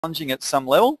challenging at some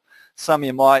level. Some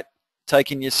you might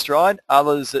take in your stride,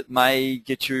 others it may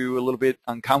get you a little bit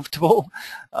uncomfortable.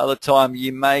 Other time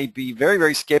you may be very,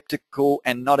 very skeptical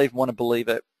and not even want to believe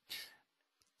it.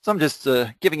 So I'm just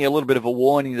giving you a little bit of a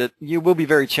warning that you will be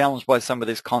very challenged by some of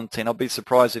this content. I'll be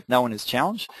surprised if no one is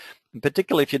challenged. And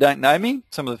particularly if you don't know me,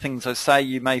 some of the things I say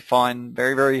you may find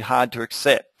very, very hard to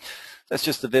accept. That's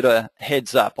just a bit of a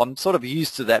heads up. I'm sort of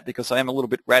used to that because I am a little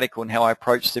bit radical in how I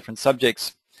approach different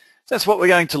subjects. So that's what we're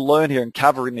going to learn here and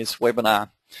cover in this webinar.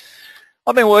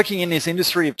 I've been working in this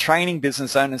industry of training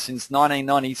business owners since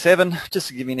 1997. Just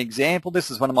to give you an example, this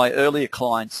is one of my earlier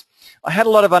clients. I had a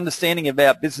lot of understanding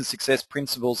about business success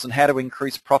principles and how to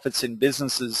increase profits in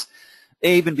businesses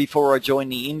even before I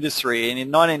joined the industry. And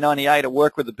in 1998, I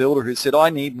worked with a builder who said, I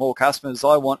need more customers,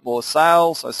 I want more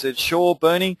sales. I said, sure,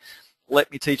 Bernie,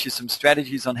 let me teach you some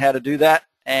strategies on how to do that.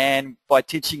 And by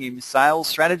teaching him sales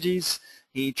strategies,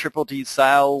 he tripled his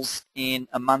sales in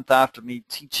a month after me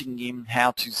teaching him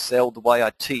how to sell the way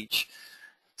I teach.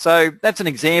 So that's an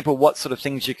example of what sort of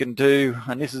things you can do,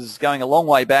 and this is going a long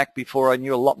way back before I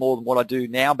knew a lot more than what I do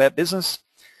now about business.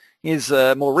 Here's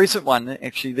a more recent one.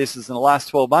 Actually, this is in the last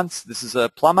 12 months. This is a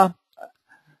plumber,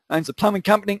 owns a plumbing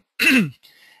company,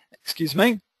 excuse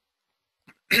me,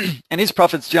 and his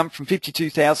profits jumped from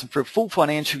 $52,000 for a full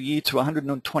financial year to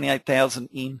 $128,000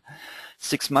 in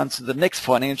 6 months of the next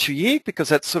financial year, because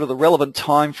that's sort of the relevant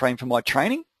time frame for my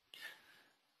training.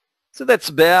 So that's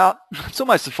it's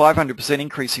almost a 500%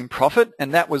 increase in profit,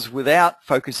 and that was without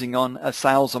focusing on a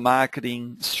sales or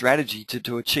marketing strategy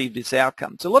to achieve this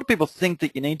outcome. So a lot of people think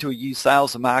that you need to use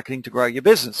sales or marketing to grow your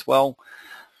business. Well,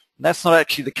 that's not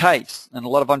actually the case, and a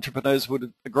lot of entrepreneurs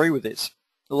would agree with this.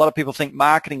 A lot of people think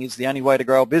marketing is the only way to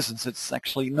grow a business. It's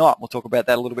actually not. We'll talk about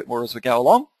that a little bit more as we go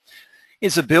along.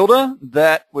 Here's a builder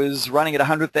that was running at a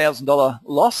 $100,000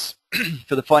 loss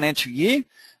for the financial year.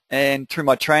 And through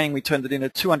my training, we turned it into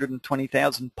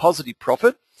 $220,000 positive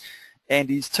profit, and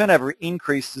his turnover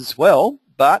increased as well.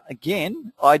 But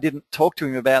again, I didn't talk to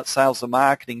him about sales or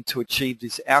marketing to achieve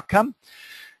this outcome.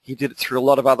 He did it through a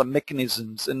lot of other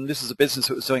mechanisms, and this is a business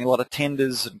that was doing a lot of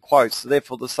tenders and quotes, so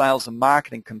therefore the sales and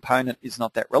marketing component is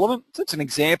not that relevant. So it's an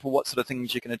example of what sort of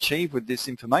things you can achieve with this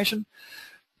information.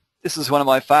 This is one of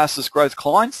my fastest growth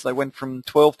clients. They went from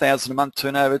 $12,000 a month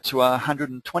turnover to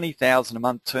 $120,000 a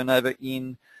month turnover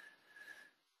in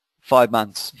 5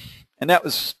 months. And that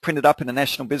was printed up in a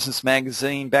national business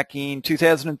magazine back in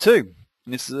 2002.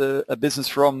 And this is a business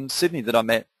from Sydney that I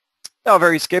met. They were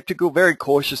very skeptical, very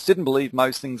cautious, didn't believe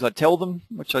most things I tell them,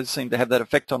 which I seem to have that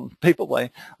effect on people.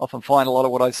 They often find a lot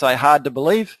of what I say hard to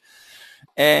believe.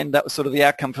 And that was sort of the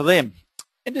outcome for them.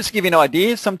 And just to give you an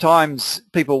idea, sometimes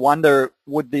people wonder,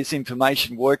 would this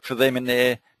information work for them in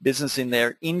their business, in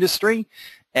their industry?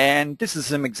 And this is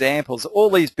some examples. All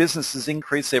these businesses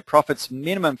increase their profits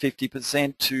minimum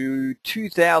 50% to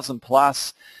 2,000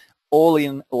 plus, all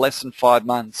in less than 5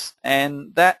 months.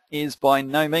 And that is by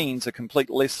no means a complete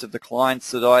list of the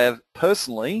clients that I have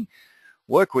personally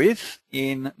worked with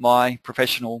in my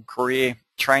professional career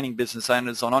training business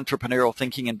owners on entrepreneurial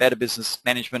thinking and better business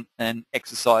management and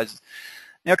exercises.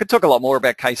 Now, I could talk a lot more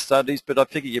about case studies, but I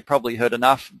figure you've probably heard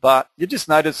enough. But you just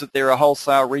notice that there are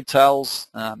wholesale, retails,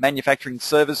 manufacturing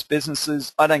service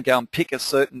businesses. I don't go and pick a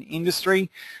certain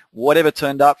industry. Whatever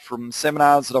turned up from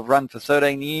seminars that I've run for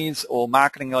 13 years or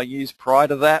marketing I used prior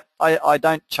to that, I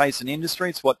don't chase an industry.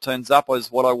 It's what turns up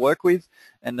is what I work with.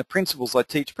 And the principles I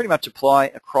teach pretty much apply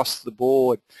across the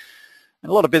board. And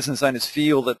a lot of business owners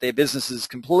feel that their business is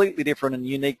completely different and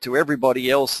unique to everybody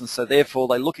else, and so therefore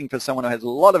they're looking for someone who has a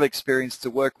lot of experience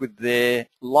to work with their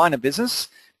line of business,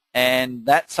 and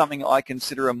that's something I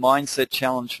consider a mindset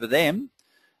challenge for them,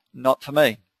 not for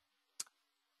me.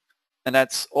 And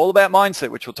that's all about mindset,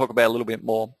 which we'll talk about a little bit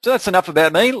more. So that's enough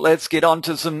about me. Let's get on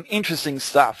to some interesting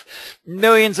stuff.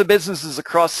 Millions of businesses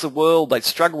across the world, they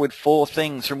struggle with 4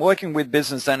 things, from working with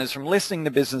business owners, from listening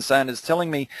to business owners, telling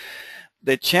me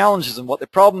their challenges and what their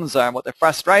problems are and what their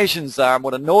frustrations are and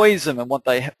what annoys them and what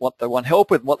they want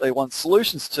help with and what they want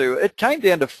solutions to. It came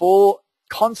down to 4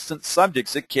 constant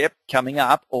subjects that kept coming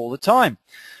up all the time.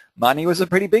 Money was a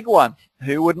pretty big one.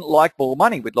 Who wouldn't like more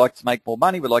money? We'd like to make more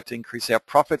money. We'd like to increase our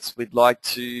profits. We'd like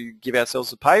to give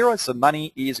ourselves a pay rise. So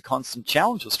money is a constant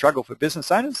challenge or struggle for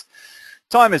business owners.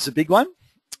 Time is a big one.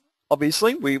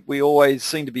 Obviously, we always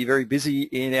seem to be very busy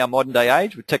in our modern day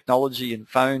age with technology and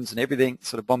phones and everything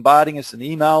sort of bombarding us and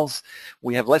emails.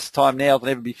 We have less time now than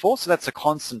ever before, so that's a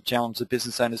constant challenge that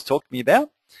business owners talk to me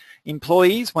about.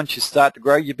 Employees, once you start to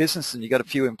grow your business and you've got a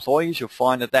few employees, you'll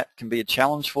find that that can be a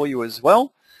challenge for you as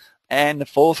well. And the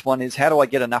 4th one is, how do I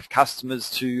get enough customers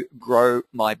to grow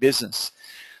my business?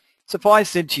 So if I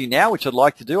said to you now, which I'd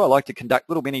like to do, I like to conduct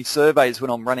little mini surveys when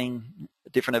I'm running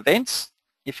different events.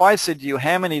 If I said to you,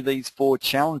 how many of these 4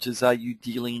 challenges are you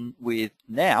dealing with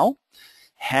now?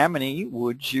 How many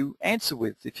would you answer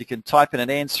with? If you can type in an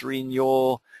answer in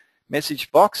your message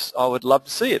box, I would love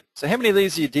to see it. So how many of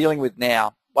these are you dealing with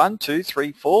now? 1, 2,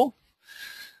 3, 4?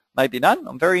 Maybe none.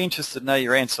 I'm very interested to know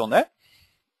your answer on that.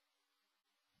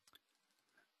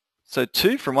 So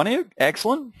 2 from one of you.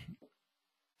 Excellent.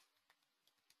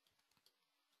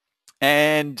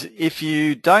 And if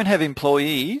you don't have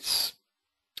employees,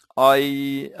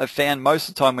 I have found most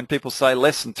of the time when people say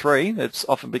less than 3, it's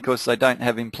often because they don't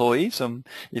have employees.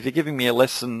 If you're giving me a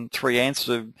less than 3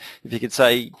 answer, if you could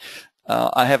say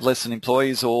I have less than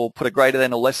employees, or put a greater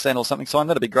than or less than or something sign,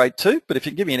 that'd be great too. But if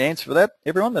you can give me an answer for that,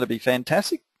 everyone, that'd be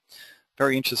fantastic.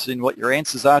 Very interested in what your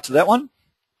answers are to that one.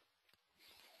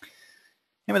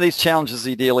 How many of these challenges are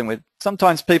you dealing with?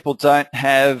 Sometimes people don't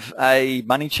have a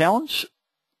money challenge.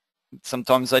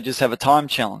 Sometimes they just have a time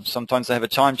challenge. Sometimes they have a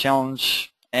time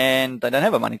challenge and they don't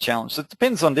have a money challenge. So it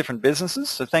depends on different businesses.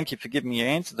 So thank you for giving me your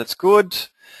answer. That's good.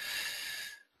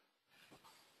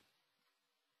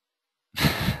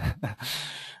 A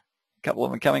couple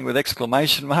of them coming with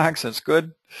exclamation marks. That's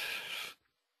good.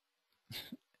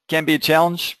 Can be a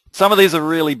challenge. Some of these are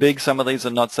really big, some of these are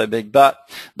not so big, but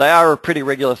they are a pretty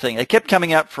regular thing. They kept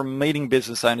coming up from meeting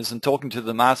business owners and talking to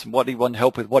them, asking what do you want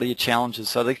help with, what are your challenges?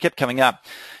 So they kept coming up.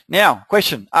 Now,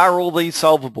 question, are all these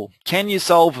solvable? Can you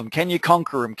solve them? Can you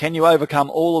conquer them? Can you overcome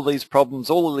all of these problems,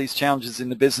 all of these challenges in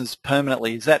the business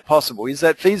permanently? Is that possible? Is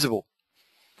that feasible?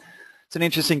 It's an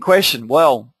interesting question.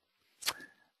 Well,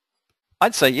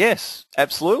 I'd say yes,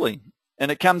 absolutely.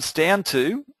 And it comes down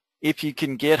to if you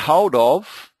can get hold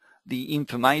of the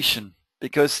information,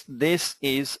 because this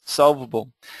is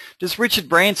solvable. Does Richard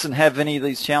Branson have any of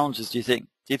these challenges, do you think?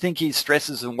 Do you think he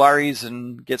stresses and worries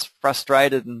and gets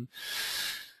frustrated and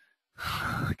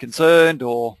concerned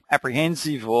or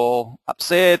apprehensive or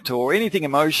upset or anything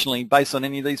emotionally based on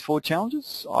any of these 4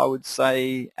 challenges? I would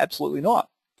say absolutely not.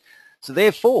 So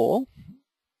therefore,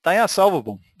 they are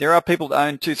solvable. There are people that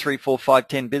own 2, 3, 4, 5,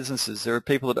 10 businesses. There are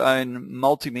people that own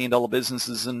multi-million-dollar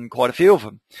businesses, and quite a few of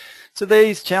them. So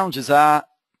these challenges are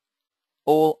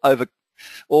all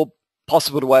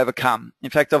possible to overcome.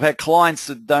 In fact, I've had clients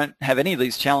that don't have any of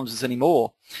these challenges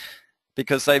anymore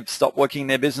because they've stopped working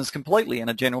their business completely,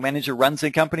 and a general manager runs their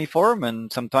company for them,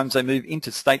 and sometimes they move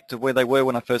interstate to where they were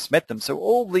when I first met them. So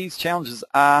all these challenges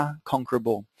are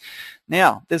conquerable.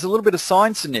 Now, there's a little bit of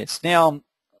science in this. Now,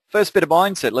 first bit of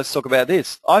mindset, let's talk about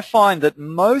this. I find that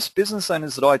most business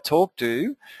owners that I talk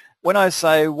to, when I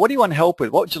say, what do you want help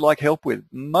with? What would you like help with?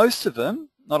 Most of them,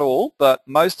 not all, but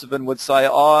most of them would say,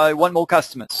 I want more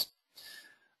customers.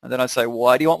 And then I say,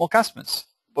 why do you want more customers?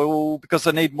 Well, because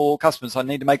I need more customers. I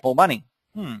need to make more money.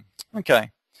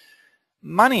 Okay.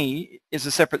 Money is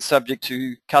a separate subject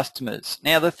to customers.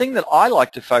 Now, the thing that I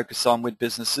like to focus on with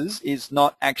businesses is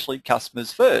not actually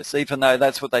customers first, even though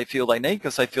that's what they feel they need,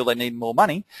 because they feel they need more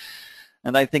money,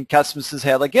 and they think customers is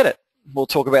how they get it. We'll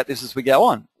talk about this as we go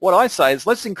on. What I say is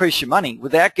let's increase your money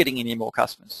without getting any more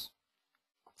customers.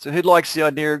 So who likes the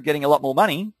idea of getting a lot more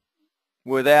money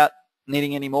without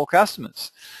needing any more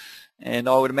customers? And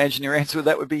I would imagine your answer to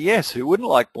that would be yes. Who wouldn't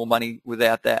like more money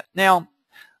without that? Now,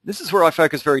 this is where I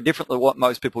focus very differently than what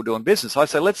most people do in business. I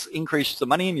say let's increase the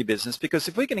money in your business, because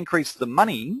if we can increase the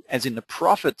money, as in the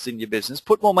profits in your business,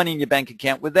 put more money in your bank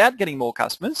account without getting more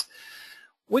customers,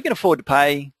 we can afford to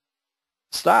pay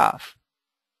staff.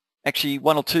 Actually,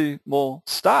 1 or 2 more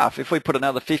staff. If we put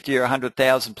another 50 or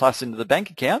 100,000 plus into the bank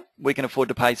account, we can afford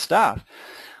to pay staff.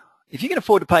 If you can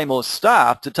afford to pay more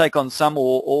staff to take on some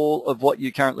or all of what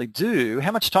you currently do,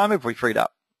 how much time have we freed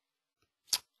up?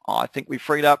 I think we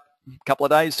freed up a couple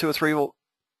of days, 2 or 3, or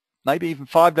maybe even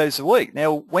 5 days a week.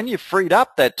 Now, when you've freed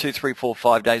up that 2, 3, 4,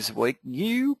 5 days a week,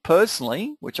 you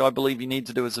personally, which I believe you need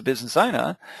to do as a business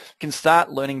owner, can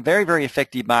start learning very, very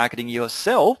effective marketing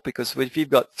yourself, because if you've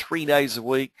got 3 days a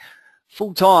week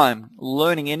full-time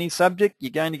learning any subject,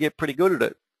 you're going to get pretty good at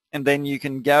it. And then you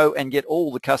can go and get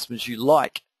all the customers you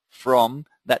like from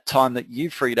that time that you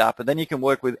freed up, and then you can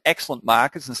work with excellent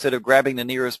marketers instead of grabbing the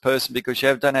nearest person because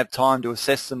you don't have time to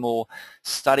assess them or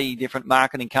study different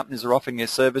marketing companies are offering their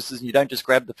services, and you don't just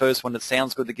grab the first one that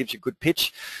sounds good, that gives you a good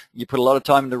pitch. You put a lot of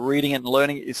time into reading it and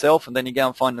learning it yourself, and then you go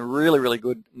and find the really, really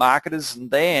good marketers, and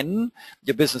then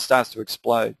your business starts to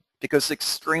explode. Because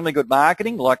extremely good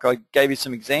marketing, like I gave you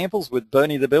some examples with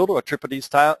Bernie the Builder, I tripled his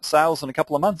sales in a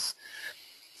couple of months.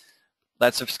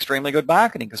 That's extremely good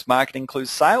marketing, because marketing includes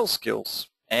sales skills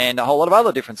and a whole lot of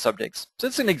other different subjects. So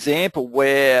it's an example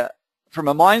where, from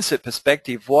a mindset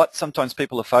perspective, what sometimes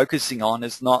people are focusing on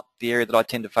is not the area that I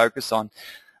tend to focus on.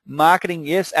 Marketing,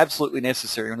 yes, absolutely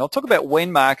necessary. And I'll talk about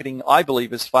when marketing, I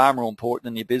believe, is far more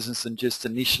important in your business than just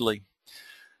initially.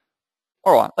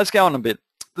 All right, let's go on a bit.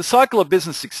 The cycle of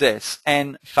business success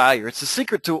and failure. It's the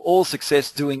secret to all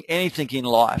success doing anything in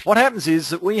life. What happens is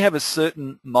that we have a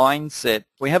certain mindset.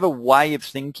 We have a way of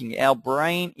thinking. Our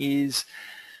brain is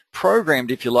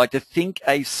programmed, if you like, to think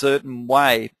a certain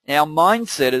way. Our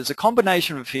mindset is a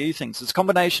combination of a few things. It's a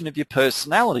combination of your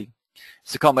personality.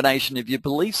 It's a combination of your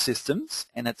belief systems,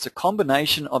 and it's a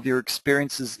combination of your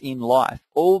experiences in life.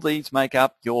 All these make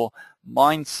up your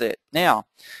mindset. Now,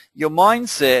 your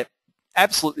mindset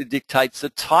absolutely dictates the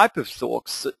type of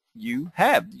thoughts that you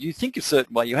have. You think a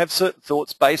certain way. You have certain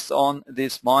thoughts based on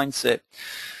this mindset.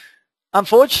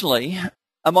 Unfortunately,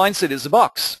 a mindset is a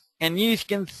box, and you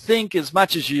can think as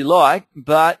much as you like,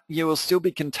 but you will still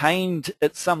be contained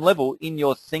at some level in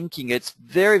your thinking. It's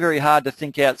very, very hard to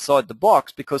think outside the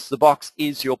box because the box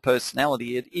is your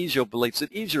personality, it is your beliefs,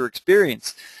 it is your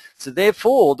experience. So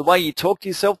therefore, the way you talk to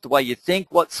yourself, the way you think,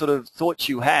 what sort of thoughts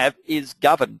you have is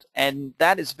governed. And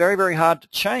that is very, very hard to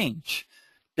change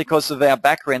because of our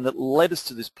background that led us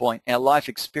to this point, our life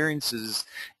experiences,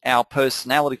 our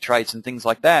personality traits and things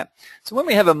like that. So when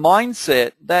we have a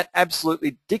mindset, that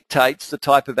absolutely dictates the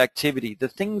type of activity, the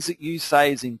things that you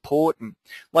say is important.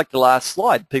 Like the last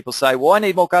slide, people say, well, I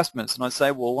need more customers. And I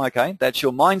say, well, okay, that's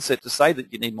your mindset to say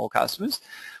that you need more customers.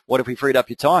 What if we freed up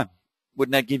your time?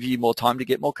 Wouldn't that give you more time to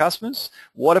get more customers?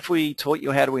 What if we taught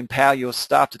you how to empower your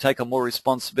staff to take on more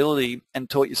responsibility and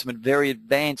taught you some very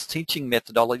advanced teaching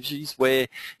methodologies where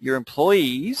your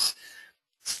employees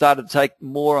started to take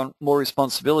more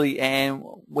responsibility, and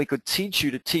we could teach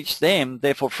you to teach them,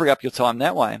 therefore free up your time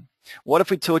that way? What if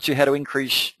we taught you how to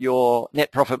increase your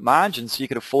net profit margin so you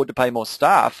could afford to pay more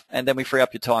staff, and then we free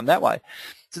up your time that way?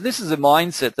 So this is a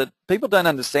mindset that people don't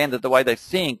understand, that the way they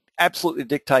think absolutely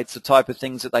dictates the type of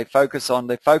things that they focus on.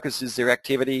 Their focus is their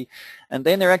activity, and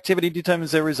then their activity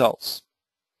determines their results.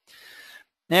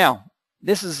 Now,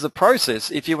 this is the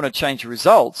process. If you want to change your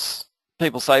results,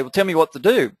 people say, well, tell me what to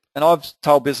do. And I've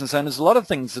told business owners a lot of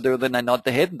things to do, and then they nod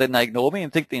their head and then they ignore me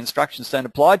and think the instructions don't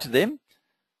apply to them.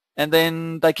 And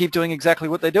then they keep doing exactly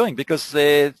what they're doing because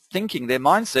their thinking, their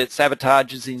mindset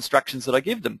sabotages the instructions that I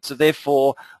give them. So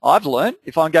therefore, I've learned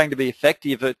if I'm going to be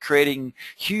effective at creating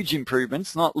huge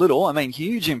improvements, not little, I mean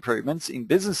huge improvements in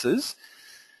businesses,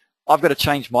 I've got to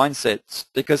change mindsets,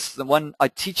 because when I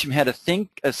teach them how to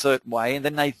think a certain way and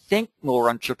then they think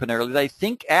more entrepreneurially, they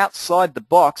think outside the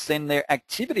box, then their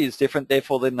activity is different,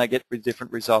 therefore then they get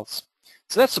different results.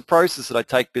 So that's the process that I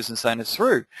take business owners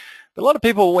through. But a lot of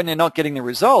people, when they're not getting the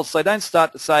results, they don't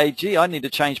start to say, gee, I need to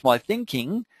change my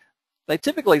thinking. They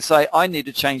typically say, I need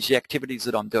to change the activities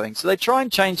that I'm doing. So they try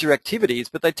and change their activities,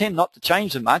 but they tend not to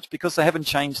change them much because they haven't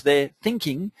changed their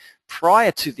thinking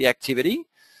prior to the activity,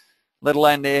 let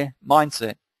alone their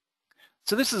mindset.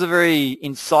 So this is a very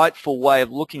insightful way of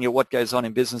looking at what goes on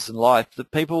in business and life,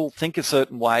 that people think a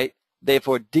certain way,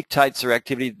 therefore it dictates their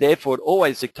activity, therefore it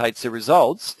always dictates their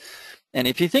results. And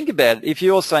if you think about it, if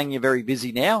you're saying you're very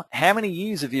busy now, how many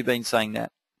years have you been saying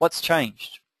that? What's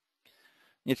changed?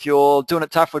 If you're doing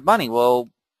it tough with money, well,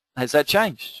 has that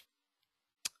changed?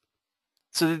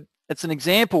 So it's an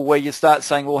example where you start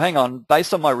saying, well, hang on,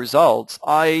 based on my results,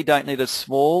 I don't need a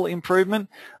small improvement,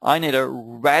 I need a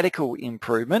radical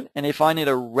improvement. And if I need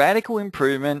a radical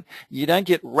improvement, you don't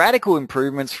get radical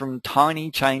improvements from tiny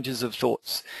changes of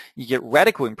thoughts. You get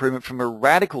radical improvement from a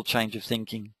radical change of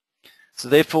thinking. So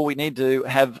therefore, we need to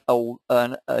have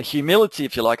a humility,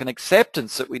 if you like, an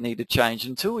acceptance that we need to change.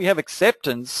 Until we have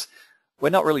acceptance, we're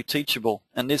not really teachable,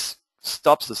 and this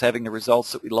stops us having the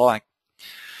results that we like.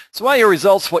 So are your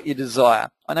results what you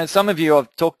desire? I know some of you,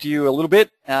 I've talked to you a little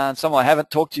bit, some I haven't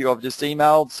talked to you, I've just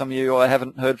emailed, some of you I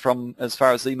haven't heard from as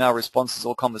far as email responses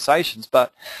or conversations,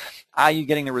 but are you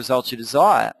getting the results you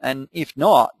desire? And if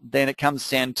not, then it comes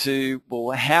down to,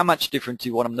 well, how much different do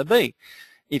you want them to be?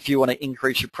 If you want to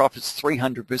increase your profits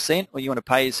 300%, or you want to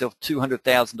pay yourself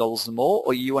 $200,000 or more,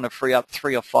 or you want to free up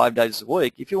 3 or 5 days a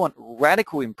week, if you want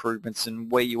radical improvements in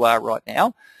where you are right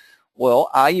now, well,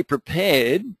 are you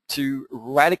prepared to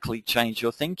radically change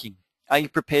your thinking? Are you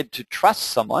prepared to trust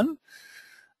someone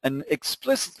and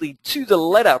explicitly, to the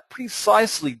letter,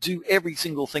 precisely do every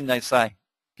single thing they say?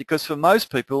 Because for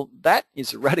most people, that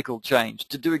is a radical change,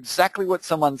 to do exactly what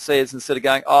someone says instead of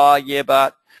going, oh, yeah,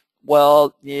 but,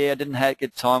 well, yeah, I didn't have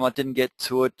good time, I didn't get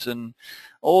to it, and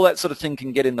all that sort of thing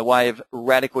can get in the way of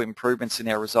radical improvements in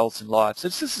our results in life. So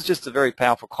this is just a very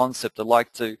powerful concept I'd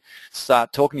like to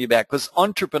start talking to you about, because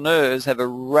entrepreneurs have a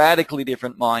radically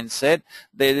different mindset.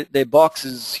 Their box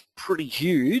is pretty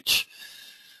huge.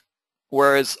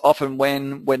 Whereas often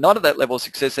when we're not at that level of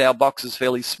success, our box is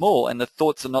fairly small and the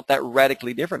thoughts are not that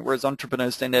radically different. Whereas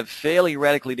entrepreneurs tend to have fairly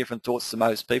radically different thoughts to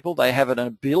most people. They have an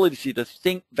ability to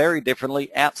think very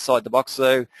differently outside the box.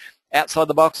 So outside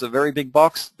the box, a very big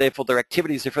box, therefore their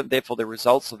activity is different, therefore their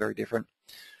results are very different.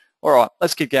 All right,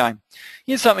 let's keep going.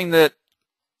 Here's something that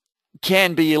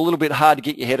can be a little bit hard to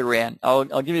get your head around. I'll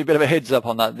give you a bit of a heads up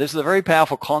on that. This is a very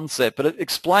powerful concept, but it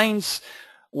explains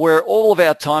where all of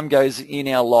our time goes in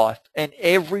our life. And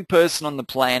every person on the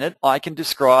planet, I can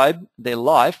describe their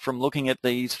life from looking at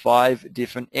these 5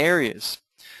 different areas.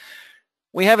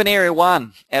 We have an area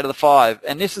 1 out of the 5,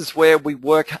 and this is where we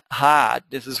work hard.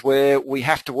 This is where we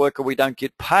have to work or we don't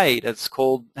get paid. It's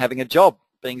called having a job,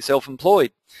 being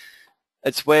self-employed.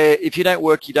 It's where if you don't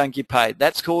work, you don't get paid.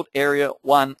 That's called area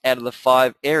 1 out of the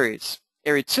 5 areas.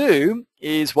 Area 2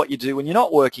 is what you do when you're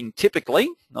not working, typically,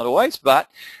 not always, but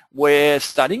we're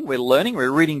studying, we're learning, we're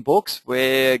reading books,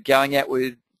 we're going out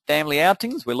with family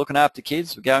outings, we're looking after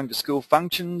kids, we're going to school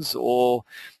functions or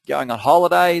going on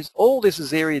holidays. All this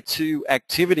is area 2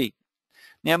 activity.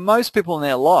 Now, most people in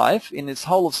their life, in this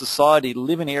whole of society,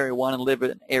 live in area 1 and live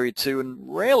in area 2 and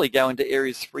rarely go into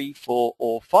areas 3, 4,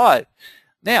 or 5.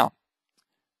 Now,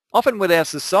 often with our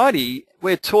society,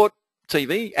 we're taught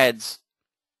TV ads,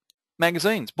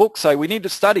 magazines, books say we need to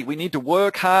study, we need to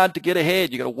work hard to get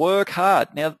ahead, you've got to work hard.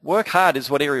 Now, work hard is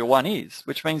what area 1 is,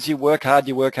 which means you work hard,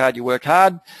 you work hard, you work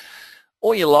hard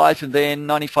all your life, and then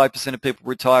 95% of people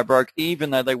retire broke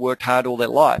even though they worked hard all their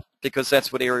life, because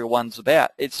that's what area 1's about.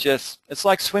 It's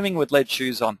like swimming with lead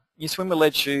shoes on. You swim with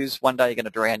lead shoes, one day you're going to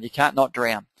drown. You can't not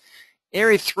drown.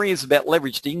 Area 3 is about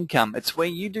leveraged income. It's where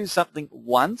you do something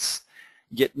once,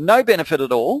 get no benefit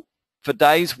at all for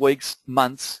days, weeks,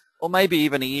 months, or maybe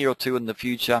even a year or 2 in the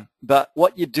future. But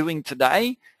what you're doing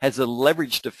today has a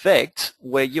leveraged effect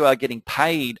where you are getting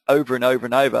paid over and over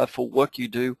and over for work you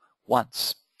do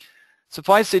once. So if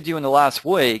I said to you in the last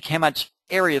week, how much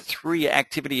area 3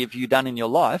 activity have you done in your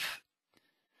life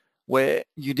where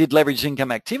you did leveraged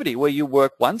income activity, where you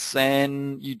work once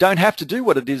and you don't have to do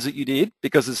what it is that you did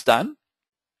because it's done?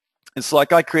 It's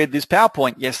like I created this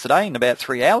PowerPoint yesterday in about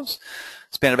 3 hours.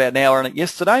 Spent about an hour on it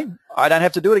yesterday. I don't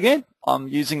have to do it again. I'm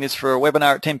using this for a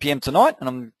webinar at 10 p.m. tonight, and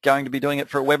I'm going to be doing it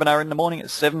for a webinar in the morning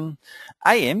at 7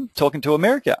 a.m. talking to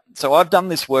America. So I've done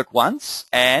this work once,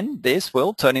 and this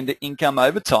will turn into income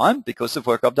over time because of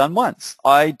work I've done once.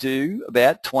 I do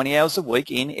about 20 hours a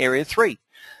week in area 3.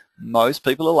 Most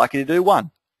people are lucky to do 1.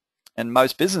 And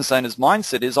most business owners'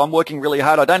 mindset is, I'm working really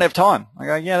hard, I don't have time. I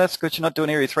go, yeah, that's good, you're not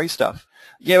doing area 3 stuff.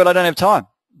 Yeah, but I don't have time.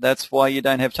 That's why you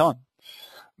don't have time,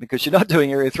 because you're not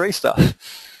doing area 3 stuff.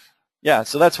 Yeah,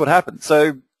 so that's what happens.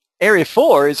 So area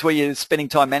 4 is where you're spending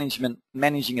time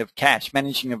managing of cash,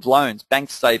 managing of loans,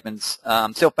 bank statements,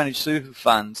 self-managed super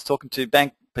funds, talking to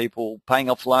bank people, paying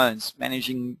off loans,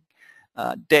 managing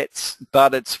debts.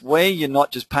 But it's where you're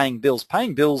not just paying bills.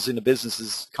 Paying bills in a business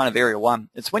is kind of area 1.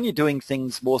 It's when you're doing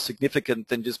things more significant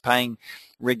than just paying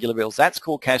regular bills. That's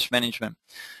called cash management.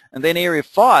 And then area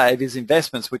 5 is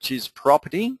investments, which is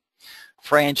property,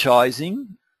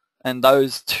 franchising, and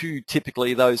those 2,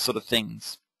 typically those sort of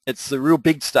things. It's the real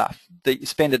big stuff that you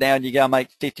spend an hour and you go make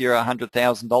 $50,000 or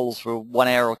 $100,000 for 1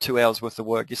 hour or 2 hours worth of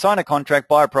work. You sign a contract,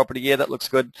 buy a property, yeah, that looks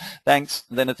good, thanks.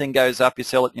 And then the thing goes up, you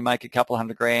sell it, you make a couple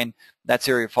 $100,000. That's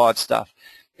area 5 stuff.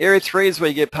 Area 3 is where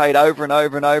you get paid over and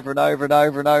over and over and over and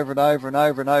over and over and over and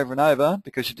over and over and over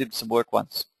because you did some work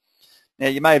once. Now,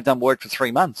 you may have done work for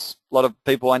 3 months. A lot of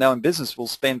people I know in business will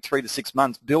spend 3 to 6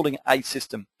 months building a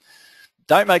system.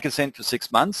 Don't make a cent for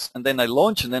 6 months, and then they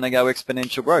launch, and then they go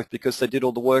exponential growth because they did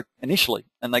all the work initially,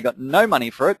 and they got no money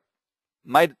for it,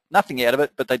 made nothing out of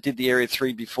it, but they did the area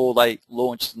 3 before they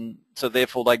launched, and so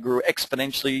therefore they grew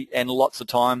exponentially and lots of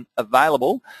time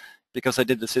available because they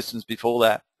did the systems before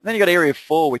that. And then you got area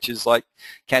 4, which is like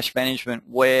cash management,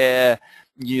 where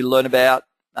you learn about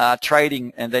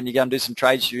trading, and then you go and do some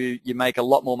trades, you make a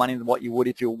lot more money than what you would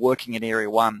if you were working in area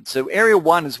 1. So area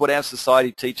 1 is what our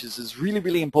society teaches is really,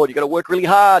 really important. You've got to work really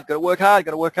hard, got to work hard,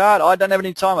 got to work hard. I don't have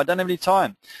any time, I don't have any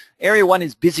time. Area 1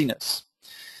 is busyness.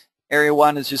 Area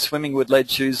 1 is just swimming with lead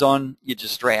shoes on, you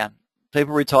just drown.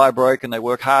 People retire broke and they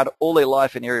work hard all their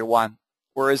life in area 1.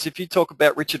 Whereas if you talk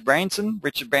about Richard Branson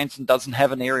doesn't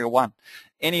have an area 1.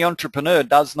 Any entrepreneur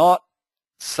does not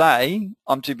say,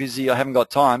 I'm too busy, I haven't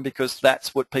got time, because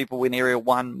that's what people in area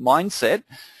 1 mindset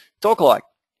talk like.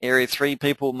 Area 3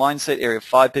 people mindset, area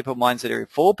 5 people mindset, area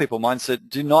 4 people mindset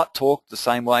do not talk the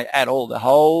same way at all. The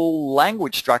whole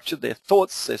language structure, their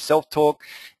thoughts, their self-talk,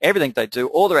 everything they do,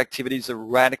 all their activities are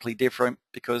radically different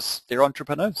because they're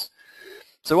entrepreneurs.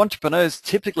 So entrepreneurs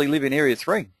typically live in area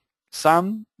 3.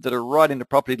 Some that are right into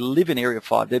property live in area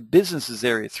 5. Their business is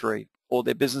area 3. or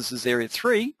their business is area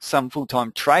 3. Some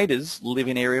full-time traders live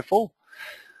in area 4.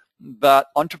 But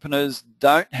entrepreneurs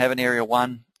don't have an area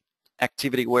 1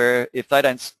 activity where if they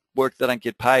don't work, they don't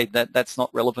get paid. That's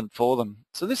not relevant for them.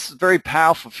 So this is very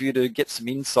powerful for you to get some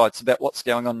insights about what's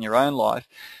going on in your own life.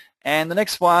 And the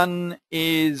next one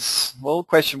is, well,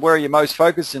 question, where are you most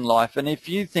focused in life? And if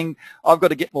you think, I've got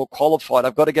to get more qualified,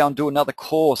 I've got to go and do another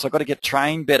course, I've got to get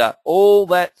trained better, all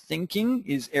that thinking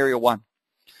is area 1.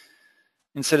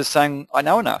 Instead of saying, I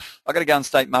know enough, I've got to go and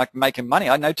start making money,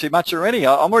 I know too much already,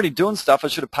 I'm already doing stuff I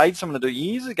should have paid someone to do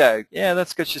years ago. Yeah,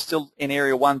 that's because you're still in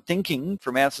area 1 thinking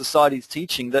from our society's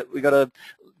teaching that we've got to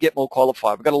get more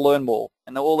qualified, we've got to learn more.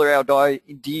 And all our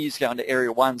ideas go into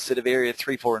area 1 instead of area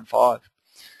 3, 4, and 5.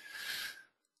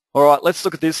 All right, let's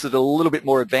look at this at a little bit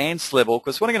more advanced level,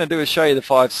 because what I'm going to do is show you the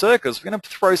 5 circles. We're going to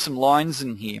throw some lines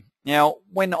in here. Now,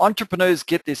 when entrepreneurs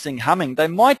get this thing humming, they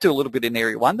might do a little bit in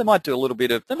area 1. They might do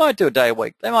they might do a day a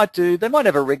week. They might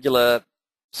have a regular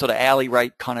sort of hourly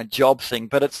rate kind of job thing,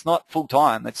 but it's not full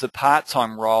time. It's a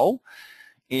part-time role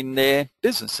in their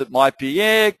business. It might be,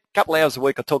 a couple of hours a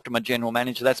week. I talk to my general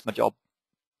manager. That's my job,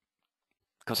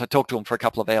 because I talk to them for a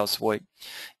couple of hours a week.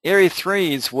 Area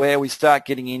 3 is where we start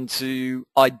getting into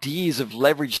ideas of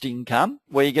leveraged income,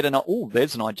 where you get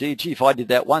there's an idea. Gee, if I did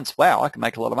that once, wow, I can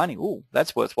make a lot of money. Oh,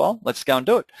 that's worthwhile. Let's go and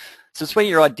do it. So it's where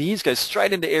your ideas go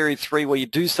straight into area 3, where you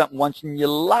do something once and you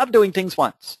love doing things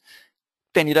once.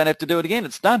 Then you don't have to do it again.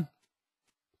 It's done.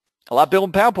 I love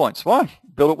building PowerPoints. Why?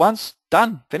 Build it once,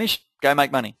 done, finished, go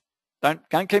make money. Don't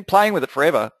keep playing with it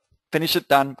forever. Finish it,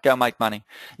 done, go make money.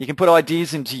 You can put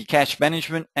ideas into your cash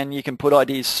management, and you can put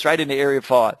ideas straight into area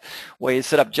 5, where you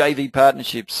set up JV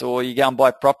partnerships, or you go and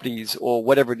buy properties, or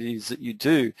whatever it is that you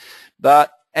do.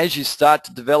 But as you start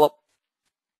to develop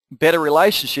better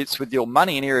relationships with your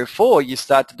money in area 4, you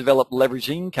start to develop leverage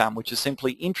income, which is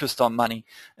simply interest on money.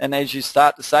 And as you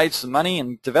start to save some money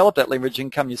and develop that leverage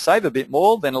income, you save a bit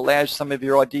more, then it allows some of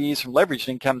your ideas from leverage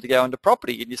income to go into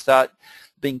property, and you start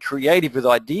being creative with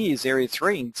ideas, area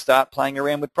 3, and start playing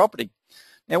around with property.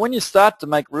 Now, when you start to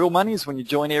make real money is when you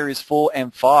join areas 4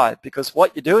 and 5, because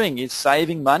what you're doing is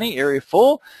saving money. Area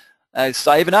 4,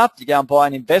 saving up, you go and buy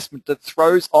an investment that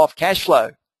throws off cash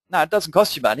flow. No, it doesn't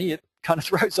cost you money, it kind of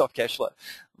throws off cash flow.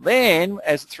 Then,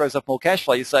 as it throws off more cash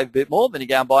flow, you save a bit more, then you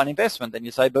go and buy an investment, then you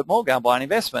save a bit more, go and buy an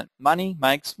investment. Money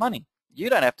makes money.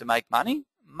 You don't have to make money,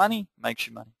 money makes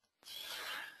you money.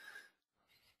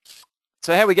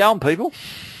 So how are we going, people?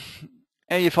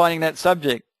 How are you finding that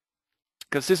subject?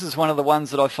 Because this is one of the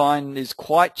ones that I find is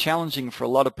quite challenging for a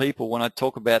lot of people when I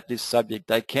talk about this subject.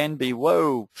 They can be,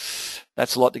 whoa,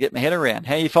 that's a lot to get my head around.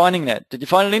 How are you finding that? Did you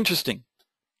find it interesting?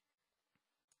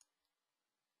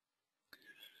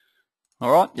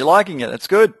 All right, you're liking it. That's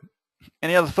good.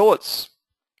 Any other thoughts?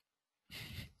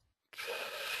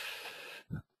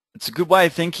 It's a good way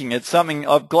of thinking. It's something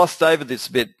I've glossed over this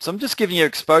a bit. So I'm just giving you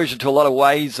exposure to a lot of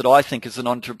ways that I think as an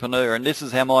entrepreneur, and this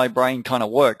is how my brain kind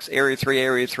of works. Area 3,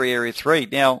 area 3, area 3.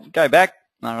 Now, go back,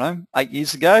 I don't know, 8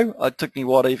 years ago, it took me a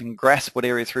while to even grasp what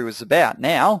area 3 was about.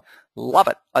 Now, love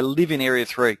it. I live in area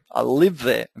 3. I live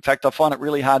there. In fact, I find it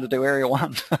really hard to do area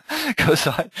 1 because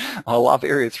I love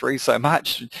area 3 so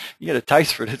much. You get a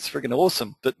taste for it. It's freaking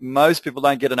awesome. But most people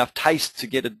don't get enough taste to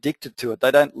get addicted to it.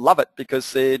 They don't love it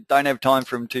because they don't have time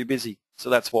for them, too busy. So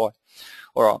that's why.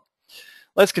 All right.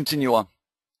 Let's continue on.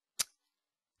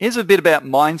 Here's a bit about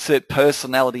mindset,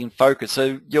 personality, and focus.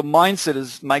 So your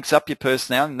mindset makes up your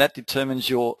personality, and that determines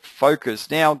your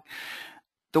focus. Now,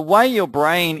 the way your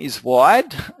brain is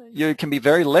wired, you can be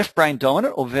very left brain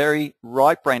dominant or very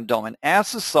right brain dominant. Our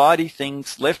society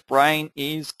thinks left brain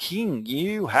is king.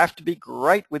 You have to be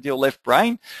great with your left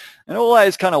brain. And all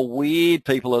those kind of weird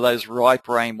people are those right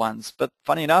brain ones. But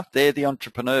funny enough, they're the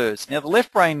entrepreneurs. Now, the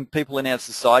left brain people in our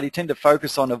society tend to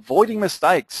focus on avoiding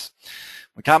mistakes.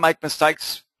 We can't make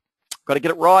mistakes. We've got to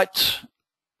get it right.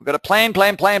 We've got to plan,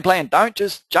 plan, plan, plan. Don't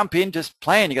just jump in, just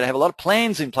plan. You've got to have a lot of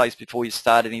plans in place before you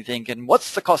start anything. And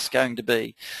what's the cost going to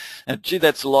be? And gee,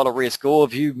 that's a lot of risk. Or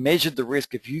have you measured the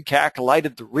risk? Have you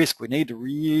calculated the risk? We need to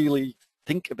really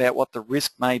think about what the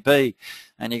risk may be.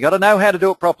 And you've got to know how to do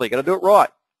it properly. You've got to do it right.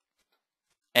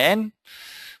 And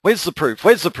where's the proof?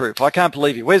 Where's the proof? I can't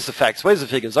believe you. Where's the facts? Where's the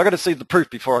figures? I've got to see the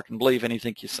proof before I can believe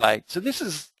anything you say. So this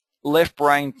is left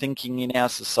brain thinking in our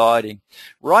society.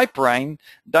 Right brain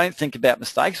don't think about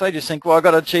mistakes. They just think, well, I've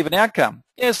got to achieve an outcome.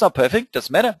 Yeah, it's not perfect,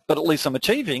 doesn't matter, but at least I'm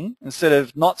achieving instead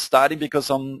of not starting because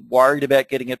I'm worried about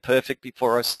getting it perfect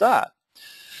before I start.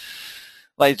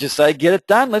 They just say, get it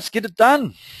done, let's get it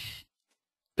done.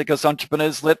 Because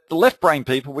entrepreneurs let the left brain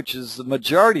people, which is the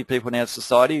majority of people in our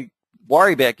society,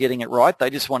 worry about getting it right.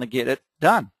 They just want to get it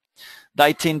done.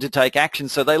 They tend to take action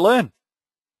so they learn.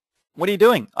 What are you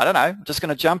doing? I don't know. I'm just going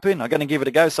to jump in. I'm going to give it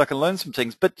a go so I can learn some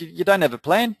things. But you don't have a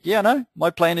plan? Yeah, I know. My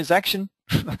plan is action.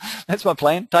 That's my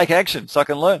plan. Take action so I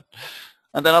can learn.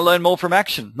 And then I learn more from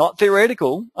action. Not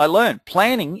theoretical. I learn.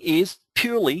 Planning is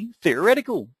purely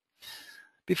theoretical.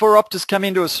 Before Optus came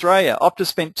into Australia, Optus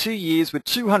spent 2 years with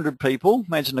 200 people,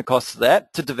 imagine the cost of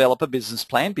that, to develop a business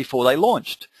plan before they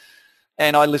launched.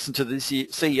 And I listened to the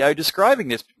CEO describing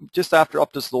this just after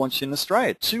Optus launched in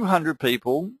Australia. 200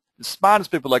 people, the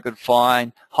smartest people they could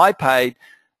find, high paid,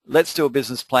 let's do a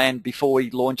business plan before we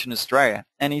launch in Australia.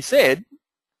 And he said,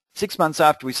 6 months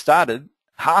after we started,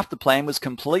 half the plan was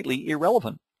completely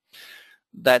irrelevant.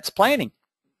 That's planning.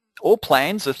 All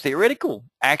plans are theoretical.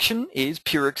 Action is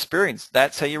pure experience.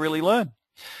 That's how you really learn.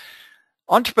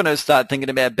 Entrepreneurs start thinking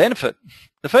about benefit.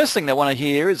 The first thing they want to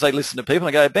hear is they listen to people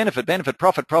and go, benefit, benefit,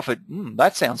 profit, profit.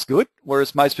 That sounds good.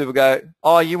 Whereas most people go,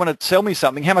 oh, you want to sell me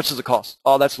something? How much does it cost?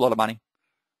 Oh, that's a lot of money.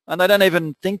 And they don't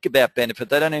even think about benefit.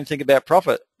 They don't even think about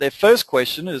profit. Their first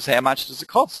question is, how much does it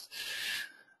cost?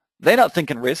 They're not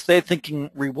thinking risk. They're thinking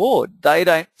reward. They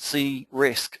don't see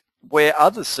risk. Where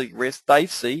others see risk, they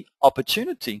see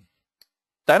opportunity.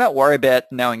 They don't worry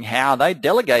about knowing how. They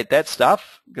delegate that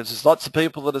stuff because there's lots of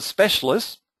people that are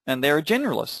specialists and they're a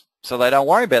generalist. So they don't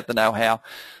worry about the know-how.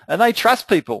 And they trust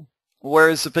people.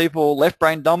 Whereas the people left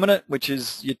brain dominant, which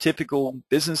is your typical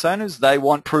business owners, they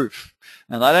want proof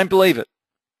and they don't believe it.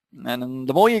 And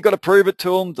the more you've got to prove it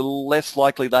to them, the less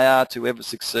likely they are to ever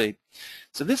succeed.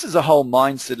 So this is a whole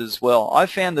mindset as well. I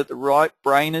found that the right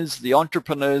brainers, the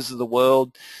entrepreneurs of the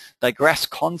world, they grasp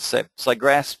concepts, they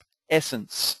grasp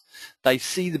essence. They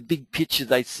see the big picture,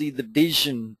 they see the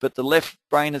vision, but the left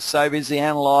brain is so busy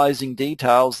analysing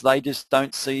details, they just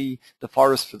don't see the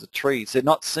forest for the trees. They're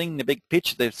not seeing the big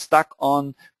picture. They're stuck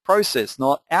on process,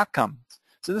 not outcomes.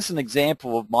 So this is an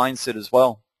example of mindset as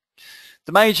well.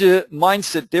 The major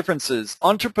mindset differences.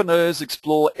 Entrepreneurs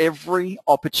explore every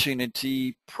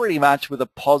opportunity pretty much with a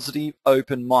positive,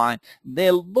 open mind.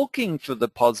 They're looking for the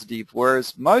positive,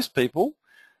 whereas most people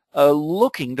are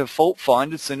looking to fault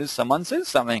find as soon as someone says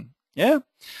something. Yeah.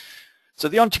 So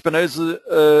the entrepreneurs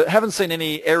haven't seen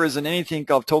any errors in anything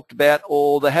I've talked about,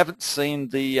 or they haven't seen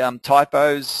the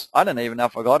typos. I don't even know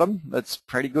if I got them. That's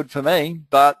pretty good for me.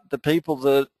 But the people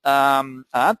that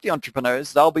aren't the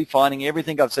entrepreneurs, they'll be finding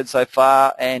everything I've said so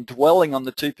far and dwelling on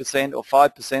the 2% or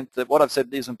 5% that what I've said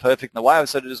isn't perfect and the way I've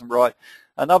said it isn't right.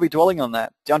 And they'll be dwelling on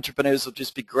that. The entrepreneurs will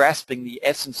just be grasping the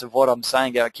essence of what I'm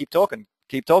saying. Go, keep talking,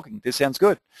 keep talking. This sounds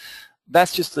good.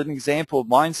 That's just an example of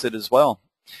mindset as well.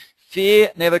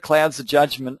 Fear never clouds the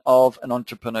judgment of an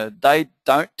entrepreneur. They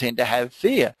don't tend to have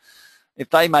fear. If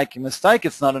they make a mistake,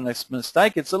 it's not a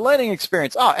mistake, it's a learning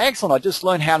experience. Oh, excellent, I just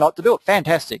learned how not to do it.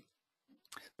 Fantastic.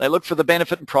 They look for the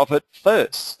benefit and profit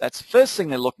first. That's the first thing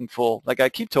they're looking for. They go,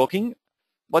 keep talking.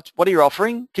 What are you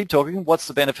offering? Keep talking. What's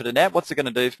the benefit of that? What's it going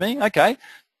to do for me? Okay.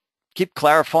 Keep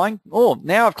clarifying. Oh,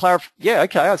 now I've clarified. Yeah,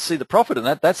 okay, I see the profit in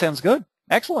that. That sounds good.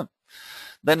 Excellent.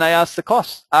 Then they ask the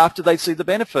cost after they see the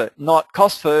benefit, not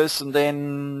cost first and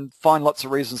then find lots of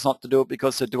reasons not to do it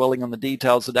because they're dwelling on the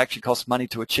details that actually cost money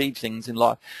to achieve things in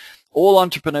life. All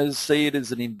entrepreneurs see it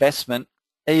as an investment.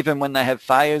 Even when they have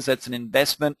failures, that's an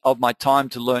investment of my time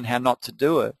to learn how not to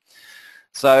do it.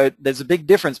 So there's a big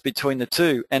difference between the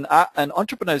two. And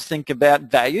entrepreneurs think about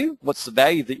value. What's the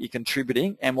value that you're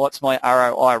contributing and what's my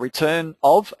ROI, return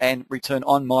of and return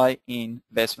on my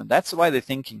investment. That's the way they're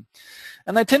thinking.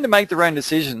 And they tend to make their own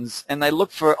decisions and they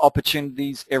look for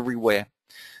opportunities everywhere.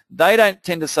 They don't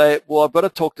tend to say, well, I've got to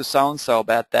talk to so-and-so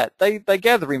about that. They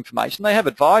gather information. They have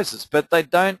advisors, but they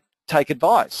don't take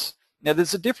advice. Now,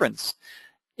 there's a difference.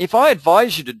 If I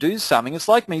advise you to do something, it's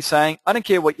like me saying, I don't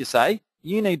care what you say.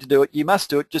 You need to do it. You must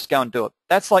do it. Just go and do it.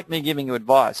 That's like me giving you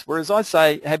advice. Whereas I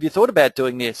say, have you thought about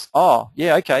doing this? Oh,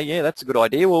 yeah, okay, yeah, that's a good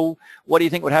idea. Well, what do you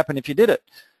think would happen if you did it?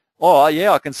 Oh,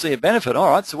 yeah, I can see a benefit.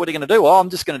 All right, so what are you going to do? Oh, I'm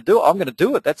just going to do it. I'm going to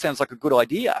do it. That sounds like a good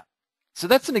idea. So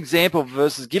that's an example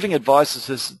versus giving advice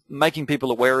as making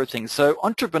people aware of things. So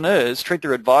entrepreneurs treat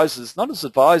their advisors not as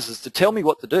advisors to tell me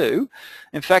what to do.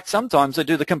 In fact, sometimes they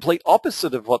do the complete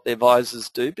opposite of what their advisors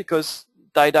do because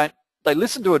they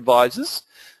listen to advisors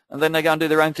and then they go and do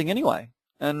their own thing anyway.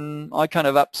 And I kind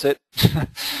of upset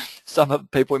some of the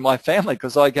people in my family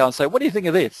because I go and say, what do you think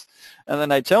of this? And then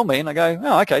they tell me and I go,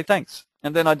 oh, okay, thanks.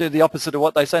 And then I do the opposite of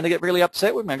what they say and they get really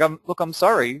upset with me. I go, look, I'm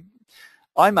sorry.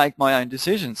 I make my own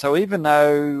decisions. So even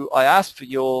though I ask for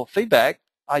your feedback,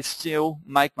 I still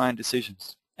make my own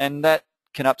decisions. And that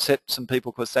can upset some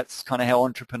people because that's kind of how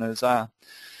entrepreneurs are.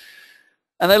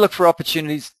 And they look for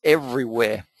opportunities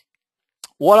everywhere.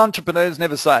 What entrepreneurs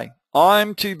never say,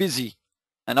 I'm too busy.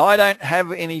 And I don't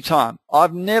have any time.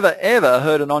 I've never ever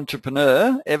heard an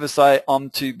entrepreneur ever say, I'm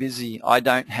too busy, I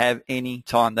don't have any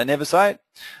time. They never say it.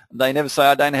 They never say,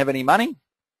 I don't have any money.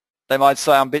 They might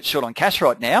say, I'm a bit short on cash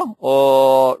right now,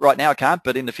 or right now I can't,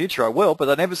 but in the future I will. But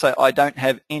they never say, I don't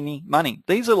have any money.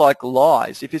 These are like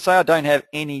lies. If you say, I don't have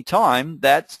any time,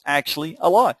 that's actually a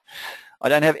lie. I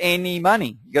don't have any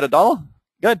money. You got $1?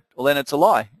 Good. Well, then it's a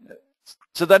lie.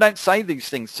 So they don't say these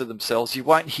things to themselves. You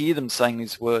won't hear them saying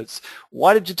these words.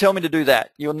 Why did you tell me to do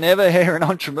that? You'll never hear an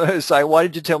entrepreneur say, why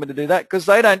did you tell me to do that? Because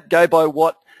they don't go by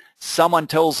what someone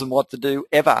tells them what to do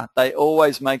ever. They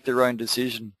always make their own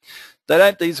decision. They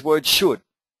don't these words should.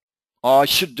 Oh, I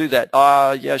should do that.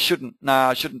 Oh, yeah, I shouldn't. No,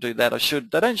 I shouldn't do that. I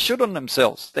should. They don't should on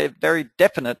themselves. They're very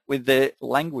definite with their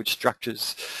language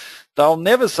structures. They'll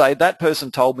never say, that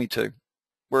person told me to.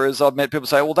 Whereas I've met people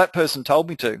say, well, that person told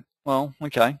me to. Well,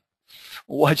 okay.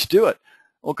 Well, why'd you do it?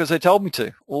 Well, because they told me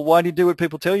to. Well, why do you do what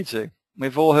people tell you to?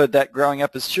 We've all heard that growing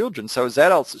up as children. So as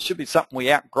adults, it should be something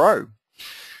we outgrow.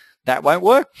 That won't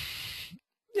work.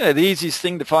 You know, the easiest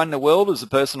thing to find in the world is a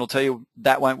person will tell you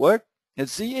that won't work.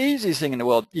 It's the easiest thing in the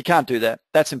world. You can't do that.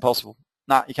 That's impossible.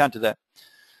 No, you can't do that.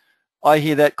 I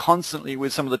hear that constantly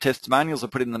with some of the testimonials I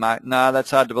put in the market. No,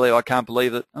 that's hard to believe. I can't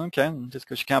believe it. Okay, just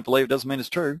because you can't believe it doesn't mean it's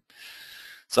true.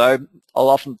 So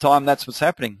oftentimes that's what's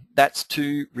happening. That's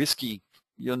too risky.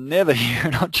 You'll never hear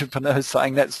an entrepreneur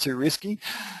saying that's too risky.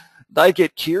 They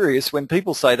get curious when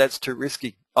people say that's too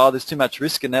risky. Oh, there's too much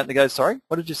risk in that. And they go, sorry,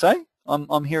 what did you say?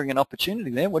 I'm hearing an opportunity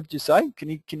there. What did you say? Can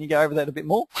you go over that a bit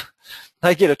more?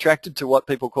 They get attracted to what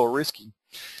people call risky.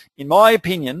 In my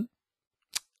opinion,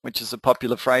 which is a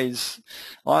popular phrase,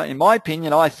 in my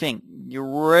opinion, I think you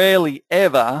rarely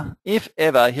ever, if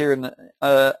ever, hear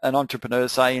an entrepreneur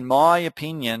say, in my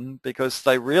opinion, because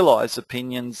they realize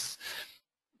opinions,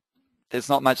 there's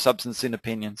not much substance in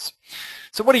opinions.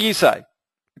 So what do you say?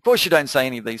 Of course you don't say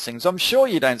any of these things. I'm sure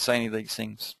you don't say any of these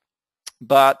things.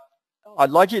 But I'd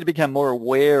like you to become more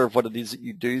aware of what it is that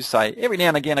you do say. Every now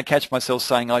and again I catch myself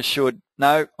saying I should.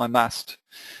 No, I must.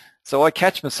 So I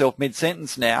catch myself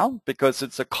mid-sentence now because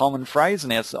it's a common phrase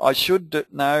now. So I should do,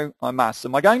 no, I must.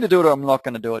 Am I going to do it or am I not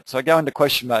going to do it? So I go into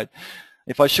question mode.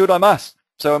 If I should, I must.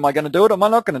 So am I going to do it or am I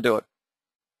not going to do it?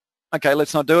 Okay,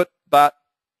 let's not do it, but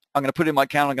I'm going to put it in my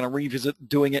calendar. I'm going to revisit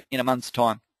doing it in a month's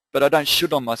time. But I don't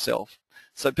should on myself.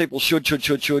 So people should,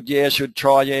 yeah, should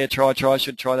try, yeah, try,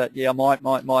 should try that, yeah, might.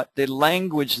 Their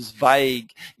language is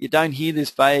vague. You don't hear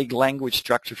this vague language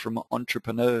structure from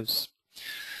entrepreneurs.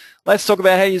 Let's talk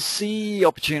about how you see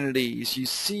opportunities. You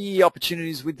see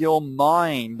opportunities with your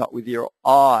mind, not with your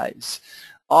eyes.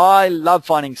 I love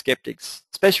finding skeptics,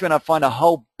 especially when I find a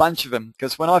whole bunch of them,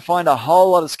 because when I find a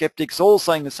whole lot of skeptics all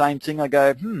saying the same thing, I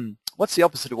go, what's the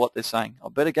opposite of what they're saying? I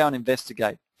better go and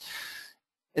investigate.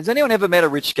 Has anyone ever met a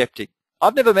rich skeptic?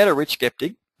 I've never met a rich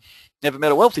skeptic, never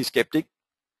met a wealthy skeptic.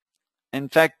 In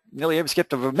fact, nearly every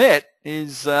skeptic I've ever met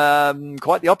is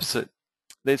quite the opposite.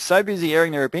 They're so busy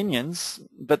airing their opinions,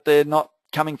 but they're not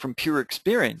coming from pure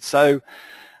experience. So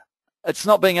it's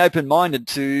not being open-minded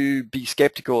to be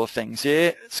skeptical of things.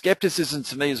 Yeah, skepticism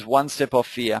to me is one step off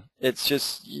fear. It's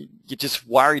just you're just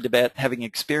worried about having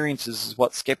experiences is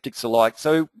what skeptics are like.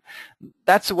 So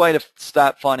that's a way to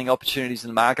start finding opportunities in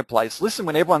the marketplace. Listen,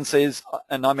 when everyone says,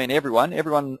 and I mean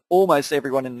everyone, almost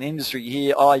everyone in the industry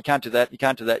here, oh, you can't do that, you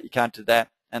can't do that, you can't do that,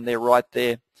 and they're right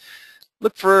there.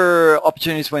 Look for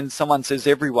opportunities when someone says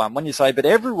everyone. When you say, but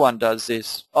everyone does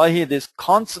this. I hear this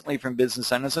constantly from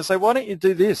business owners. I say, why don't you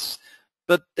do this?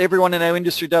 But everyone in our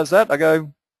industry does that. I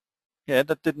go, yeah,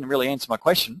 that didn't really answer my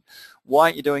question. Why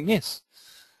aren't you doing this?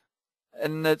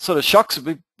 And it sort of shocks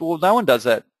me. Well, no one does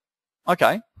that.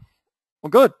 Okay.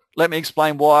 Well, good. Let me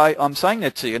explain why I'm saying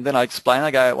that to you. And then I explain. I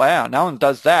go, wow, no one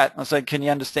does that. I say, can you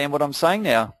understand what I'm saying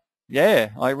now? Yeah,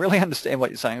 I really understand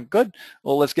what you're saying. Good.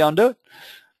 Well, let's go and do it.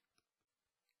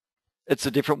 It's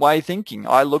a different way of thinking.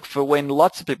 I look for when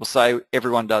lots of people say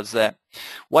everyone does that.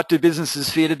 What do businesses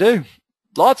fear to do?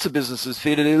 Lots of businesses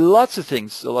fear to do lots of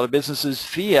things. A lot of businesses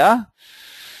fear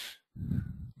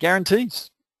guarantees.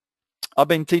 I've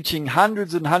been teaching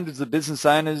hundreds and hundreds of business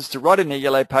owners to write in their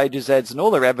yellow pages ads and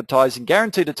all their advertising,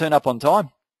 guaranteed to turn up on time.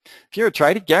 If you're a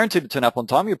trader, guaranteed to turn up on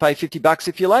time. You'll pay $50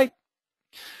 if you're late.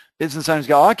 Business owners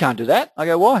go, I can't do that. I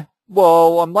go, why?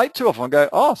 Well, I'm late too often. I go,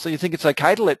 oh, so you think it's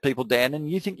okay to let people down and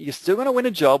you think you're still going to win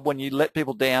a job when you let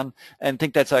people down and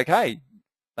think that's okay?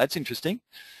 That's interesting.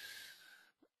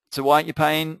 So why aren't you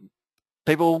paying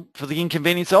people for the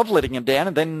inconvenience of letting them down,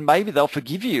 and then maybe they'll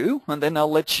forgive you and then they'll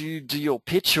let you do your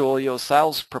pitch or your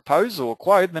sales proposal or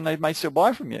quote, and then they may still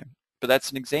buy from you. But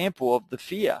that's an example of the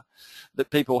fear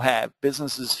that people have.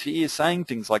 Businesses fear saying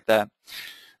things like that.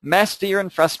 Mass fear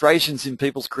and frustrations in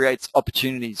people creates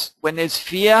opportunities. When there's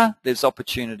fear, there's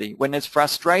opportunity. When there's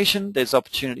frustration, there's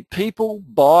opportunity. People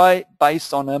buy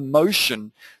based on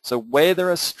emotion. So where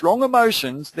there are strong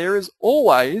emotions, there is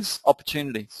always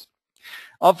opportunities.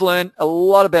 I've learned a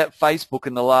lot about Facebook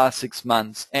in the last 6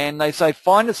 months, and they say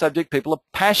find a subject people are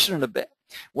passionate about.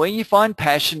 When you find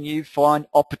passion, you find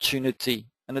opportunity.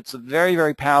 And it's a very,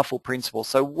 very powerful principle.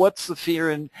 So what's the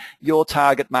fear in your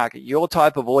target market, your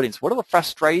type of audience? What are the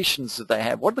frustrations that they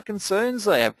have? What are the concerns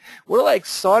they have? What are they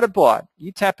excited by?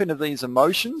 You tap into these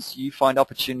emotions, you find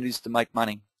opportunities to make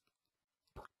money.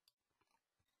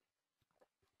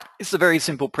 It's a very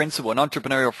simple principle. An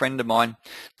entrepreneurial friend of mine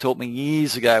taught me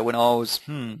years ago when I was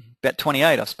about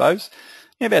 28, I suppose.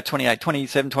 Yeah, about 28,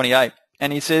 27, 28.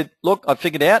 And he said, look, I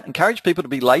figured out, encourage people to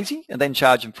be lazy and then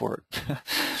charge them for it.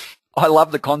 I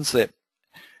love the concept.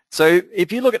 So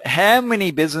if you look at how many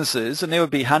businesses, and there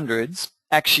would be hundreds,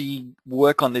 actually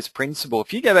work on this principle.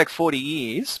 If you go back 40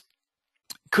 years,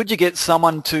 could you get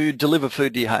someone to deliver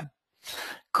food to your home?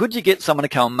 Could you get someone to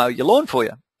come and mow your lawn for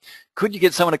you? Could you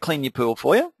get someone to clean your pool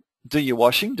for you, do your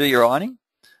washing, do your ironing,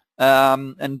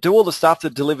 and do all the stuff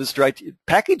that delivers straight to you?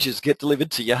 Packages get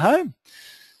delivered to your home.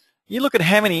 You look at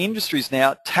how many industries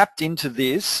now tapped into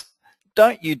this.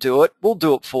 Don't you do it. We'll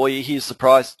do it for you. Here's the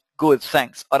price. Good,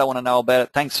 thanks. I don't want to know about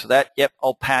it. Thanks for that. Yep,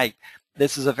 I'll pay.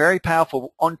 This is a very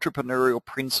powerful entrepreneurial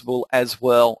principle as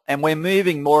well. And we're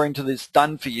moving more into this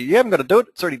done for you. You haven't got to do it.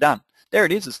 It's already done. There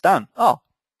it is. It's done. Oh,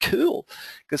 cool.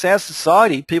 Because our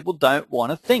society, people don't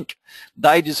want to think.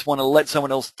 They just want to let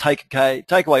someone else take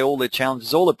away all their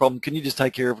challenges, all their problems. Can you just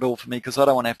take care of it all for me because I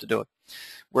don't want to have to do it.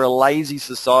 We're a lazy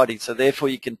society, so therefore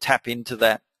you can tap into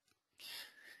that.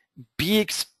 Be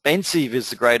expensive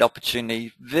is a great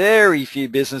opportunity. Very few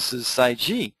businesses say,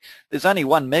 gee, there's only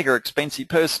one mega expensive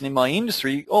person in my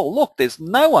industry. Oh, look, there's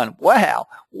no one. Wow,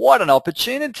 what an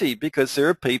opportunity, because there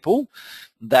are people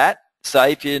that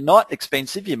say if you're not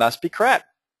expensive, you must be crap.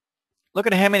 Look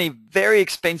at how many very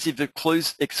expensive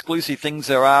exclusive things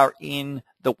there are in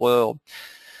the world.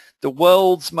 The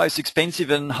world's most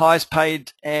expensive and highest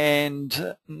paid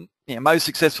and most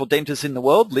successful dentist in the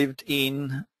world lived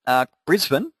in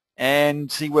Brisbane,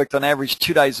 and he worked on average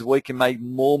 2 days a week and made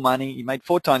more money. He made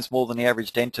 4 times more than the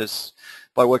average dentist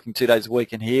by working 2 days a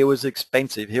week, and he was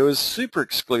expensive. He was super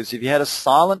exclusive. He had a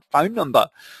silent phone number.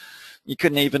 You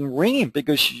couldn't even ring him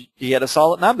because he had a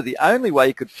silent number. The only way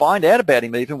you could find out about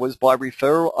him even was by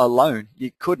referral alone.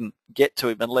 You couldn't get to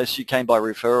him unless you came by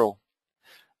referral.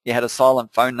 He had a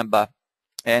silent phone number,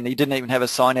 and he didn't even have a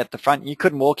sign out the front. You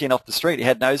couldn't walk in off the street. He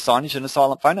had no signage and a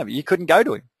silent phone number. You couldn't go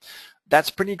to him. That's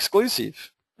pretty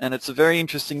exclusive, and it's a very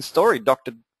interesting story.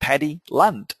 Dr. Paddy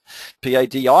Lund,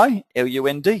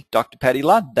 P-A-D-I-L-U-N-D, Dr. Paddy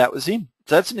Lund, that was him.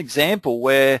 So that's an example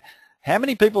where how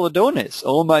many people are doing this?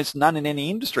 Almost none in any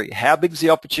industry. How big is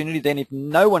the opportunity then if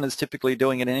no one is typically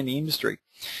doing it in any industry?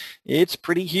 It's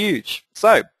pretty huge.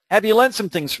 So have you learned some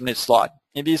things from this slide?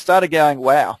 If you started going,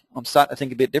 wow, I'm starting to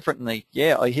think a bit differently.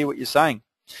 Yeah, I hear what you're saying.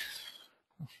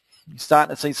 You're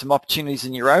starting to see some opportunities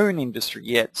in your own industry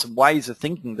yet, some ways of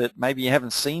thinking that maybe you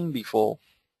haven't seen before.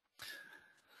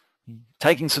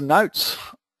 Taking some notes.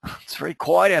 It's very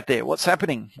quiet out there. What's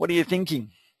happening? What are you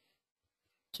thinking?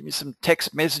 Give me some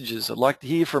text messages. I'd like to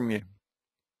hear from you.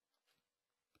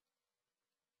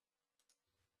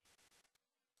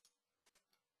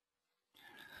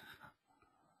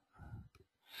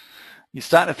 You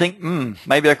start to think,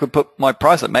 maybe I could put my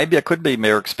price up. Maybe I could be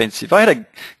more expensive. I had a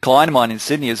client of mine in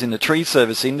Sydney who was in the tree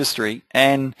service industry,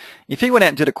 and if he went out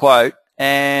and did a quote,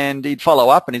 and he'd follow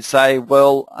up and he'd say,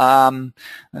 well,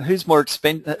 who's more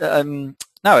expensive?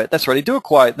 No, that's right. He'd do a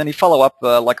quote, and then he'd follow up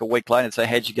like a week later and say,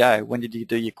 how'd you go? When did you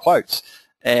do your quotes?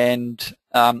 And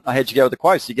how'd you go with the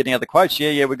quotes? You get any other quotes?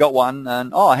 Yeah, we got one.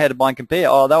 And, how did mine compare?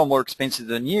 Oh, they were more expensive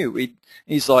than you.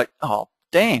 He's like, oh,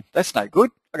 damn, that's no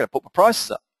good. I've got to put my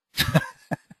prices up.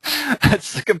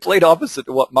 It's the complete opposite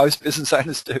of what most business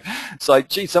owners do. It's like,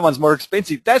 gee, someone's more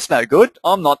expensive. That's no good.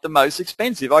 I'm not the most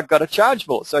expensive. I've got to charge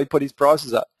more. So he put his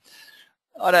prices up.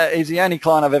 He's the only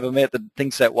client I've ever met that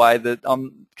thinks that way, that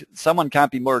someone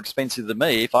can't be more expensive than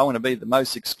me. If I want to be the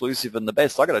most exclusive and the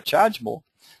best, I've got to charge more.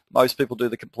 Most people do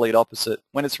the complete opposite.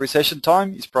 When it's recession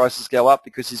time, his prices go up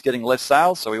because he's getting less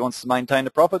sales, so he wants to maintain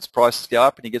the profits. Prices go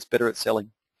up and he gets better at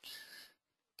selling.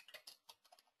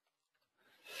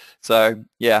 So,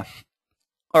 yeah.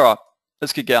 All right,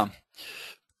 let's keep going.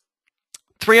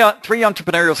 Three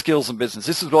entrepreneurial skills in business.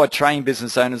 This is what I train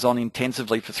business owners on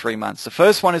intensively for 3 months. The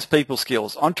first one is people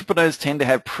skills. Entrepreneurs tend to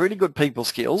have pretty good people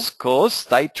skills because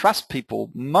they trust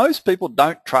people. Most people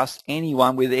don't trust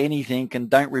anyone with anything and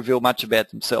don't reveal much about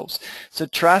themselves. So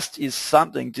trust is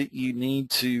something that you need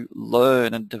to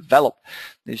learn and develop.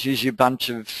 There's usually a bunch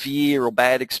of fear or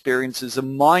bad experiences, a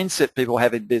mindset people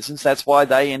have in business. That's why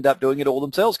they end up doing it all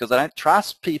themselves, because they don't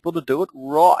trust people to do it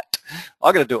right.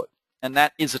 I've got to do it. And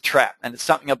that is a trap, and it's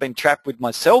something I've been trapped with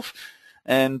myself,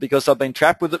 and because I've been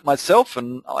trapped with it myself,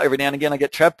 and every now and again I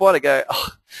get trapped by it, I go,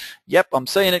 oh, yep, I'm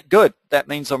seeing it, good. That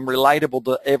means I'm relatable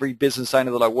to every business owner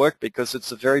that I work, because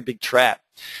it's a very big trap.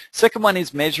 Second one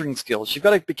is measuring skills. You've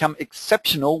got to become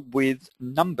exceptional with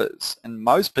numbers, and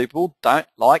most people don't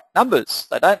like numbers.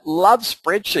 They don't love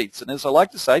spreadsheets, and as I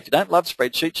like to say, if you don't love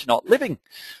spreadsheets, you're not living.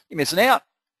 You're missing out.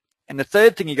 And the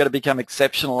third thing you've got to become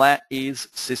exceptional at is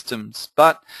systems.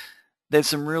 But there's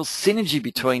some real synergy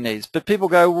between these. But people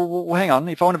go, well, hang on,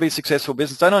 if I want to be a successful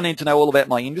business, don't I need to know all about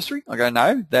my industry? I go,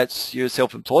 no, that's your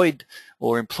self-employed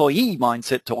or employee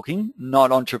mindset talking,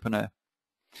 not entrepreneur.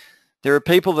 There are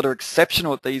people that are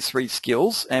exceptional at these three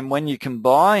skills, and when you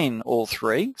combine all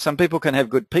three, some people can have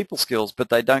good people skills, but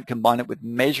they don't combine it with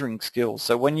measuring skills.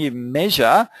 So when you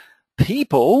measure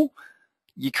people,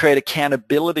 you create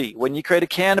accountability. When you create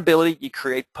accountability, you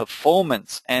create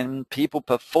performance, and people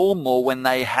perform more when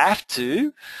they have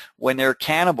to, when they're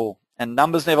accountable, and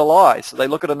numbers never lie. So they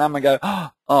look at a number and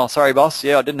go, oh, sorry, boss,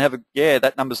 yeah,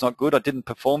 that number's not good, I didn't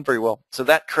perform very well. So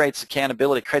that creates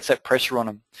accountability, creates that pressure on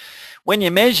them. When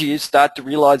you measure, you start to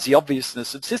realize the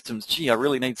obviousness of systems. Gee, I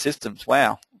really need systems.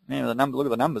 Wow, man, look at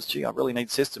the numbers. Gee, I really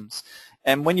need systems.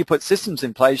 And when you put systems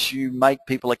in place, you make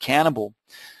people accountable.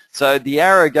 So the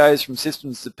arrow goes from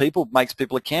systems to people, makes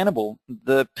people accountable.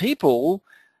 The people,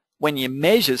 when you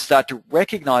measure, start to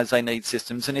recognize they need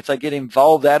systems, and if they get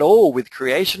involved at all with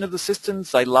creation of the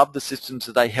systems, they love the systems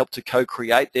that they help to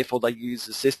co-create, therefore they use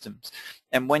the systems.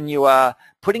 And when you are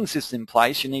putting systems in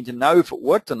place, you need to know if it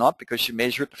worked or not, because you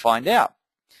measure it to find out.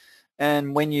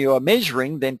 And when you are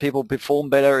measuring, then people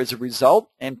perform better as a result,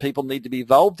 and people need to be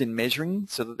involved in measuring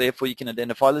so that therefore you can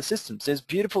identify the systems. There's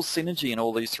beautiful synergy in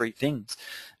all these three things.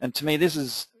 And to me, this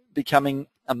is becoming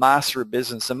a master of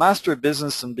business. A master of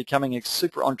business and becoming a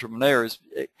super entrepreneur is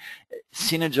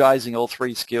synergizing all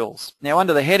three skills. Now,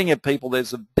 under the heading of people,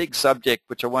 there's a big subject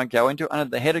which I won't go into. Under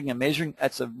the heading of measuring,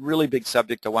 that's a really big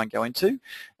subject I won't go into.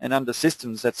 And under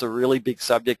systems, that's a really big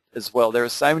subject as well. There are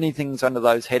so many things under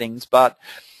those headings, but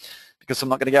because I'm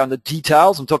not going to go into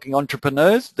details, I'm talking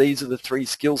entrepreneurs. These are the three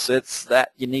skill sets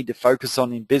that you need to focus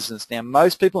on in business. Now,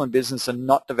 most people in business are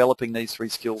not developing these three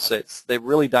skill sets. They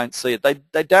really don't see it.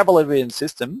 They dabble a bit in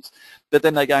systems, but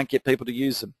then they don't get people to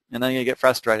use them, and then you get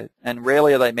frustrated, and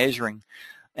rarely are they measuring.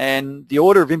 And the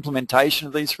order of implementation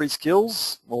of these three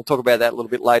skills, we'll talk about that a little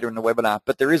bit later in the webinar,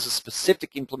 but there is a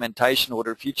specific implementation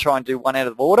order. If you try and do one out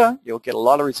of order, you'll get a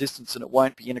lot of resistance and it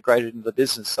won't be integrated into the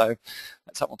business. So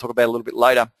that's something we'll talk about a little bit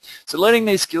later. So learning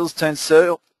these skills turns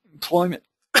self-employment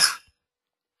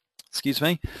excuse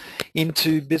me,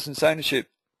 into business ownership.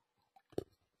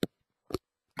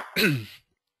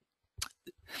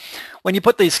 When you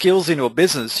put these skills into a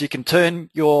business, you can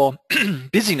turn your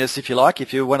busyness, if you like,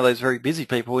 if you're one of those very busy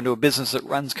people, into a business that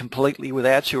runs completely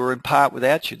without you or in part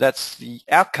without you. That's the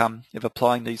outcome of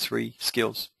applying these three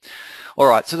skills. All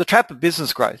right, so the trap of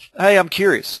business growth. Hey, I'm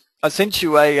curious. I sent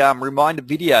you a reminder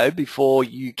video before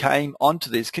you came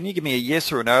onto this. Can you give me a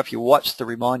yes or a no if you watched the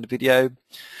reminder video?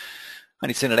 I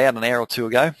only sent it out an hour or two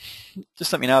ago.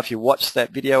 Just let me know if you watched that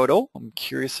video at all. I'm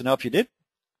curious to know if you did.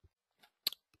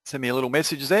 Send me a little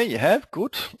message there. You have?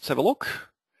 Good. Let's have a look.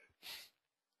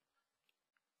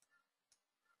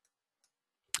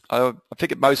 I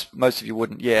figured most of you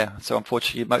wouldn't. Yeah. So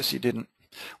unfortunately, most of you didn't.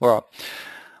 All right.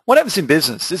 What happens in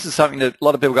business? This is something that a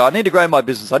lot of people go, I need to grow my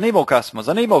business. I need more customers.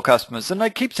 I need more customers. And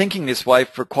they keep thinking this way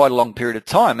for quite a long period of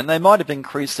time. And they might have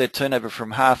increased their turnover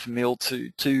from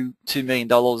 $500,000 to $2 million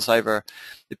over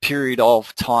the period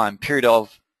of time,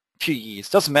 few years.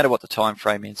 Doesn't matter what the time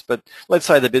frame is, but let's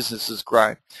say the business has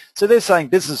grown. So they're saying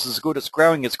business is good, it's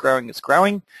growing, it's growing, it's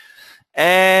growing.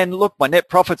 And look, my net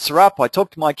profits are up. I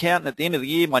talked to my accountant at the end of the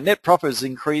year, my net profit has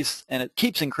increased and it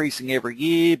keeps increasing every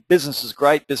year. Business is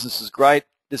great, this is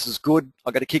good.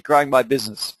 I've got to keep growing my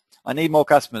business. I need more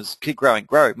customers, keep growing,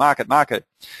 grow, market.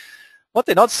 What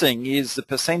they're not seeing is the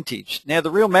percentage. Now, the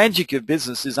real magic of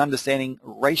business is understanding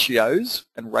ratios,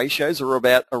 and ratios are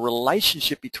about a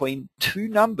relationship between two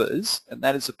numbers, and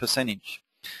that is a percentage.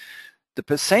 The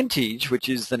percentage, which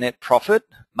is the net profit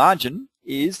margin,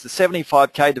 is the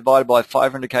 75K divided by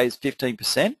 500K is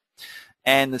 15%,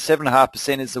 and the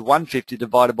 7.5% is the 150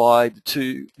 divided by the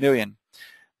 2 million.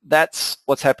 that's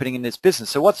what's happening in this business.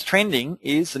 So what's trending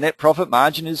is the net profit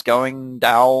margin is going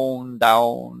down,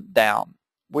 down, down,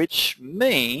 which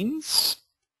means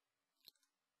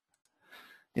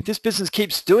if this business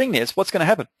keeps doing this, what's going to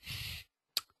happen?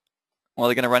 Well,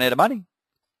 they're going to run out of money.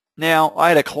 Now, I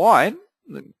had a client,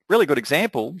 a really good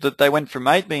example, that they went from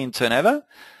 8 million turnover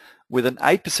with an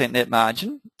 8% net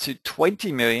margin to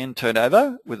 20 million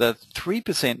turnover with a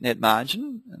 3% net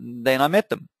margin, and then I met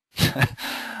them.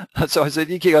 So I said,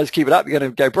 you guys keep it up, you're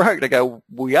going to go broke. They go,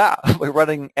 we are. We're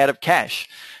running out of cash.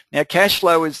 Now, cash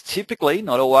flow is typically,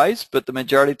 not always, but the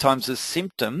majority of times a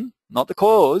symptom, not the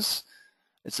cause.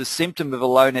 It's a symptom of a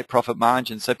low net profit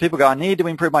margin. So people go, I need to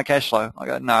improve my cash flow. I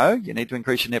go, no, you need to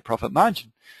increase your net profit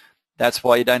margin. That's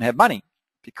why you don't have money.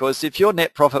 Because if your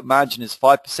net profit margin is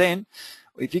 5%,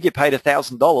 if you get paid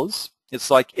 $1,000, it's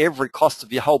like every cost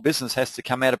of your whole business has to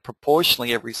come out of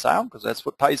proportionally every sale, because that's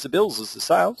what pays the bills is the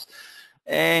sales.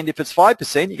 And if it's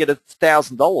 5%, you get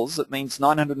 $1,000. That means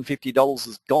 $950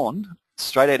 is gone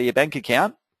straight out of your bank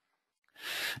account,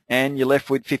 and you're left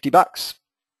with $50.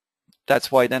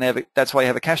 That's why you don't have that's why you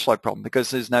have a cash flow problem,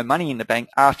 because there's no money in the bank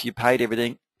after you paid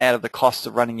everything out of the cost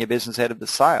of running your business out of the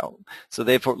sale. So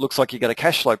therefore it looks like you've got a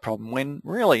cash flow problem when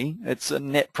really it's a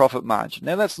net profit margin.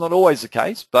 Now that's not always the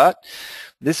case, but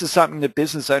this is something that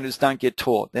business owners don't get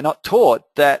taught. They're not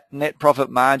taught that net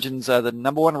profit margins are the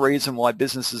number one reason why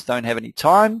businesses don't have any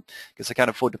time, because they can't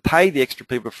afford to pay the extra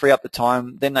people to free up the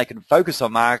time. Then they can focus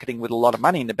on marketing with a lot of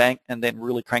money in the bank and then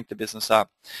really crank the business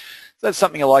up. So that's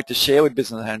something I like to share with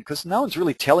business owners, because no one's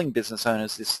really telling business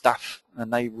owners this stuff,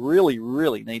 and they really,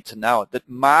 really need to know it, that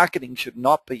marketing should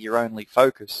not be your only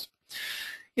focus.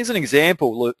 Here's an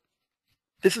example. Look,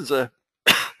 this is a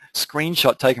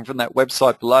screenshot taken from that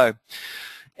website below,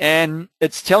 and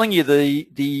it's telling you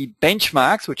the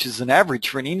benchmarks, which is an average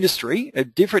for an industry,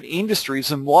 of different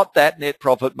industries and what that net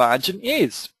profit margin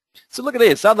is. So look at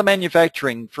this, other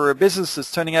manufacturing. For a business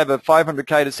that's turning over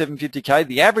 500K to 750K,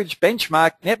 the average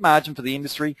benchmark net margin for the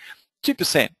industry,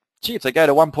 2%. Gee, if they go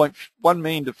to 1.1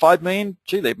 million to 5 million,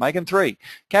 gee, they're making 3.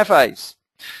 Cafes,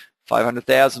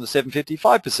 500,000 to 750,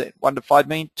 5%. 1 to 5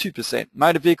 million, 2%.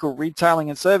 Motor vehicle retailing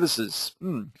and services,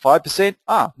 5%.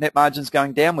 Net margin's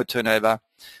going down with turnover.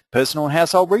 Personal and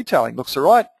household retailing looks all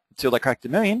right until they cracked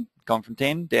 1 million, gone from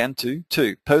 10 down to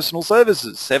 2. Personal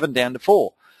services, 7 down to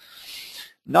 4.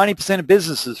 90% of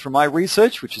businesses from my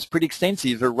research, which is pretty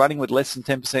extensive, are running with less than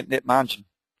 10% net margin.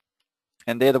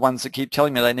 And they're the ones that keep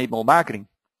telling me they need more marketing.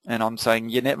 And I'm saying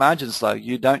your net margin's low.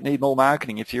 You don't need more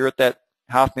marketing. If you're at that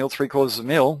half mil, 3/4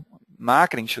 mil,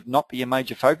 marketing should not be a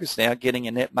major focus now. Getting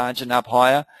your net margin up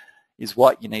higher is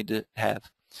what you need to have.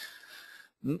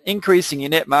 Increasing your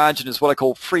net margin is what I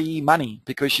call free money,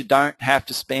 because you don't have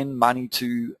to spend money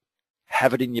to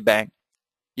have it in your bank.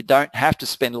 You don't have to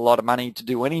spend a lot of money to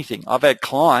do anything. I've had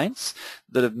clients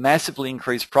that have massively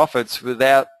increased profits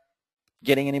without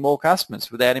getting any more customers,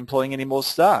 without employing any more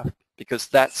staff, because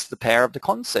that's the power of the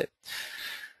concept.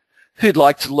 Who'd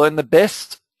like to learn the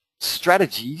best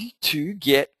strategy to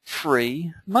get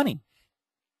free money?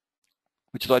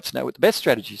 Would you like to know what the best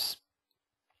strategy is?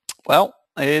 Well,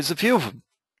 here's a few of them.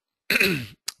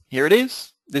 Here it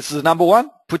is. This is number one.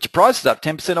 Put your prices up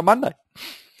 10% on Monday.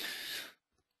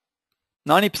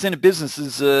 90% of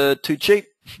businesses are too cheap.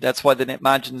 That's why the net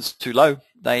margin is too low.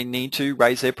 They need to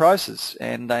raise their prices,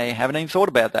 and they haven't even thought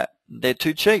about that. They're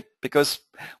too cheap, because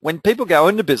when people go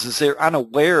into business, they're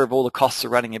unaware of all the costs of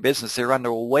running a business. They're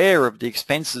unaware of the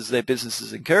expenses their business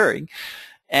is incurring,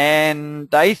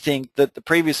 and they think that the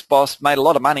previous boss made a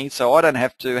lot of money, so I don't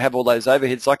have to have all those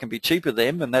overheads. I can be cheaper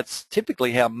than them, and that's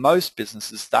typically how most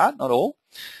businesses start, not all.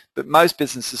 But most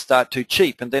businesses start too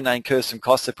cheap, and then they incur some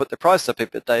costs. They put the price up a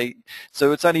bit.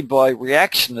 So it's only by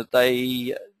reaction that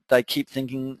they keep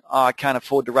thinking, oh, I can't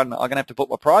afford to run. I'm going to have to put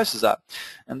my prices up.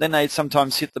 And then they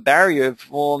sometimes hit the barrier of,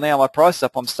 well, now my price is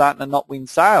up, I'm starting to not win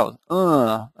sales.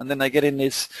 And then they get in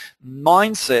this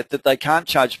mindset that they can't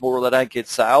charge more or they don't get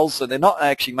sales, so they're not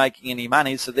actually making any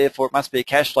money, so therefore it must be a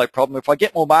cash flow problem. If I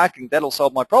get more marketing, that'll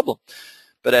solve my problem.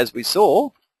 But as we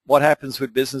saw, what happens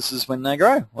with businesses when they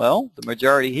grow? Well, the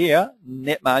majority here,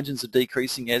 net margins are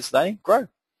decreasing as they grow.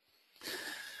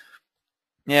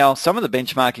 Now, some of the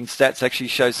benchmarking stats actually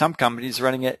show some companies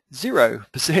running at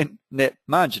 0% net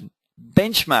margin.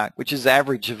 Benchmark, which is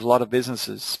average of a lot of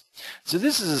businesses. So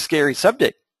this is a scary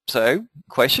subject. So,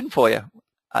 question for you.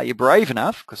 Are you brave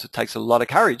enough, because it takes a lot of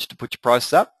courage to put your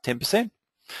prices up 10%?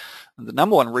 And the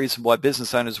number one reason why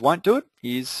business owners won't do it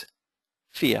is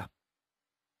fear.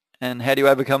 And how do you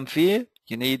overcome fear?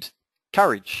 You need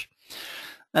courage.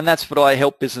 And that's what I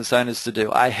help business owners to do.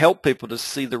 I help people to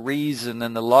see the reason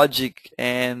and the logic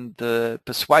and the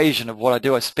persuasion of what I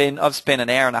do. I've spent an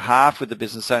hour and a half with the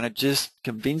business owner just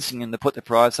convincing them to put the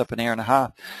price up an hour and a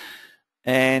half.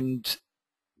 And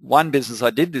one business I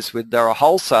did this with, they're a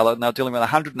wholesaler and they're dealing with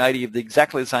 180 of the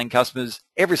exactly the same customers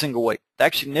every single week. They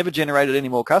actually never generated any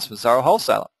more customers. They're a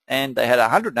wholesaler. And they had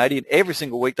 180 and every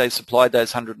single week they supplied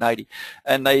those 180.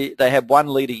 And they had 1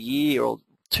 lead a year or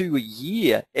 2 a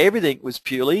year. Everything was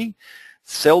purely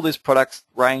sell this product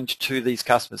range to these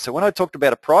customers. So when I talked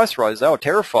about a price rise, they were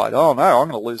terrified. Oh no, I'm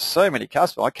going to lose so many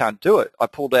customers. I can't do it. I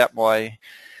pulled out my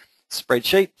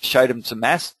spreadsheet, showed them some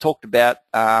maths, talked about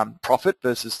profit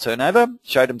versus turnover,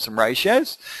 showed them some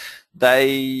ratios.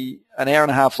 An hour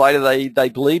and a half later, they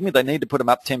believed me. They need to put them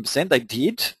up 10%. They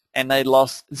did, and they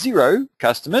lost 0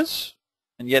 customers.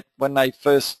 And yet when they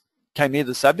first came near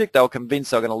the subject, they were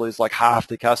convinced they were going to lose like half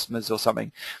the customers or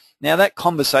something. Now that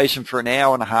conversation for an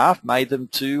hour and a half made them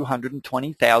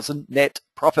 $220,000 net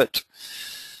profit.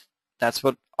 That's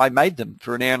what I made them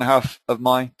for an hour and a half of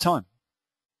my time.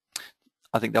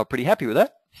 I think they were pretty happy with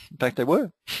that. In fact, they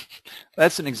were.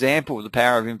 That's an example of the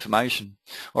power of information.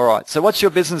 All right, so what's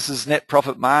your business's net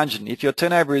profit margin? If your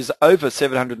turnover is over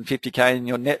 750K and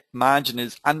your net margin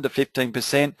is under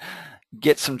 15%,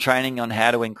 get some training on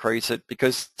how to increase it,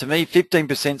 because to me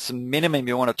 15% is the minimum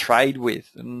you want to trade with,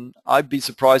 and I'd be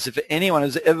surprised if anyone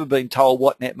has ever been told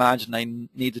what net margin they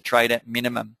need to trade at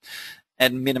minimum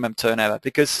and minimum turnover,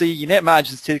 because see, your net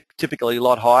margin is typically a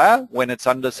lot higher when it's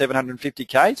under 750K.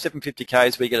 750K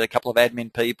is where you get a couple of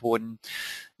admin people and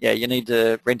yeah, you need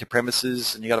to rent a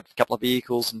premises and you got a couple of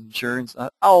vehicles and insurance,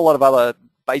 a whole lot of other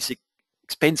basic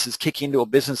expenses kick into a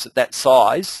business at that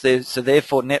size. So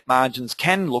therefore net margins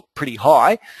can look pretty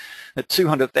high. At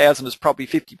 200,000 is probably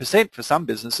 50% for some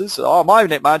businesses. So, oh, my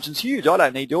net margin's huge. I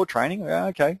don't need your training.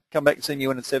 Okay, come back and see me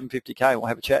when it's 750K. We'll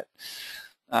have a chat.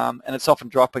 And it's often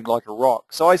dropping like a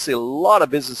rock. So I see a lot of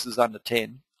businesses under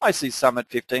 10. I see some at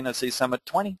 15. I see some at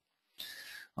 20.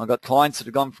 I've got clients that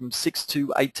have gone from 6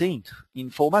 to 18 in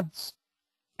 4 months,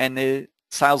 and their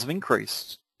sales have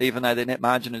increased, even though their net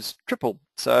margin is tripled.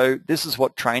 So this is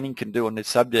what training can do on this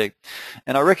subject.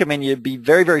 And I recommend you be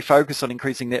very, very focused on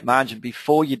increasing net margin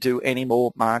before you do any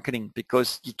more marketing,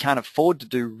 because you can't afford to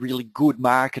do really good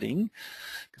marketing.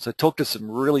 Because I talk to some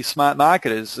really smart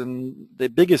marketers, and their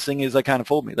biggest thing is they can't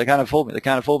afford me. They can't afford me. They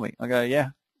can't afford me. I go, yeah,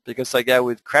 because they go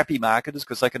with crappy marketers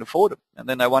because they can afford them. And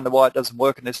then they wonder why it doesn't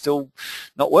work and they're still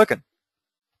not working,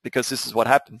 because this is what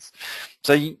happens.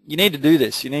 So you need to do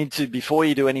this. You need to, before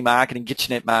you do any marketing, get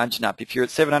your net margin up. If you're at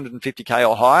 750K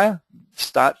or higher,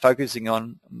 start focusing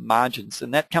on margins.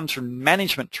 And that comes from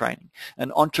management training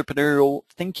and entrepreneurial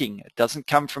thinking. It doesn't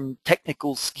come from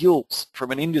technical skills from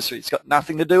an industry. It's got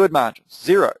nothing to do with margins,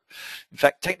 0. In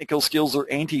fact, technical skills are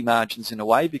anti-margins in a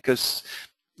way, because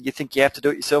you think you have to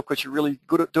do it yourself because you're really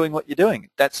good at doing what you're doing.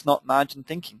 That's not margin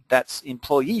thinking. That's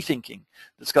employee thinking.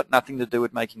 That's got nothing to do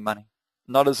with making money.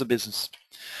 Not as a business.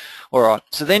 All right,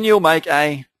 so then you'll make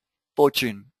a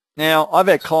fortune. Now, I've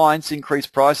had clients increase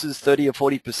prices 30 or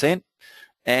 40%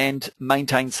 and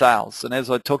maintain sales. And as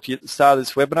I talked to you at the start of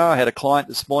this webinar, I had a client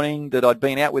this morning that I'd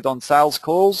been out with on sales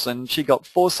calls, and she got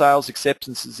 4 sales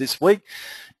acceptances this week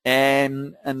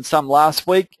and some last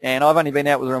week, and I've only been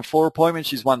out with her on 4 appointments.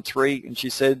 She's won 3, and she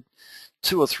said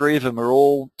 2 or 3 of them are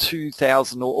all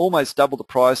 2,000 or almost double the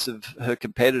price of her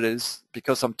competitors,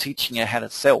 because I'm teaching her how to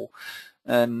sell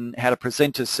and how to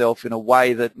present herself in a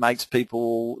way that makes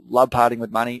people love parting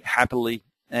with money happily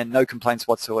and no complaints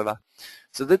whatsoever.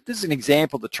 So this is an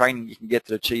example of the training you can get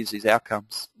that achieves these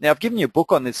outcomes. Now, I've given you a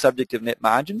book on this subject of net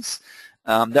margins.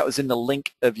 That was in the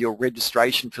link of your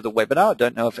registration for the webinar. I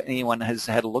don't know if anyone has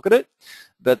had a look at it,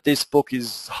 but this book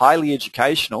is highly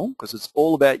educational because it's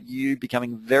all about you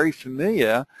becoming very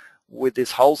familiar with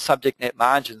this whole subject, net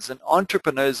margins. And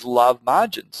entrepreneurs love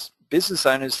margins. Business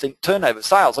owners think turnover,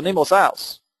 sales, I need more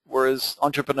sales, whereas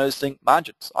entrepreneurs think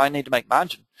margins. I need to make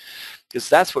margin, because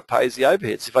that's what pays the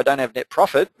overheads. If I don't have net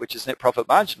profit, which is net profit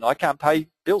margin, I can't pay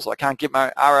bills. I can't get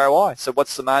my ROI. So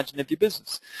what's the margin of your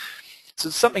business? So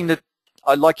it's something that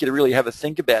I'd like you to really have a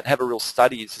think about, have a real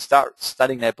study, is to start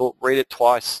studying that book, read it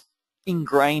twice,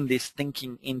 ingrain this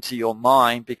thinking into your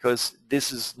mind, because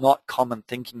this is not common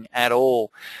thinking at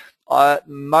all.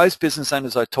 Most business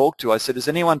owners I talk to, I said, has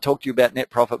anyone talked to you about net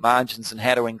profit margins and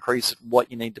how to increase it, what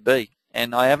you need to be?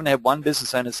 And I haven't had one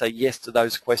business owner say yes to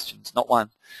those questions, not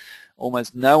one.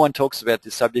 Almost no one talks about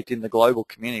this subject in the global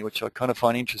community, which I kind of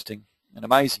find interesting and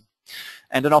amazing.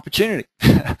 And an opportunity.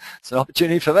 It's an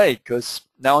opportunity for me, because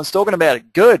no one's talking about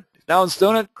it. Good. If no one's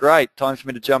doing it, great. Time for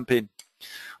me to jump in.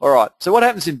 All right, so what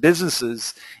happens in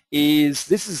businesses is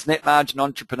this is net margin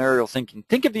entrepreneurial thinking.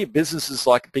 Think of your business as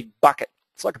like a big bucket.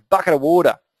 It's like a bucket of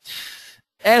water,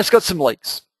 and it's got some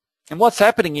leaks. And what's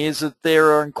happening is that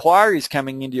there are inquiries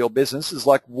coming into your business. It's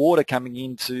like water coming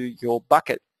into your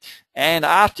bucket. And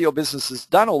after your business has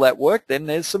done all that work, then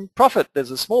there's some profit. There's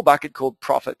a small bucket called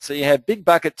profit. So you have big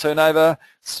bucket turnover,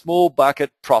 small bucket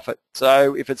profit.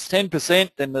 So if it's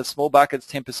 10%, then the small bucket's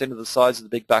 10% of the size of the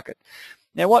big bucket.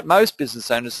 Now what most business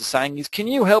owners are saying is, can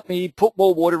you help me put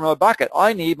more water in my bucket?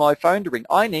 I need my phone to ring.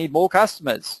 I need more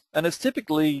customers. And it's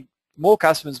typically more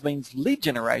customers means lead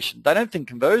generation. They don't think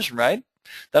conversion rate.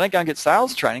 They don't go and get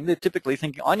sales training. They're typically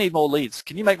thinking, I need more leads.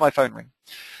 Can you make my phone ring?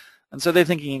 And so they're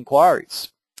thinking inquiries.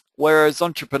 Whereas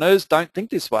entrepreneurs don't think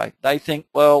this way. They think,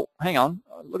 well, hang on,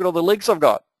 look at all the leaks I've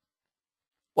got.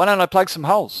 Why don't I plug some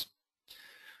holes?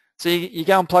 So you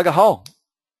go and plug a hole.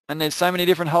 And there's so many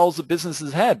different holes that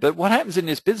businesses have. But what happens in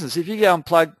this business, if you go and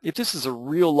plug, if this is a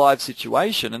real live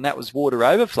situation and that was water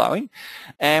overflowing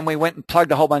and we went and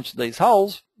plugged a whole bunch of these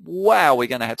holes, wow, we're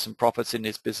going to have some profits in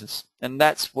this business. And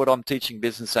that's what I'm teaching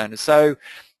business owners. So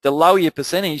the lower your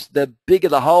percentage, the bigger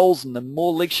the holes and the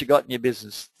more leaks you got in your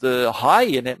business. The higher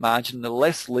your net margin, the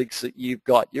less leaks that you've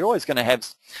got. You're always going to have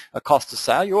a cost of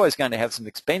sale. You're always going to have some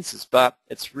expenses, but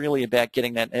it's really about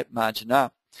getting that net margin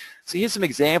up. So here's some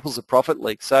examples of profit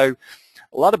leaks. So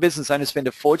a lot of business owners spend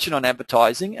a fortune on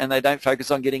advertising and they don't focus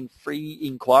on getting free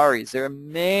inquiries. There are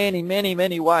many, many,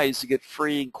 many ways to get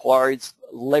free inquiries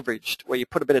leveraged, where you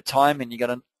put a bit of time and you got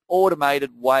an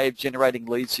automated way of generating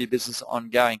leads for your business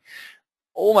ongoing.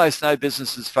 Almost no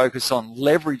businesses focus on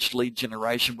leveraged lead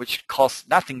generation, which costs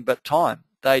nothing but time.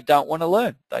 They don't want to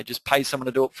learn. They just pay someone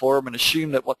to do it for them and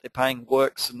assume that what they're paying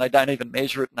works, and they don't even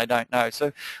measure it and they don't know. So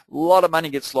a lot of money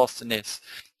gets lost in this.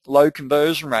 Low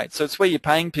conversion rate. So it's where you're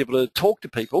paying people to talk to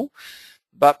people,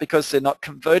 but because they're not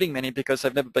converting many, because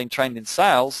they've never been trained in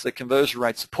sales, their conversion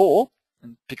rates are poor.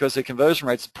 And because their conversion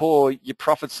rates are poor, your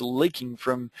profits are leaking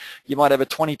from, you might have a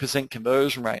 20%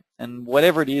 conversion rate. And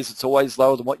whatever it is, it's always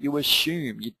lower than what you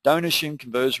assume. You don't assume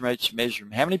conversion rates, you measure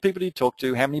them. How many people do you talk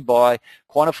to? How many buy?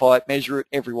 Quantify it, measure it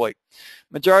every week.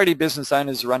 Majority of business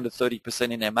owners are under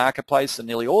 30% in their marketplace, and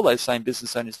nearly all those same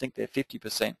business owners think they're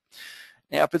 50%.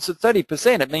 Now, if it's at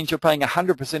 30%, it means you're paying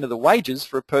 100% of the wages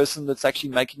for a person that's actually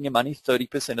making your money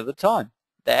 30% of the time.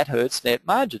 That hurts net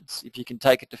margins. If you can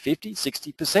take it to 50,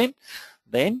 60%,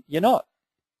 then you're not.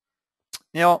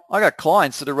 Now, I got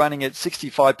clients that are running at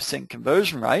 65%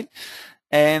 conversion rate,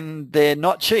 and they're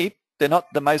not cheap. They're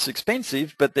not the most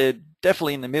expensive, but they're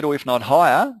definitely in the middle, if not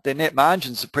higher. Their net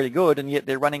margins are pretty good, and yet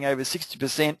they're running over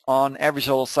 60% on average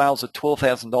dollar sales of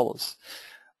 $12,000.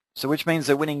 So which means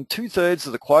they're winning 2/3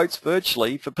 of the quotes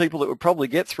virtually for people that would probably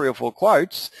get 3 or 4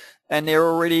 quotes, and they're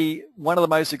already one of the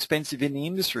most expensive in the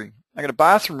industry. I got a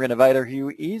bathroom renovator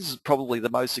who is probably the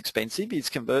most expensive.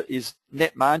 His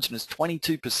net margin is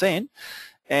 22%,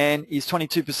 and his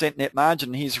 22% net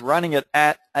margin, he's running it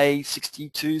at a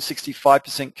 62,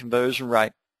 65% conversion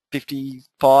rate,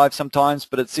 55 sometimes,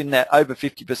 but it's in that over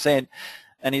 50%.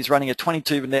 And he's running a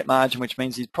 22 net margin, which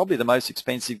means he's probably the most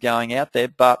expensive going out there,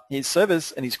 but his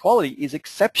service and his quality is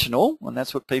exceptional, and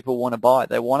that's what people want to buy.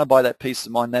 They want to buy that peace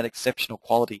of mind, that exceptional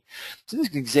quality. So this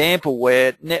is an example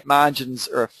where net margins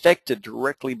are affected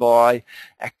directly by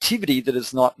activity that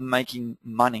is not making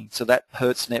money, so that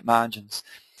hurts net margins.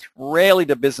 Rarely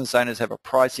do business owners have a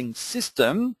pricing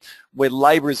system where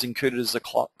labour is included as a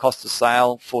cost of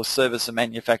sale for service and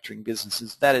manufacturing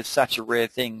businesses. That is such a rare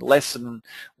thing. Less than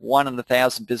 1 in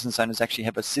 1,000 business owners actually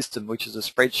have a system, which is a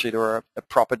spreadsheet or a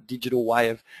proper digital way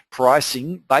of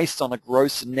pricing based on a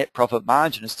gross and net profit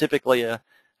margin. It's typically a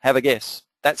have a guess.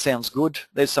 That sounds good.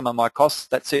 There's some of my costs.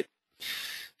 That's it.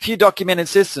 Few documented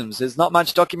systems. There's not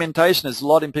much documentation. There's a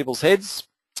lot in people's heads.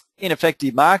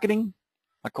 Ineffective marketing.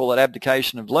 I call it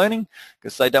abdication of learning,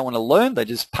 because they don't want to learn. They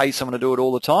just pay someone to do it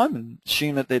all the time and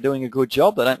assume that they're doing a good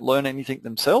job. They don't learn anything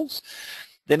themselves.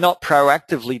 They're not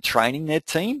proactively training their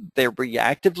team. They're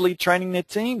reactively training their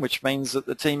team, which means that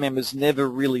the team members never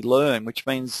really learn, which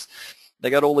means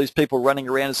they got all these people running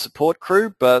around as support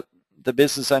crew, but the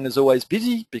business owner's always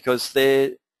busy because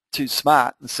they're too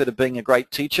smart. Instead of being a great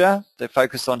teacher, they're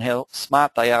focused on how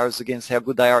smart they are as against how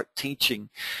good they are at teaching.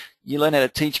 You learn how to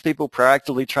teach people,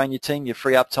 proactively train your team, you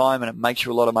free up time, and it makes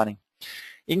you a lot of money.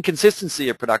 Inconsistency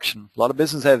of production. A lot of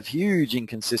businesses have huge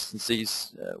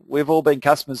inconsistencies. We've all been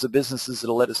customers of businesses that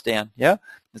will let us down. Yeah,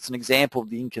 it's an example of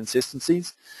the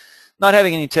inconsistencies. Not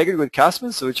having any integrity with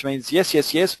customers, which means yes,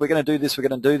 yes, yes, we're going to do this, we're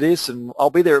going to do this, and I'll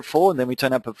be there at 4, and then we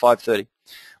turn up at 5:30.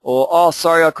 Or, oh,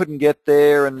 sorry, I couldn't get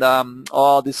there, and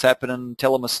oh, this happened, and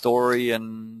tell them a story,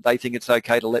 and they think it's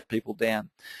okay to let people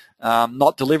down.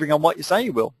 not delivering on what you say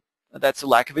you will. That's a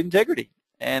lack of integrity,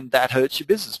 and that hurts your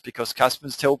business because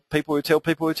customers tell people who tell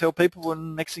people who tell people,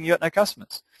 and next thing you got no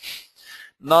customers.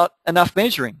 Not enough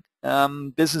measuring.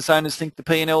 Business owners think the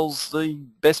P&L's the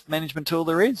best management tool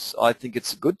there is. I think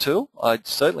it's a good tool. I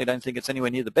certainly don't think it's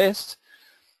anywhere near the best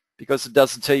because it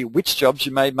doesn't tell you which jobs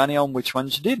you made money on, which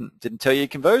ones you didn't. Didn't tell you your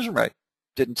conversion rate.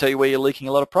 Didn't tell you where you're leaking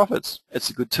a lot of profits. It's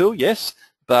a good tool, yes,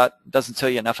 but it doesn't tell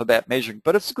you enough about measuring,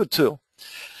 but it's a good tool.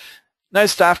 No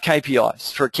staff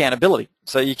KPIs for accountability.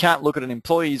 So you can't look at an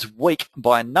employee's week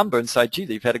by a number and say, gee,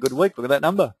 you've had a good week, look at that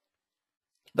number.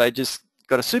 They just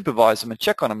got to supervise them and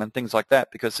check on them and things like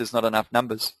that because there's not enough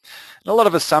numbers. And a lot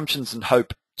of assumptions and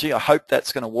hope. Gee, I hope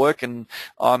that's going to work, and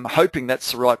I'm hoping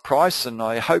that's the right price, and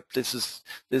I hope there's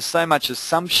so much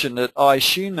assumption that I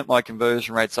assume that my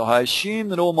conversion rates are high. I assume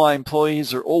that all my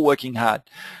employees are all working hard.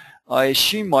 I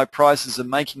assume my prices are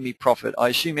making me profit. I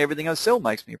assume everything I sell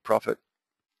makes me a profit.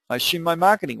 I assume my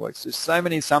marketing works. There's so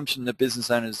many assumptions that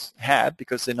business owners have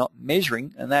because they're not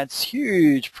measuring, and that's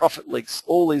huge profit leaks,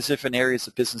 all these different areas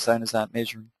that business owners aren't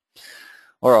measuring.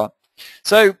 All right.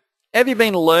 So have you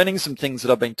been learning some things that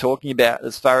I've been talking about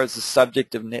as far as the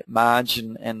subject of net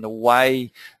margin and the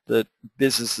way that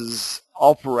businesses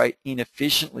operate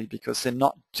inefficiently because they're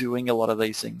not doing a lot of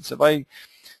these things? Have I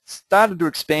started to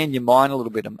expand your mind a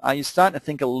little bit? Are you starting to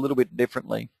think a little bit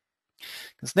differently?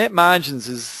 Because net margins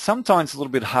is sometimes a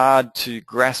little bit hard to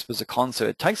grasp as a concept.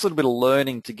 It takes a little bit of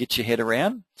learning to get your head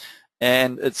around,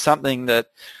 and it's something that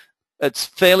it's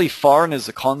fairly foreign as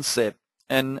a concept.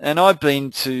 And I've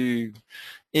been to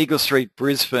Eagle Street,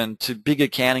 Brisbane, to big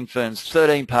accounting firms,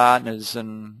 13 partners,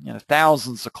 and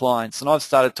thousands of clients, and I've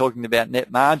started talking about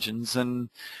net margins, and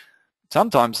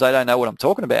sometimes they don't know what I'm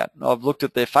talking about. I've looked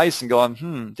at their face and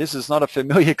gone, this is not a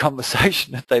familiar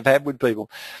conversation that they've had with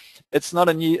people. It's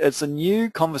a new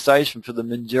conversation for the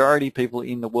majority of people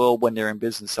in the world when they're in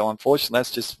business. So unfortunately,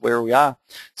 that's just where we are.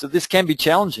 So this can be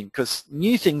challenging because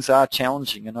new things are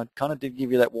challenging, and I kind of did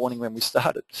give you that warning when we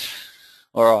started.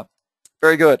 All right,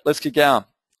 very good. Let's keep going.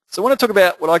 So I want to talk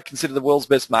about what I consider the world's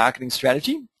best marketing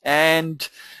strategy, and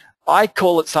I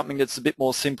call it something that's a bit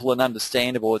more simple and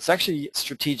understandable. It's actually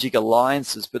strategic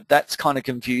alliances, but that's kind of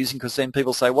confusing because then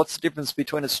people say, what's the difference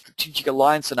between a strategic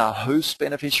alliance and a host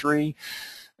beneficiary?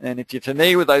 And if you're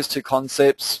familiar with those two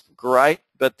concepts, great,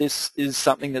 but this is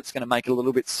something that's going to make it a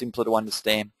little bit simpler to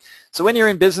understand. So when you're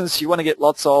in business, you want to get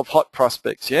lots of hot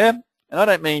prospects, yeah? And I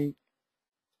don't mean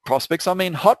prospects, I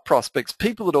mean hot prospects,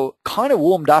 people that are kind of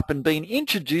warmed up and being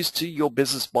introduced to your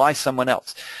business by someone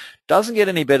else. Doesn't get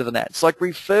any better than that. It's like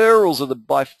referrals are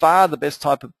by far the best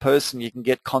type of person you can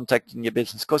get contacting your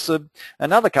business because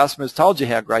another customer has told you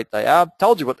how great they are,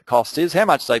 told you what the cost is, how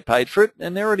much they paid for it,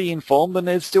 and they're already informed and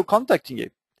they're still contacting you.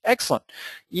 Excellent.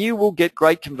 You will get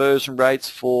great conversion rates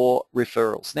for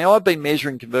referrals. Now, I've been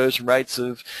measuring conversion rates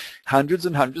of hundreds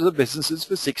and hundreds of businesses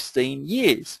for 16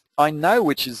 years. I know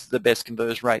which is the best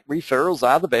conversion rate. Referrals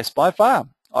are the best by far.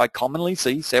 I commonly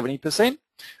see 70%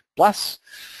 plus.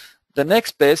 The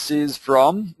next best is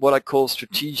from what I call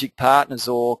strategic partners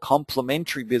or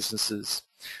complementary businesses,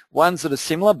 ones that are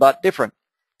similar but different.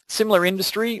 Similar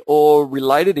industry or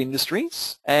related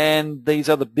industries, and these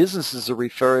other businesses are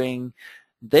referring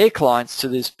their clients to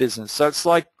this business. So it's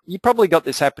like you probably got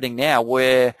this happening now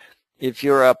where if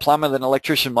you're a plumber, then an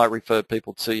electrician might refer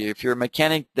people to you. If you're a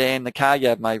mechanic, then the car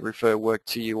yard may refer work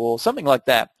to you or something like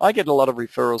that. I get a lot of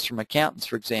referrals from accountants,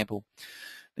 for example,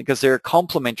 because they're a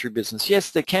complementary business.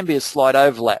 Yes, there can be a slight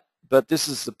overlap, but this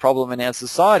is the problem in our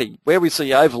society. Where we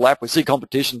see overlap, we see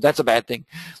competition. That's a bad thing.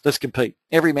 Let's compete.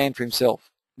 Every man for himself.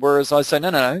 Whereas I say,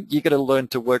 no, you've got to learn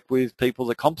to work with people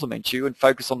that complement you and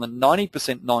focus on the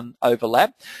 90%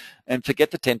 non-overlap and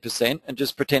forget the 10% and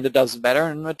just pretend it doesn't matter,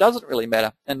 and it doesn't really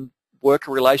matter, and work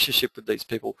a relationship with these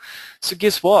people. So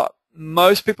guess what?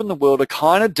 Most people in the world are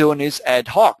kind of doing this ad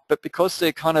hoc, but because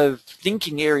they're kind of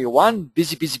thinking area one,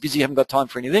 busy, busy, busy, haven't got time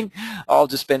for anything, I'll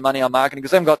just spend money on marketing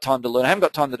because I haven't got time to learn, I haven't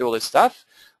got time to do all this stuff.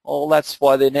 Well, that's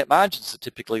why their net margins are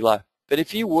typically low. But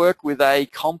if you work with a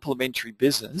complementary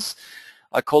business,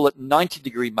 I call it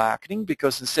 90-degree marketing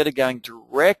because instead of going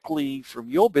directly from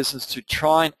your business to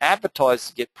try and advertise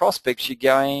to get prospects, you're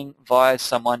going via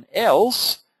someone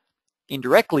else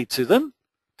indirectly to them.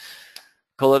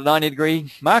 Call it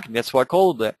 90-degree marketing. That's why I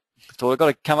call it that. So I've got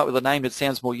to come up with a name that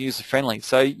sounds more user-friendly.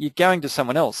 So you're going to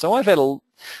someone else. So I've had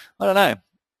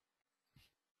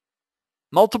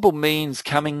multiple means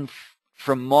coming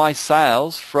from my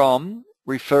sales from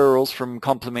referrals from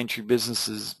complementary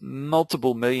businesses,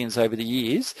 multiple millions over the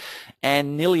years,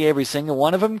 and nearly every single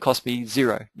one of them cost me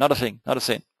zero, not a thing, not a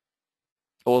cent.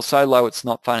 or so low it's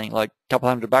not funny, like a couple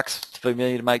 $100 for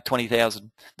me to make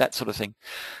 20,000, that sort of thing.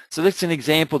 So that's an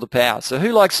example of the power. So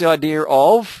who likes the idea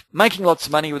of making lots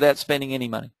of money without spending any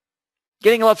money?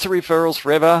 Getting lots of referrals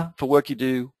forever for work you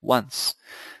do once,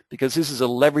 because this is a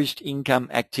leveraged income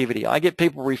activity. I get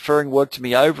people referring work to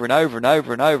me over and over and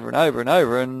over and over and over and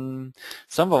over, and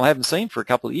some of them I haven't seen for a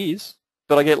couple of years,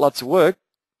 but I get lots of work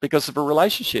because of a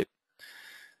relationship.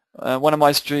 One of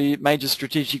my major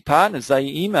strategic partners, they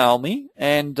email me,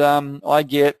 and I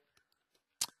get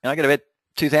about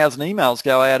 2,000 emails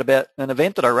go out about an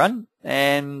event that I run,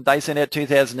 and they send out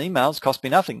 2,000 emails, cost me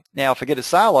nothing. Now, if I get a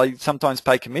sale, I sometimes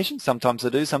pay commission, sometimes I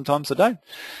do, sometimes I don't.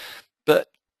 But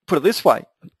put it this way,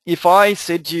 if I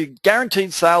said to you,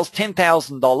 guaranteed sales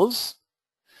 $10,000,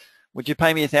 would you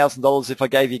pay me $1,000 if I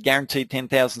gave you guaranteed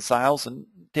 10,000 sales and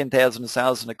 10,000 in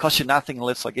sales, and it costs you nothing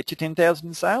unless I get you 10,000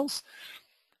 in sales?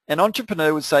 An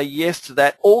entrepreneur would say yes to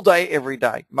that all day, every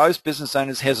day. Most business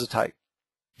owners hesitate.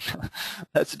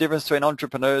 That's the difference between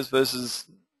entrepreneurs versus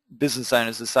business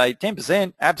owners that say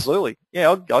 10%, absolutely.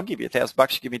 Yeah, I'll give you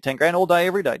 $1,000, you give me 10 grand all day,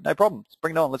 every day. No problem.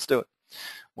 Bring it on. Let's do it.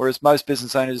 Whereas most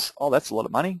business owners, oh, that's a lot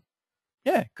of money.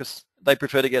 Yeah, because they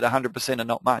prefer to get 100% and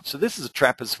not much. So this is a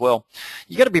trap as well.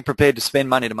 You got to be prepared to spend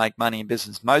money to make money in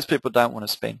business. Most people don't want to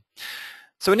spend.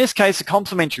 So in this case, a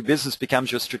complementary business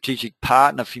becomes your strategic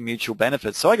partner for mutual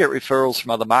benefits. So I get referrals from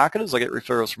other marketers. I get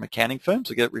referrals from accounting firms.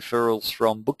 I get referrals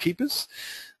from bookkeepers,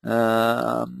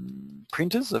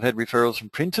 printers. I've had referrals from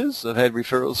printers. I've had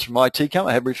referrals from IT companies.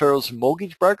 I have referrals from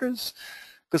mortgage brokers.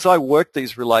 Because I work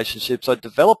these relationships, I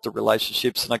develop the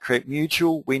relationships, and I create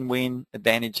mutual win-win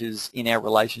advantages in our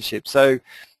relationship. So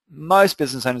most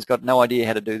business owners got no idea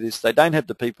how to do this. They don't have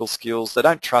the people skills. They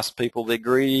don't trust people. They're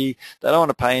greedy. They don't want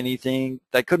to pay anything.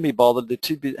 They couldn't be bothered. They're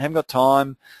too busy, haven't got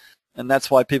time. And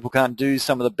that's why people can't do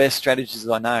some of the best strategies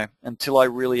I know until I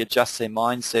really adjust their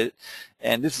mindset.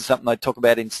 And this is something I talk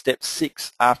about in step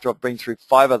 6 after I've been through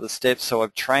 5 other steps. So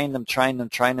I've trained them,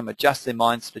 adjust their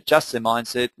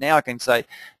mindset. Now I can say,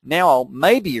 now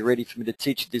maybe you're ready for me to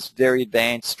teach you this very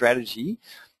advanced strategy,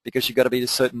 because you've got to be in a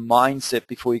certain mindset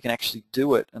before you can actually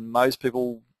do it. And most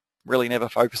people really never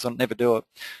focus on it, never do it.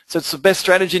 So it's the best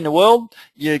strategy in the world.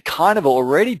 You're kind of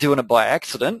already doing it by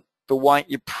accident, but why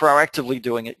aren't you proactively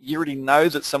doing it? You already know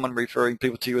that someone referring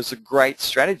people to you is a great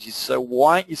strategy, so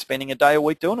why aren't you spending a day a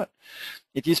week doing it?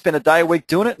 If you spend a day a week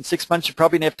doing it, in 6 months you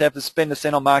probably never have to spend a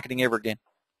cent on marketing ever again.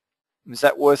 Is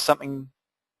that worth something,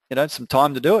 some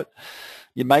time to do it?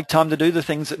 You make time to do the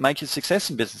things that make you success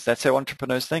in business. That's how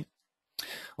entrepreneurs think.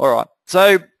 All right,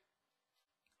 so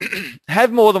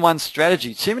have more than one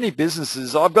strategy. Too many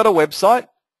businesses, I've got a website.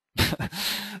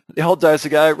 The old days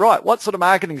ago, right, what sort of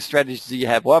marketing strategies do you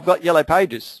have? Well, I've got Yellow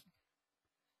Pages.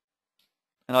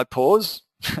 And I pause.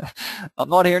 I'm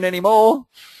not hearing any more.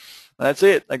 That's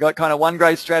it. They got kind of one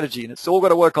great strategy, and it's all got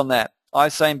to work on that. I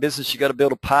say in business, you've got to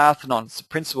build a Parthenon. It's a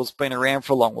principle that's been around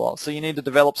for a long while. So you need to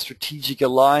develop strategic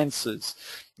alliances.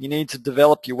 You need to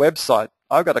develop your website.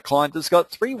 I've got a client that's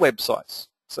got 3 websites.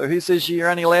 So who says you're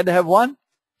only allowed to have one?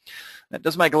 That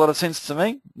does make a lot of sense to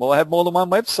me. Well, I have more than one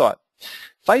website.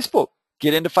 Facebook.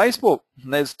 Get into Facebook.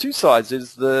 And there's 2 sides.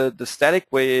 There's the static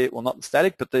well, not the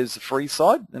static, but there's the free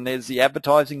side, and there's the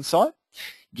advertising side.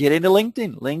 Get into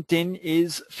LinkedIn. LinkedIn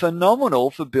is phenomenal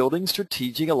for building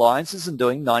strategic alliances and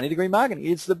doing 90-degree marketing.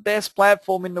 It's the best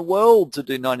platform in the world to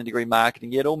do 90-degree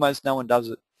marketing, yet almost no one does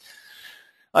it.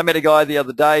 I met a guy the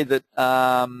other day that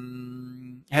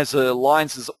has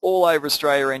alliances all over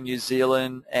Australia and New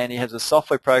Zealand, and he has a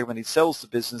software program and he sells to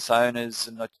business owners.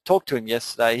 And I talked to him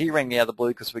yesterday. He rang me out of the blue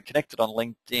because we connected on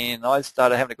LinkedIn. I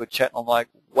started having a good chat, and I'm like,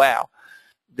 wow,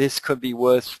 this could be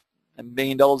worth $1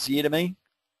 million a year to me,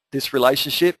 this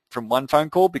relationship from one phone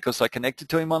call because I connected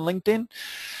to him on LinkedIn.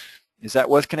 Is that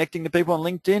worth connecting to people on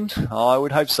LinkedIn? Oh, I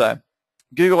would hope so.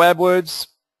 Google AdWords,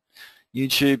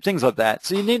 YouTube, things like that.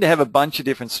 So you need to have a bunch of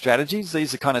different strategies.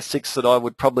 These are kind of 6 that I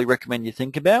would probably recommend you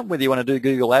think about, whether you want to do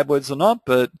Google AdWords or not,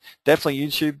 but definitely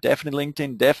YouTube, definitely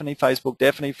LinkedIn, definitely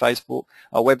Facebook,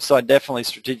 a website, definitely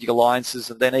strategic alliances,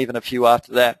 and then even a few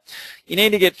after that. You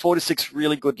need to get 4 to 6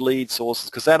 really good lead sources,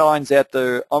 because that irons out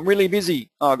the, I'm really busy,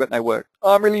 oh, I've got no work.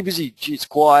 Oh, I'm really busy, gee, it's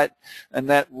quiet. And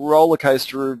that roller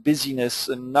coaster of busyness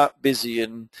and not busy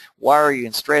and worry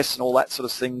and stress and all that sort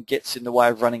of thing gets in the way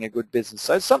of running a good business.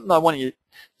 So it's something I want you to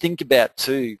think about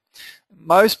too.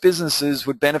 Most businesses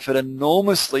would benefit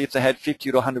enormously if they had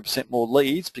 50 to 100% more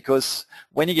leads, because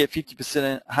when you get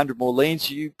 50%, 100 more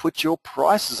leads, you put your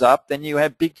prices up, then you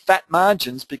have big fat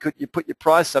margins because you put your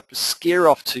price up to scare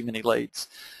off too many leads.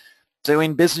 So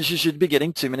in business, you should be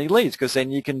getting too many leads, because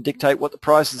then you can dictate what the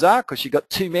prices are, because you've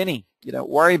got too many. You don't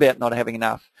worry about not having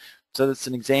enough. So that's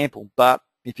an example. But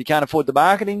If you can't afford the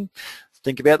marketing,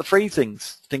 think about the free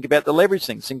things. Think about the leverage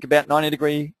things. Think about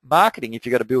 90-degree marketing if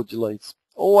you've got to build your leads.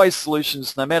 Always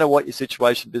solutions, no matter what your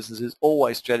situation business is,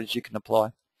 always strategy you can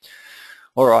apply.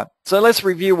 All right, so let's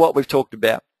review what we've talked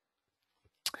about.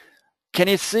 Can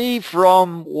you see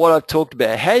from what I've talked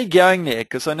about, how are you going there?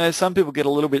 Because I know some people get a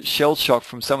little bit shell-shocked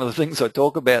from some of the things I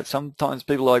talk about. Sometimes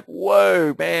people are like,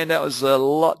 whoa, man, that was a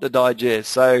lot to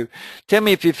digest. So tell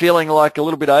me if you're feeling like a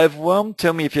little bit overwhelmed.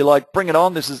 Tell me if you're like, bring it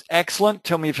on, this is excellent.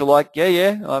 Tell me if you're like,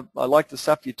 yeah, I like the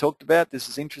stuff you talked about. This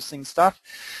is interesting stuff.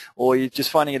 Or you're just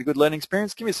finding it a good learning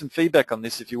experience. Give me some feedback on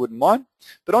this if you wouldn't mind.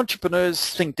 But entrepreneurs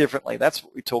think differently. That's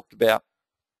what we talked about.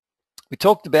 We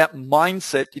talked about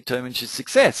mindset determines your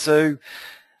success. So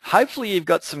hopefully you've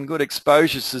got some good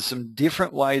exposures to some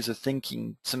different ways of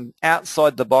thinking, some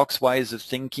outside the box ways of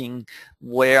thinking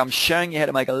where I'm showing you how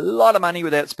to make a lot of money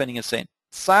without spending a cent.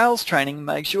 Sales training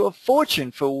makes you a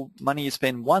fortune for money you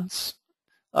spend once.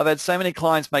 I've had so many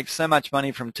clients make so much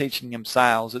money from teaching them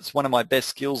sales. It's one of my best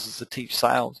skills is to teach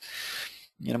sales.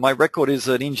 You know, my record is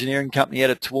an engineering company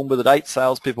out of Toowoomba that 8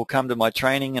 salespeople come to my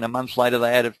training, and a month later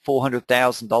they added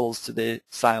 $400,000 to their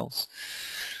sales.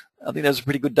 I think that was a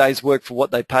pretty good day's work for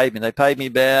what they paid me. They paid me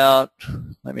about,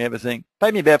 let me have a think,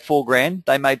 paid me about $4,000.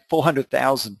 They made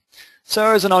 $400,000.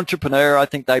 So as an entrepreneur, I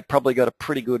think they probably got a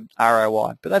pretty good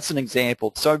ROI. But that's an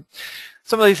example. So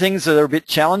some of these things are a bit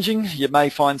challenging. You may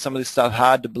find some of this stuff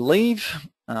hard to believe.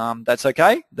 That's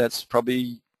okay. That's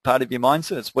probably part of your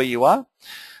mindset. It's where you are.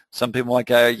 Some people might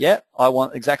go, yeah, I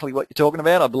want exactly what you're talking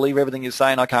about. I believe everything you're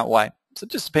saying. I can't wait. So it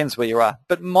just depends where you are.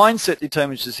 But mindset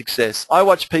determines your success. I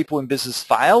watch people in business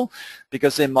fail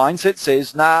because their mindset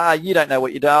says, nah, you don't know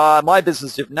what you do. My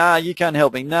business is different. Nah, you can't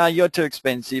help me. Nah, you're too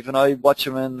expensive. And I watch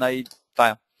them and they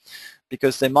fail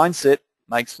because their mindset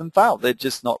makes them fail. They're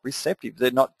just not receptive.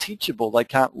 They're not teachable. They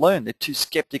can't learn. They're too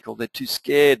skeptical. They're too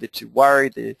scared. They're too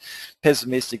worried. They're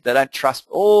pessimistic. They don't trust.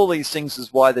 All these things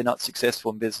is why they're not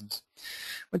successful in business.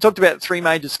 We talked about 3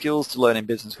 major skills to learn in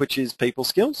business, which is people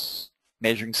skills,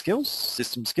 measuring skills,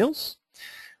 system skills.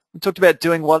 We talked about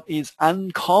doing what is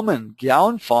uncommon. Go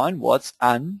and find what's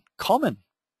uncommon.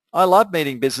 I love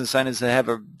meeting business owners that have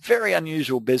a very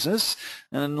unusual business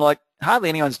and like hardly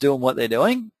anyone's doing what they're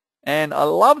doing. And I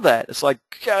love that. It's like,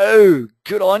 go,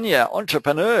 good on you,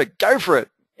 entrepreneur, go for it.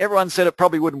 Everyone said it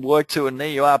probably wouldn't work to, and there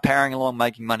you are powering along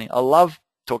making money. I love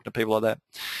talking to people like that.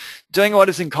 Doing what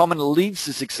is in common leads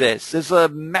to success. There's a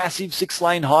massive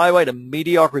 6-lane highway to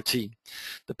mediocrity.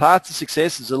 The path to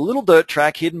success is a little dirt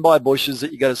track hidden by bushes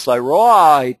that you got to slow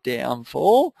right down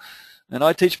for. And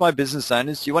I teach my business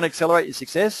owners, do you want to accelerate your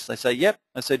success? They say, yep.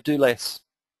 I say, do less.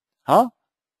 Huh?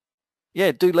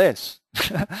 Yeah, do less.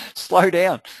 Slow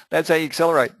down. That's how you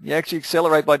accelerate. You actually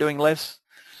accelerate by doing less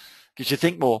because you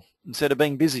think more instead of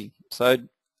being busy. So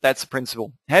that's the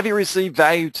principle. Have you received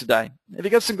value today? Have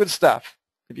you got some good stuff?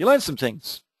 Have you learned some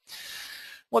things?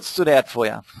 What stood out for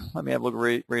you? Let me have a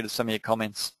look, read some of your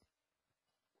comments.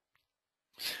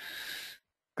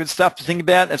 Good stuff to think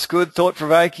about. That's good.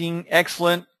 Thought-provoking.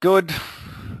 Excellent. Good.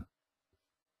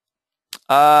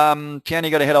 Fiona, you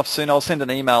got to head off soon. I'll send an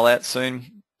email out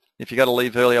soon. If you got to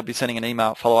leave early, I'll be sending an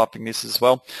email follow-upping this as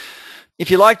well. If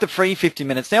you like the free 50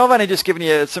 minutes, now I've only just given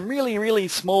you some really, really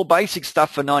small basic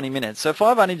stuff for 90 minutes. So if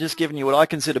I've only just given you what I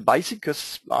consider basic,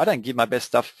 because I don't give my best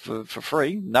stuff for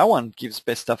free. No one gives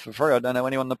best stuff for free. I don't know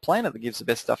anyone on the planet that gives the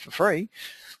best stuff for free.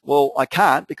 Well, I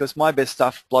can't because my best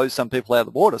stuff blows some people out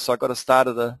of the water. So I've got to start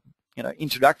at a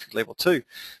introductory level too.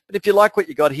 But if you like what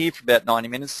you got here for about 90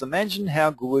 minutes, imagine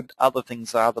how good other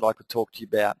things are that I could talk to you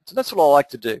about. So that's what I like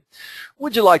to do.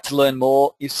 Would you like to learn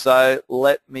more? If so,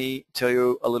 let me tell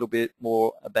you a little bit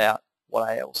more about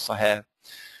what else I have.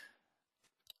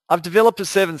 I've developed a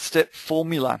 7-step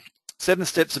formula. 7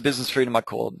 steps of business freedom, I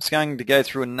call it. It's going to go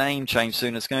through a name change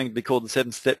soon. It's going to be called the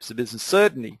 7 steps of business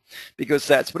certainty because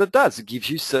that's what it does. It gives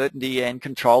you certainty and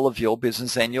control of your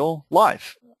business and your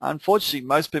life. Unfortunately,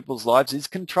 most people's lives is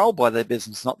controlled by their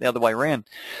business, not the other way around.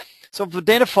 So I've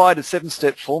identified a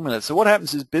 7-step formula. So what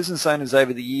happens is business owners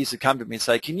over the years have come to me and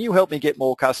say, can you help me get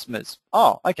more customers?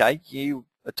 Oh, okay, you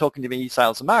are talking to me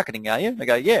sales and marketing, are you? I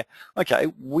go, yeah.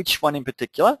 Okay, which one in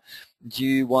particular? Do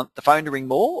you want the phone to ring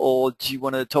more, or do you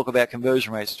want to talk about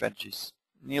conversion rate strategies?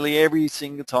 Nearly every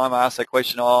single time I ask that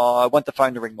question, oh, I want the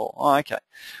phone to ring more. Oh, okay.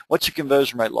 What's your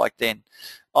conversion rate like then?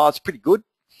 Oh, it's pretty good.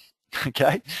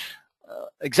 Okay.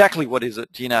 Exactly what is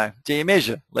it? Do you know? Do you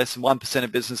measure? Less than 1%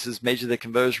 of businesses measure their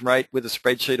conversion rate with a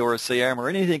spreadsheet or a CRM or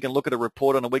anything and look at a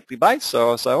report on a weekly basis.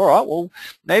 So I say, all right, well,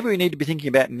 maybe we need to be thinking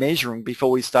about measuring before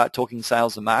we start talking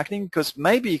sales and marketing because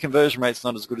maybe your conversion rate's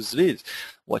not as good as it is.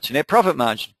 What's your net profit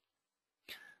margin?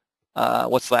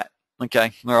 What's that?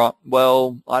 Okay, all right.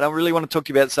 Well, I don't really want to talk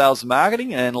to you about sales and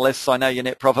marketing unless I know your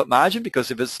net profit margin, because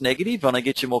if it's negative and I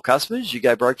get you more customers, you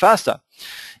go broke faster.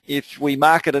 If we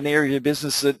market an area of your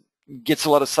business that gets a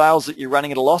lot of sales that you're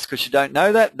running at a loss because you don't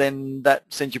know that, then that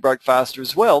sends you broke faster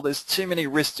as well. There's too many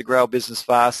risks to grow a business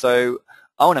fast, so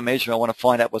I want to measure, I want to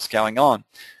find out what's going on.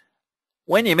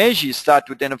 When you measure, you start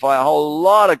to identify a whole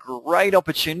lot of great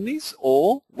opportunities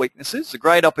or weaknesses. A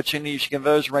great opportunity is your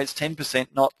conversion rate's 10%,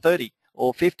 not 30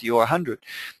 or 50 or 100.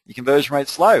 Your conversion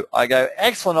rate's low. I go,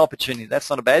 excellent opportunity. That's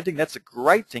not a bad thing. That's a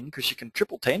great thing, because you can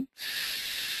triple 10,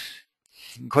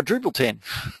 quadruple 10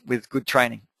 with good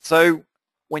training. So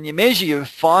when you measure, you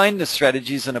find the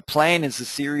strategies, and a plan is a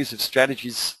series of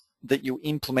strategies that you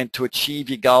implement to achieve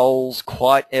your goals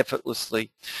quite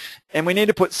effortlessly. And we need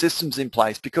to put systems in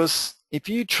place, because if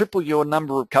you triple your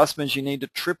number of customers, you need to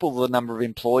triple the number of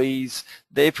employees.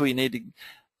 Therefore, you need to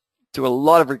do a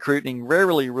lot of recruiting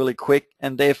really quick,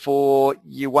 and therefore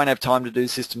you won't have time to do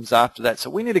systems after that. So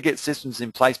we need to get systems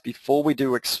in place before we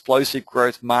do explosive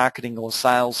growth marketing or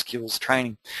sales skills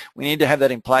training. We need to have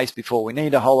that in place before. We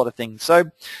need a whole lot of things.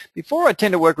 So before I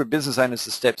tend to work with business owners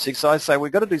to step 6, I say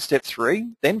we've got to do step 3,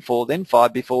 then 4, then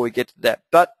 5 before we get to that.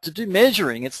 But to do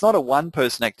measuring, it's not a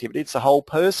one-person activity, it's a whole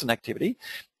person activity.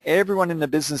 Everyone in the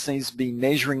business needs to be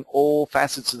measuring all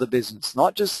facets of the business,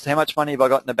 not just how much money have I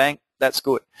got in the bank. That's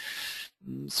good.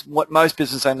 It's what most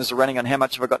business owners are running on: how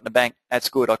much have I got in the bank? That's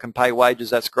good. I can pay wages.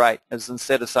 That's great. As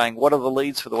instead of saying, what are the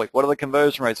leads for the week? What are the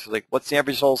conversion rates for the week? What's the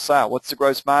average wholesale? What's the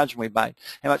gross margin we've made?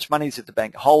 How much money is at the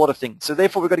bank? A whole lot of things. So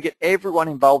therefore, we've got to get everyone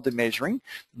involved in measuring,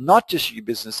 not just you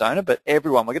business owner, but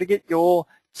everyone. We've got to get your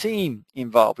team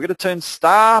involved. We've got to turn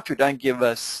staff who don't give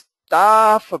a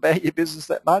stuff about your business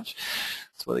that much,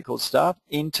 that's what they call staff,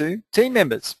 into team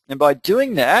members. And by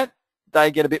doing that,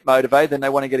 they get a bit motivated and they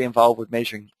want to get involved with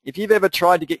measuring. If you've ever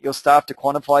tried to get your staff to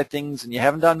quantify things and you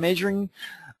haven't done measuring,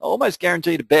 I almost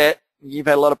guarantee to bet you've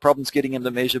had a lot of problems getting them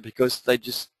to measure because they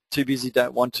just too busy,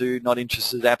 don't want to, not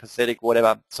interested, apathetic,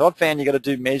 whatever. So I've found you've got to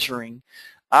do measuring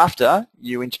after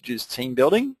you introduce team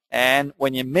building, and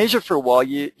when you measure for a while,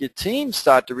 your team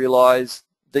start to realize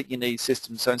that you need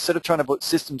systems. So instead of trying to put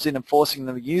systems in and forcing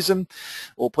them to use them,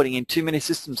 or putting in too many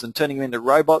systems and turning them into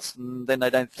robots and then they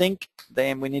don't think,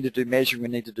 then we need to do measuring, we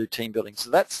need to do team building. So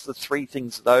that's the 3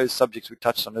 things, those subjects we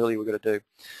touched on earlier, we've got to do.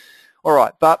 All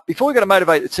right, but before we've got to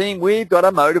motivate the team, we've got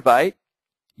to motivate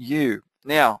you.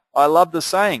 Now, I love the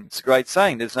saying. It's a great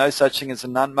saying. There's no such thing as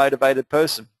an unmotivated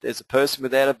person. There's a person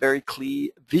without a very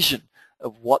clear vision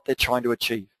of what they're trying to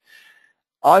achieve.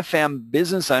 I've found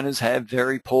business owners have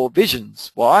very poor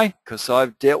visions. Why? Because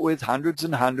I've dealt with hundreds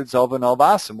and hundreds of, and I've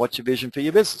asked them, what's your vision for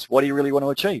your business? What do you really want to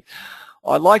achieve?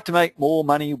 I'd like to make more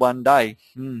money one day.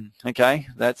 Okay,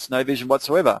 that's no vision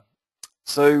whatsoever.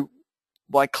 So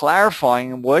by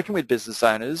clarifying and working with business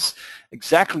owners,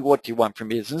 exactly what do you want from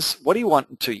business? What do you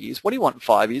want in 2 years? What do you want in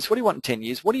 5 years? What do you want in 10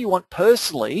 years? What do you want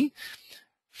personally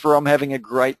from having a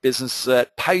great business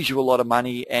that pays you a lot of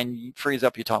money and frees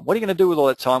up your time? What are you going to do with all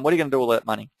that time? What are you going to do with all that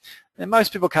money? And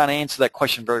most people can't answer that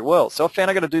question very well. So I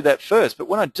found I've got to do that first. But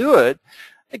when I do it,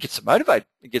 it gets them motivated.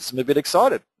 It gets them a bit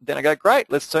excited. Then I go, great,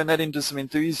 let's turn that into some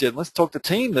enthusiasm. Let's talk to the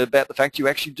team about the fact you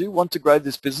actually do want to grow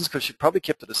this business because you probably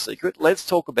kept it a secret. Let's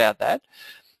talk about that.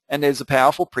 And there's a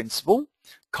powerful principle.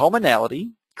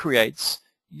 Commonality creates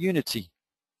unity.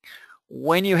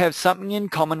 When you have something in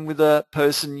common with a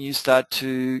person, you start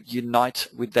to unite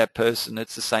with that person.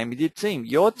 It's the same with your team.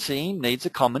 Your team needs a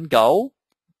common goal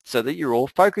so that you're all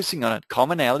focusing on it.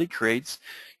 Commonality creates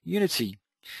unity.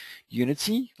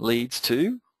 Unity leads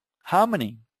to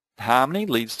harmony. Harmony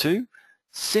leads to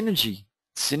synergy.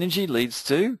 Synergy leads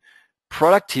to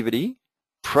productivity.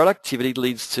 Productivity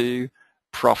leads to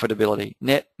profitability,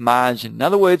 net margin. In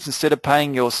other words, instead of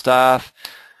paying your staff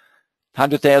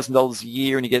 $100,000 a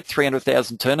year and you get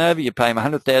 300,000 turnover, you pay them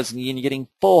 100,000 a year and you're getting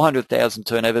 400,000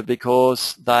 turnover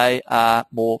because they are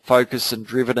more focused and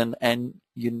driven and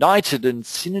united and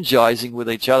synergizing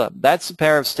with each other. That's the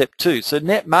power of step 2. So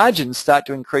net margins start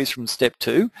to increase from step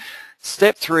 2.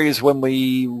 Step 3 is when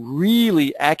we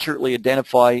really accurately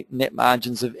identify net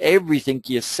margins of everything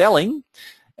you're selling.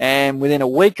 And within a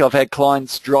week, I've had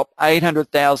clients drop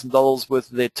 $800,000 worth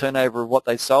of their turnover of what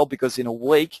they sold because in a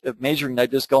week of measuring,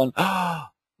 they've just gone, oh,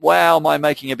 wow, am I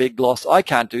making a big loss? I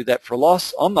can't do that for a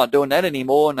loss. I'm not doing that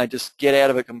anymore. And they just get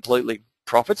out of it completely.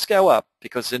 Profits go up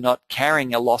because they're not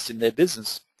carrying a loss in their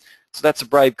business. So that's a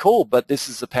brave call, but this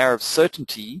is the power of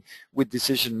certainty with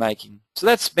decision making. So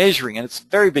that's measuring, and it's a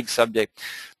very big subject.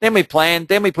 Then we plan,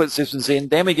 then we put systems in,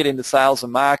 then we get into sales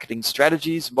and marketing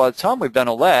strategies. By the time we've done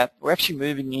all that, we're actually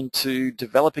moving into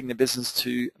developing the business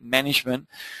to management,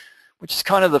 which is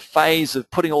kind of the phase of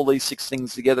putting all these 6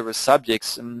 things together as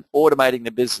subjects and automating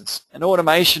the business. And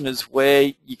automation is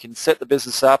where you can set the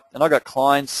business up. And I got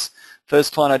clients,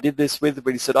 first client I did this with,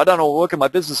 where he said, I don't know work in my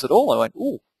business at all. I went,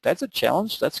 ooh, that's a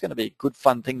challenge. That's going to be a good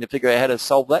fun thing to figure out how to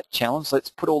solve that challenge.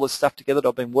 Let's put all this stuff together that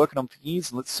I've been working on for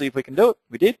years and let's see if we can do it.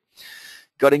 We did.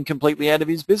 Got him completely out of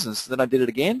his business. Then I did it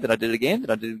again, then I did it again, then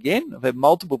I did it again. I've had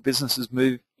multiple businesses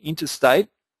move interstate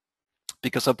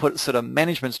because I put sort of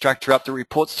management structure up that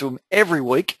reports to them every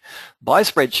week by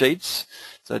spreadsheets.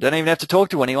 So I don't even have to talk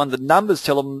to anyone. The numbers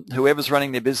tell them whoever's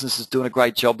running their business is doing a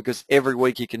great job because every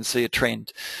week you can see a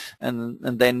trend. And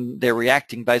then they're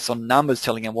reacting based on numbers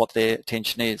telling them what their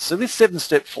attention is. So this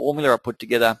 7-step formula I put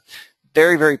together,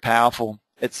 very, very powerful.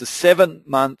 It's a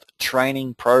 7-month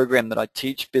training program that I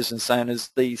teach business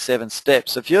owners these 7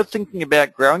 steps. So if you're thinking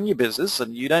about growing your business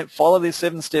and you don't follow this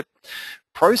 7-step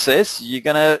process, you're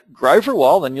going to grow for a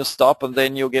while, then you'll stop, and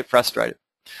then you'll get frustrated.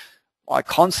 I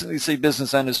constantly see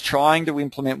business owners trying to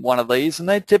implement one of these, and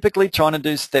they're typically trying to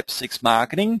do step 6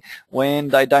 marketing when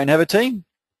they don't have a team.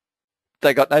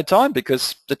 They got no time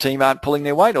because the team aren't pulling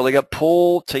their weight, or they got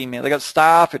poor team. They got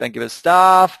staff who don't give us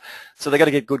staff, so they got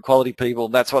to get good quality people.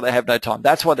 That's why they have no time.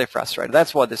 That's why they're frustrated.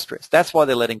 That's why they're stressed. That's why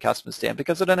they're letting customers down,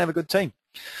 because they don't have a good team.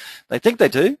 They think they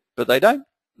do, but they don't.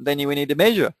 Then we need to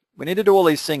measure. We need to do all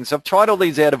these things. So I've tried all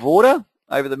these out of order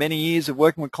over the many years of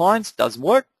working with clients. Doesn't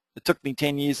work. It took me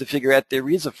 10 years to figure out there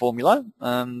is a formula.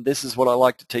 This is what I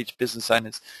like to teach business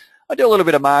owners. I do a little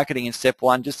bit of marketing in step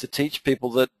 1 just to teach people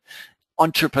that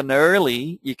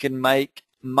entrepreneurially you can make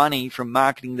money from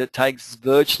marketing that takes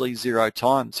virtually 0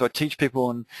 time. So I teach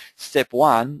people in step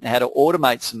 1 how to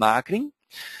automate some marketing,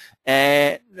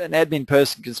 and an admin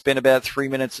person can spend about 3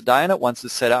 minutes a day on it once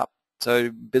it's set up. So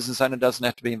business owner doesn't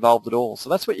have to be involved at all. So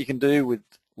that's what you can do with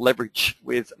leverage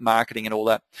with marketing and all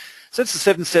that. So it's the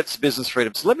 7 steps to business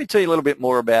freedom. So let me tell you a little bit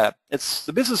more about it. It's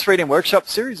the Business Freedom Workshop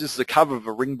series. This is the cover of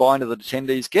a ring binder that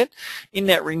attendees get. In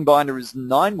that ring binder is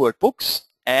 9 workbooks,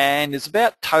 and it's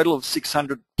about a total of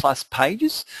 600 plus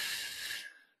pages.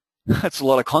 That's a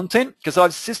lot of content because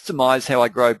I've systemized how I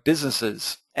grow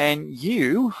businesses. And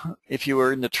you, if you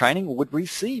were in the training, would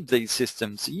receive these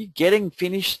systems. So you're getting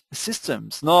finished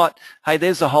systems, not, hey,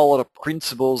 there's a whole lot of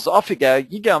principles. Off you go.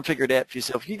 You go and figure it out for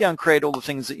yourself. You go and create all the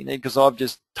things that you need because I've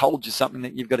just told you something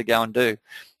that you've got to go and do.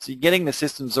 So you're getting the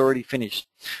systems already finished.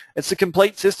 It's a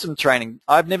complete system training.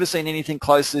 I've never seen anything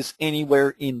close to this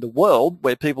anywhere in the world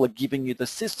where people are giving you the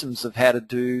systems of how to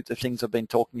do the things I've been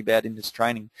talking about in this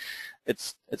training.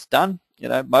 It's done. You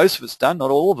know, most of it's done,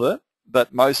 not all of it.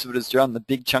 But most of it is done. The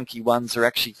big chunky ones are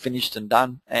actually finished and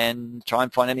done, and try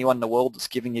and find anyone in the world that's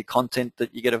giving you content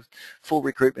that you get a full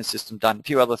recruitment system done, a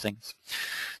few other things.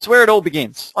 So where it all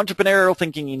begins, entrepreneurial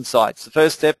thinking insights. The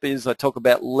first step is I talk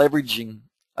about leveraging.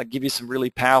 I give you some really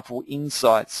powerful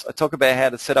insights. I talk about how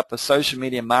to set up a social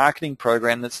media marketing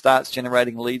program that starts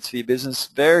generating leads for your business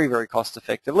very, very cost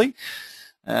effectively.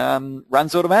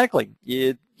 Runs automatically.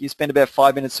 You spend about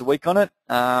 5 minutes a week on it.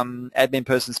 Admin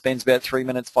person spends about 3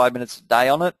 minutes, 5 minutes a day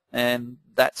on it, and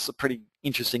that's a pretty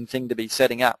interesting thing to be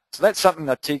setting up. So that's something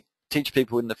I teach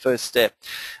people in the first step.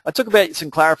 I talk about some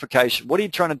clarification. What are you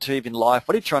trying to achieve in life?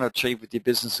 What are you trying to achieve with your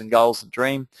business and goals and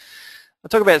dream? I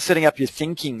talk about setting up your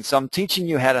thinking. So I'm teaching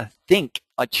you how to think.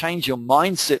 I change your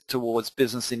mindset towards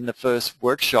business in the first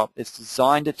workshop. It's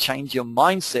designed to change your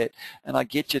mindset, and I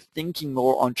get you thinking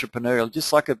more entrepreneurial,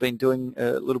 just like I've been doing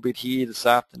a little bit here this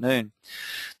afternoon.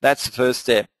 That's the first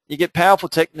step. You get powerful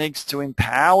techniques to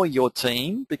empower your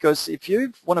team, because if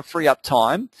you want to free up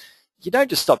time, you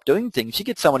don't just stop doing things. You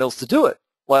get someone else to do it.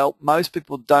 Well, most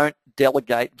people don't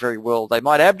delegate very well. They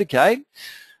might abdicate,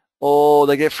 or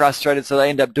they get frustrated so they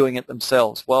end up doing it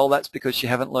themselves. Well, that's because you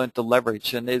haven't learned to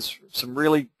leverage, and there's some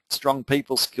really strong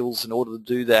people skills in order to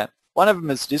do that. One of them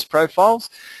is disc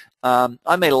profiles.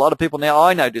 I meet a lot of people now.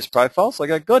 I know disc profiles. I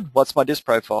go, good, what's my disc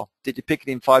profile? Did you pick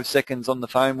it in 5 seconds on the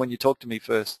phone when you talked to me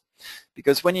first?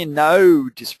 Because when you know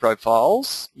disc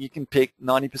profiles, you can pick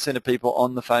 90% of people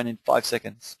on the phone in 5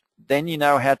 seconds. Then you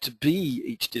know how to be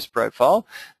each disc profile.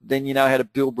 Then you know how to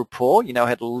build rapport. You know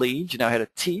how to lead. You know how to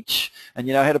teach. And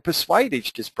you know how to persuade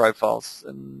each disc profiles.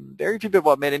 And very few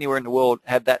people I've met anywhere in the world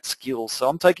have that skill. So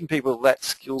I'm taking people to that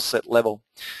skill set level.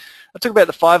 I talk about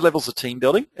the 5 levels of team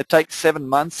building. It takes 7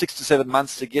 months, 6 to 7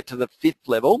 months to get to the 5th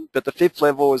level. But the 5th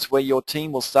level is where your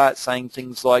team will start saying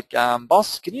things like,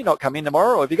 boss, can you not come in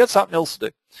tomorrow? Or have you got something else to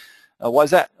do? Why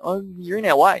is that? Oh, you're in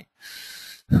our way.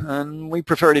 And we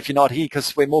prefer it if you're not here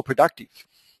because we're more productive.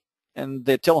 and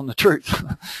they're telling the truth.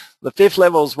 The fifth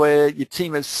level is where your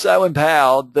team is so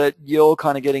empowered that you're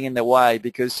kind of getting in their way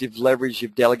because you've leveraged,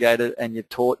 you've delegated, and you've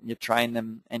taught and you've trained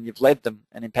them and you've led them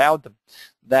and empowered them.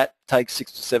 That takes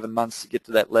 6 to 7 months to get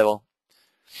to that level.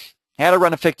 How to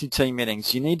run effective team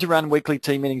meetings. You need to run weekly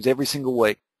team meetings every single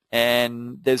week,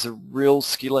 and there's a real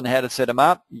skill in how to set them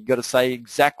up. You've got to say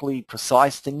exactly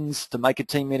precise things to make a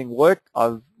team meeting work.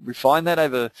 I've refined that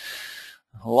over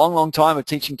a long time of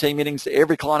teaching team meetings to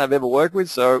every client I've ever worked with,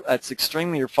 so it's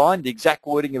extremely refined. The exact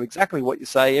wording of exactly what you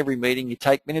say every meeting. You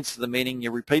take minutes of the meeting,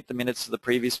 you repeat the minutes of the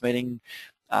previous meeting.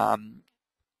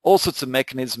 All sorts of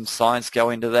mechanisms, science go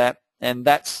into that, and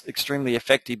that's extremely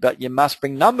effective. But you must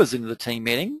bring numbers into the team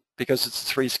meeting because it's the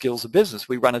 3 skills of business.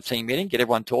 We run a team meeting, get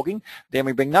everyone talking, then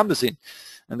we bring numbers in,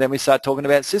 and then we start talking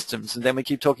about systems, and then we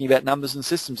keep talking about numbers and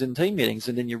systems in team meetings,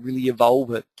 and then you really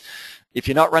evolve it. If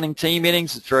you're not running team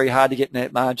meetings, it's very hard to get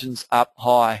net margins up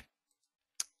high.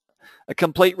 A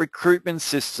complete recruitment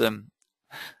system.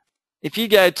 If you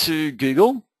go to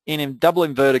Google, in double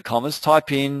inverted commas,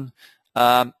 type in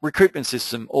recruitment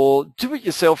system or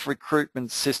do-it-yourself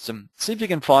recruitment system. See if you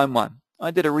can find one. I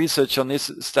did a research on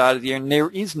this at the start of the year, and there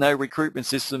is no recruitment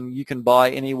system you can buy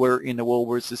anywhere in the world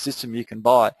where it's a system you can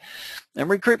buy. And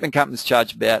recruitment companies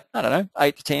charge about, I don't know,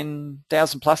 8 to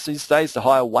 10,000 plus these days to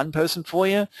hire one person for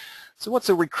you. So what's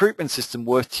a recruitment system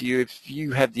worth to you if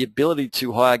you have the ability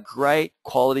to hire great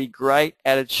quality, great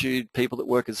attitude people that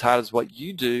work as hard as what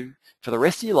you do for the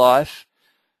rest of your life,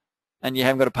 and you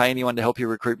haven't got to pay anyone to help your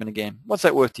recruitment again? What's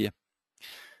that worth to you?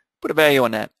 Put a value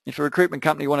on that. If a recruitment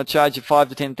company want to charge you $5,000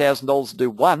 to $10,000 to do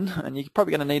one, and you're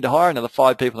probably going to need to hire another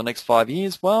 5 people in the next 5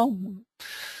 years, well,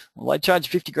 they charge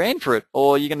 50 grand for it,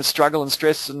 or you're going to struggle and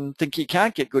stress and think you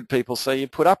can't get good people, so you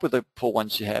put up with the poor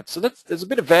ones you have. So there's a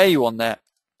bit of value on that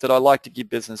I like to give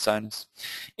business owners.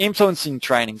 Influencing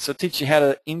training, so teach you how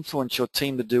to influence your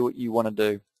team to do what you want to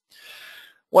do.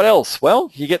 What else? Well,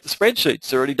 you get the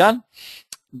spreadsheets already done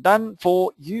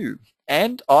for you,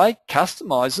 and I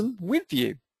customize them with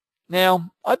you.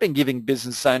 Now, I've been giving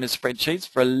business owners spreadsheets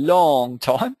for a long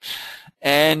time,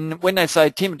 and when they say,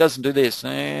 Tim, it doesn't do this,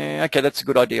 okay, that's a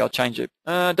good idea, I'll change it.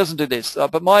 It doesn't do this,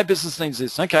 but my business needs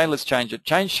this. Okay, let's change it.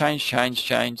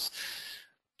 Change.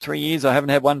 3 years, I haven't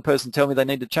had one person tell me they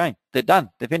need to change. They're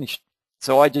done. They're finished.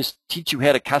 So I just teach you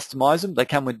how to customize them. They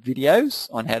come with videos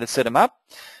on how to set them up.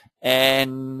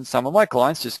 And some of my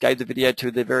clients just gave the video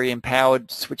to their very empowered,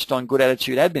 switched on, good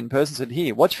attitude admin person, said,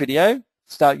 here, watch video,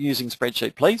 start using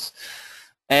spreadsheet, please.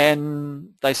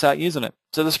 And they start using it.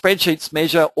 So the spreadsheets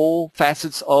measure all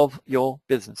facets of your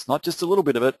business, not just a little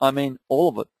bit of it, I mean all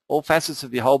of it, all facets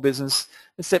of your whole business,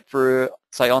 except for,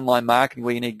 say, online marketing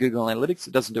where you need Google Analytics.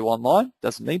 It doesn't do online,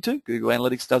 doesn't need to. Google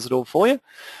Analytics does it all for you.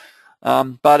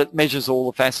 But it measures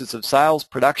all the facets of sales,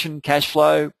 production, cash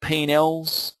flow,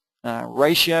 P&Ls,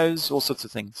 ratios, all sorts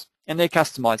of things. And they're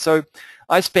customized. So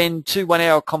I spend 2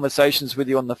 one-hour conversations with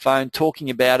you on the phone talking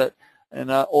about it, and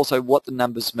also what the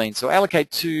numbers mean. So I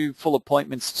allocate 2 full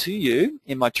appointments to you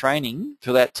in my training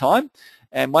for that time.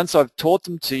 And once I've taught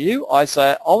them to you, I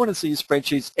say, I want to see your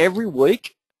spreadsheets every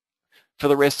week for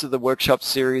the rest of the workshop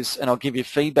series, and I'll give you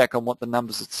feedback on what the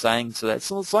numbers are saying to that.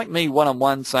 So it's like me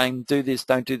one-on-one saying, do this,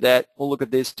 don't do that, we'll look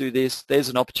at this, do this, there's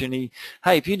an opportunity.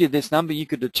 Hey, if you did this number, you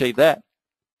could achieve that.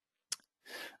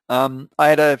 I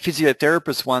had a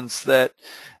physiotherapist once that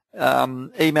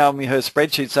emailed me her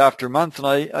spreadsheets after a month, and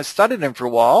I studied them for a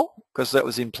while because that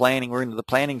was in planning. We're into the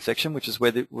planning section, which is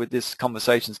where this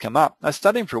conversation's come up. I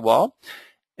studied them for a while,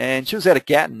 and she was out of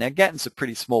Gatton. Now, Gatton's a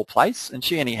pretty small place, and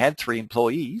she only had 3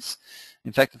 employees.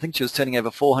 In fact, I think she was turning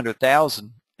over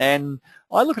 400,000. And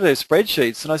I looked at her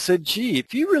spreadsheets, and I said, gee,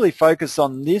 if you really focus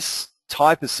on this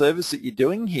type of service that you're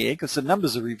doing here, because the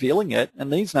numbers are revealing it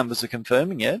and these numbers are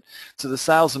confirming it, so the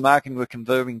sales and marketing were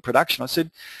confirming production. I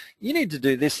said, you need to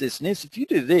do this, this, and this. If you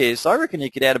do this, I reckon you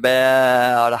could add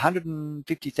about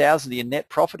 150,000 to your net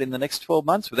profit in the next 12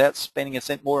 months without spending a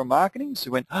cent more on marketing. So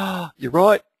we went, oh, you're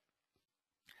right.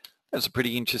 That was a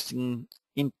pretty interesting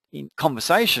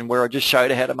conversation where I just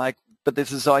showed her how to make. But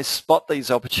this is, I spot these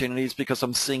opportunities because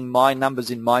I'm seeing my numbers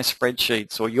in my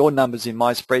spreadsheets or your numbers in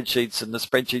my spreadsheets, and the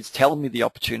spreadsheets tell me the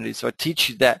opportunities. So I teach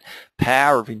you that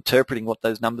power of interpreting what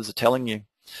those numbers are telling you.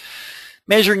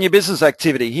 Measuring your business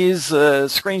activity. Here's a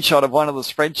screenshot of one of the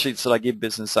spreadsheets that I give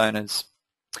business owners.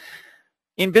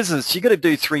 In business, you've got to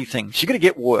do 3 things. You've got to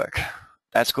get work.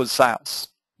 That's called sales.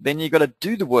 Then you've got to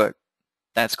do the work.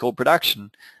 That's called production.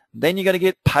 Then you've got to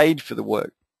get paid for the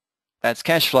work. That's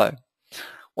cash flow.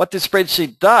 What this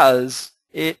spreadsheet does,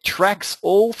 it tracks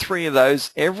all 3 of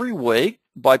those every week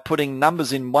by putting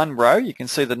numbers in one row. You can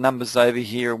see the numbers over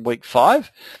here in week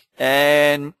 5.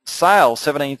 And sales,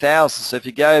 17,000. So if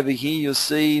you go over here, you'll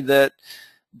see that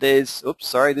there's, oops,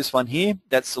 sorry, this one here,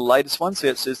 that's the latest one. So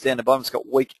it says down the bottom, it's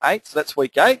got week 8. So that's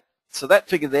week 8. So that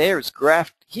figure there is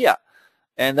graphed here.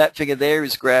 And that figure there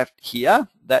is graphed here.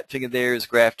 That figure there is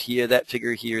graphed here. That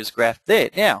figure here is graphed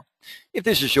there. Now, if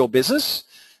this is your business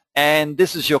and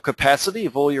this is your capacity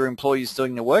of all your employees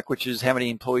doing the work, which is how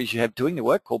many employees you have doing the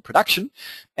work, called production,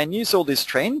 and you saw this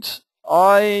trend,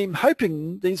 I'm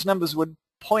hoping these numbers would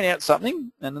point out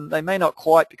something, and they may not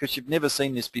quite because you've never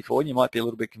seen this before and you might be a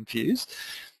little bit confused.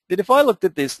 But if I looked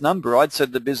at this number, I'd say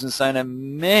to the business owner,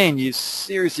 man, you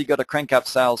seriously got to crank up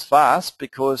sales fast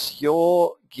because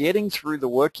you're getting through the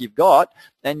work you've got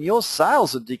and your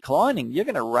sales are declining. You're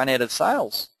going to run out of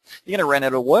sales. You're going to run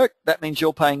out of work. That means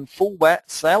you're paying full whack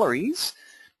salaries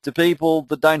to people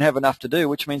that don't have enough to do,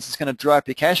 which means it's going to dry up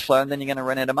your cash flow and then you're going to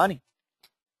run out of money.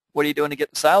 What are you doing to get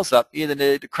the sales up? You either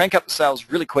need to crank up the sales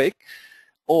really quick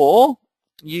or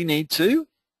you need to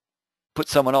put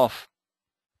someone off.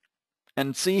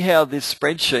 And see how this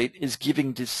spreadsheet is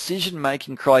giving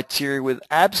decision-making criteria with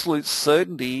absolute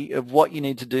certainty of what you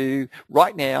need to do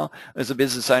right now as a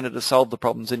business owner to solve the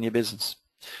problems in your business.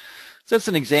 So that's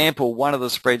an example, one of the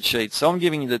spreadsheets. So I'm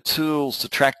giving you the tools to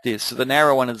track this. So the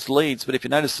narrow one is leads, but if you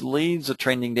notice the leads are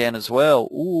trending down as well,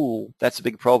 ooh, that's a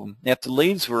big problem. Now if the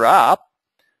leads were up,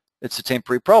 it's a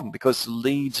temporary problem because the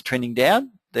leads are trending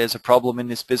down. There's a problem in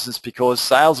this business because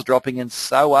sales are dropping and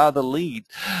so are the leads.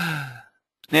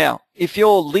 Now, if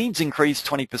your leads increase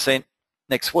 20%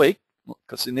 next week,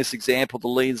 because in this example the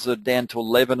leads are down to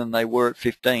 11 and they were at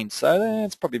 15, so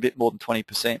that's probably a bit more than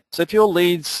 20%. So if your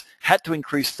leads had to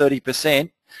increase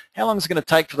 30%, how long is it going to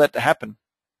take for that to happen?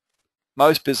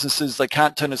 Most businesses, they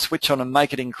can't turn a switch on and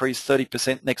make it increase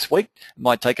 30% next week. It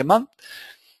might take a month.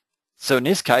 So in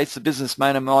this case, the business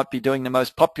owner might be doing the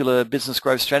most popular business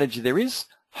growth strategy there is,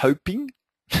 hoping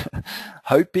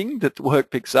that the work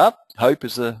picks up. Hope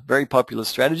is a very popular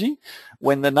strategy.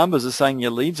 When the numbers are saying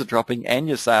your leads are dropping and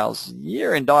your sales,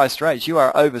 you're in dire straits. You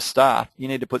are overstaffed. You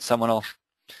need to put someone off.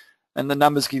 And the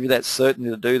numbers give you that certainty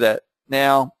to do that.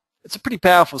 Now, it's a pretty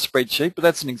powerful spreadsheet, but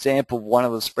that's an example of one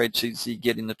of the spreadsheets you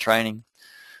get in the training.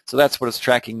 So that's what it's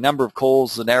tracking. Number of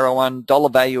calls is the narrow one. Dollar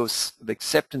value of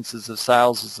acceptances of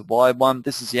sales is the wide one.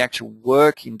 This is the actual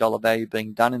work in dollar value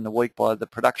being done in the week by the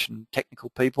production technical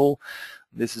people.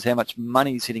 This is how much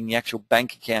money is hitting the actual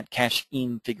bank account cash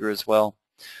in figure as well.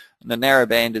 And the narrow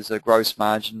band is a gross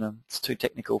margin. It's too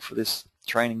technical for this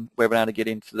training webinar to get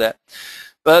into that.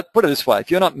 But put it this way, if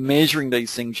you're not measuring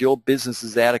these things, your business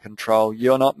is out of control.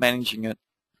 You're not managing it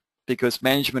because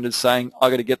management is saying, I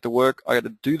got to get the work, I got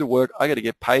to do the work, I got to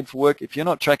get paid for work. If you're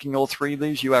not tracking all three of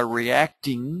these, you are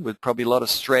reacting with probably a lot of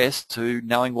stress to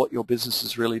knowing what your business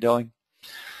is really doing.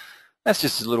 That's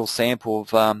just a little sample of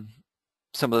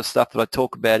some of the stuff that I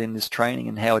talk about in this training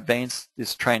and how advanced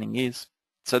this training is.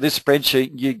 So this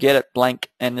spreadsheet, you get it blank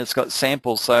and it's got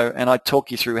samples. So, and I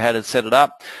talk you through how to set it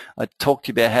up. I talk to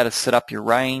you about how to set up your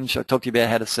range. I talk to you about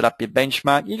how to set up your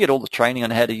benchmark. You get all the training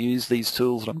on how to use these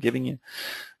tools that I'm giving you.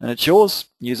 And it's yours.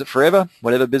 Use it forever,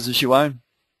 whatever business you own.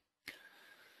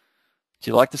 Do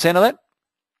you like the sound of that?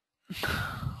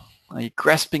 Are you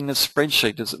grasping the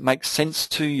spreadsheet? Does it make sense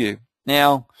to you?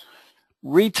 Now,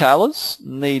 retailers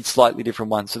need slightly different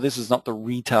ones. So this is not the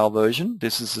retail version.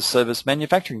 This is the service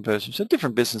manufacturing version. So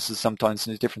different businesses sometimes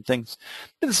need different things.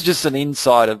 But this is just an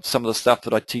insight of some of the stuff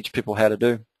that I teach people how to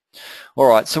do. All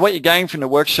right, so what you're getting from the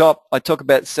workshop, I talk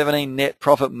about 17 net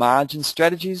profit margin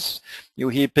strategies. You'll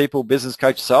hear people, business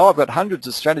coaches say, oh, I've got hundreds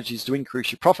of strategies to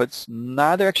increase your profits.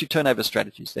 No, they're actually turnover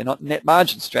strategies. They're not net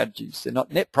margin strategies. They're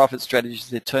not net profit strategies.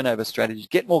 They're turnover strategies.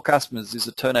 Get more customers is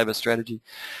a turnover strategy.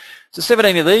 So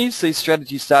 17 of these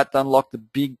strategies start to unlock the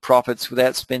big profits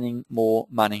without spending more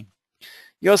money.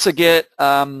 You also get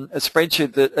a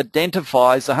spreadsheet that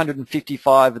identifies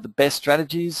 155 of the best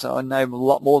strategies. I know a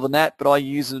lot more than that, but I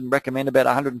use and recommend about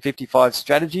 155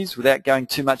 strategies without going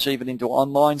too much even into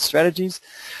online strategies.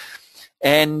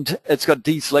 And it's got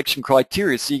deselection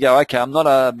criteria. So you go, okay, I'm not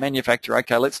a manufacturer.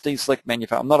 Okay, let's deselect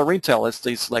manufacturer. I'm not a retailer. Let's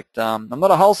deselect. I'm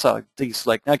not a wholesaler.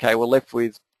 Deselect. Okay, we're left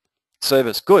with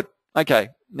service. Good. Okay,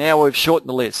 now we've shortened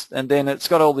the list, and then it's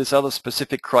got all this other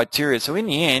specific criteria. So in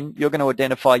the end, you're going to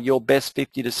identify your best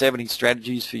 50 to 70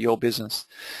 strategies for your business.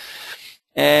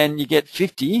 And you get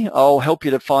 50. I'll help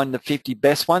you to find the 50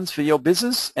 best ones for your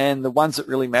business, and the ones that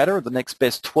really matter are the next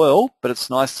best 12, but it's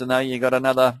nice to know you got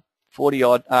another 40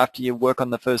 odd after you work on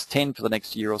the first 10 for the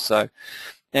next year or so.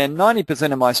 And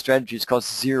 90% of my strategies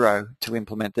cost $0 to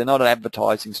implement. They're not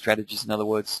advertising strategies, in other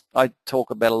words. I talk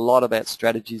about a lot about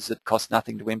strategies that cost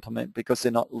nothing to implement because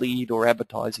they're not lead or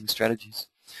advertising strategies.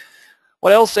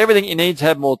 What else? Everything you need to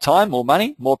have more time, more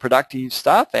money, more productive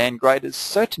staff, and greater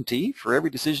certainty for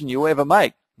every decision you ever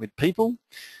make, with people,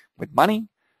 with money,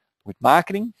 with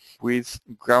marketing, with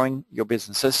growing your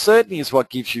business. So certainty is what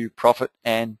gives you profit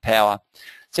and power.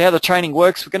 So how the training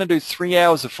works, we're going to do 3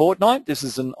 hours a fortnight. This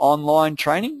is an online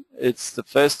training. It's the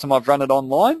first time I've run it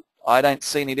online. I don't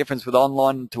see any difference with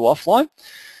online to offline.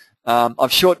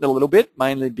 I've shortened it a little bit,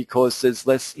 mainly because there's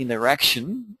less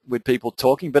interaction with people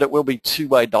talking, but it will be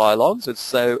two-way dialogues.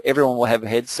 So everyone will have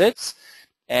headsets,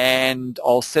 and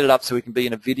I'll set it up so we can be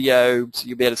in a video, so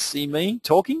you'll be able to see me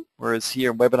talking, whereas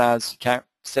here in webinars you can't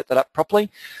set that up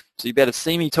properly. So you'll be able to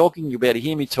see me talking, you'll be able to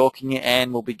hear me talking,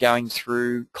 and we'll be going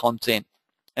through content.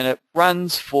 And it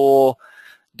runs for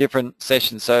different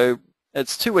sessions. So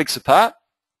it's 2 weeks apart.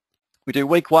 We do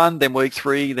week 1, then week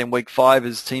 3, then week 5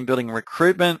 is team building and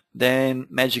recruitment, then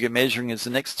magic and measuring is the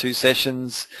next 2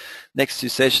 sessions. Next 2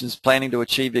 sessions, planning to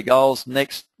achieve your goals.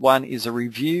 Next one is a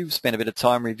review, spend a bit of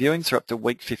time reviewing, so we're up to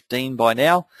week 15 by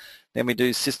now. Then we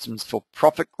do systems for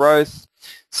profit growth,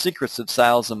 secrets of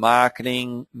sales and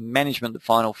marketing, management, the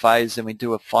final phase, then we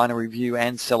do a final review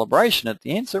and celebration at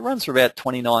the end. So it runs for about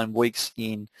 29 weeks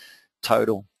in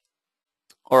total.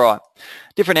 All right,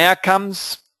 different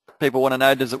outcomes. People want to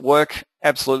know, does it work?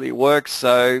 Absolutely it works.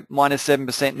 So minus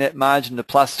 7% net margin to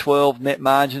plus 12 net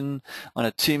margin on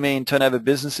a $2 million turnover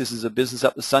business. This is a business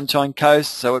up the Sunshine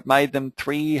Coast. So it made them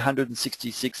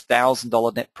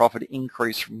 $366,000 net profit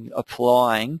increase from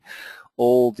applying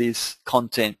all this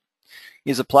content.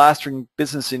 Here's a plastering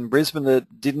business in Brisbane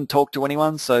that didn't talk to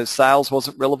anyone, so sales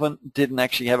wasn't relevant, didn't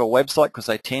actually have a website because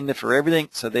they tender for everything,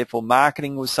 so therefore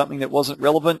marketing was something that wasn't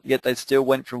relevant, yet they still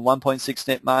went from 1.6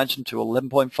 net margin to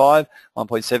 11.5,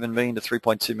 1.7 million to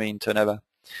 3.2 million turnover.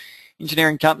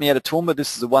 Engineering company out of Toowoomba,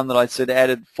 this is the one that I said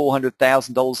added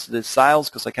 $400,000 to their sales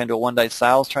because they came to a one-day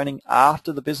sales training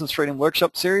after the Business Freedom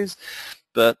Workshop series,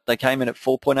 but they came in at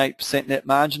 4.8% net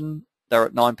margin. They were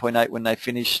at 9.8 when they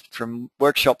finished from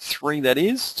Workshop 3, that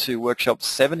is, to Workshop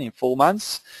 7 in 4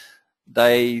 months.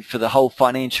 They, for the whole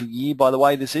financial year, by the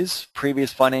way, this is,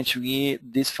 previous financial year,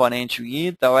 this financial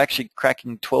year, they were actually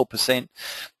cracking 12%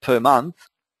 per month,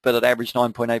 but it averaged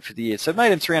 9.8 for the year. So it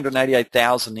made them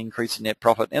 $388,000 increase in net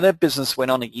profit. And that business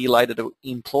went on a year later to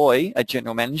employ a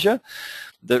general manager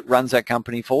that runs that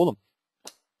company for them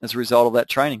as a result of that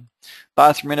training.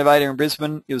 Bathroom Innovator in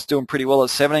Brisbane, it was doing pretty well at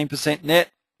 17% net.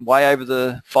 Way over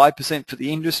the 5% for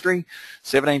the industry,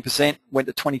 17% went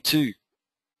to 22,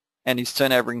 and his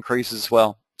turnover increased as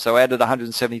well. So added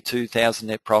 172,000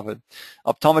 net profit.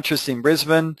 Optometrist in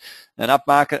Brisbane, an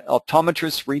upmarket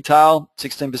optometrist, retail,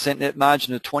 16% net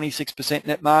margin to 26%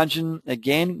 net margin,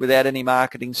 again without any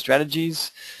marketing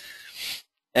strategies.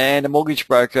 And a mortgage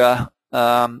broker,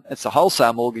 it's a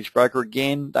wholesale mortgage broker.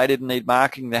 Again, they didn't need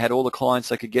marketing. They had all the clients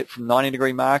they could get from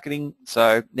 90-degree marketing,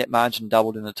 so net margin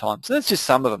doubled in the time. So that's just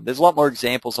some of them. There's a lot more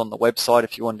examples on the website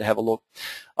if you wanted to have a look.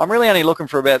 I'm really only looking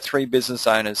for about 3 business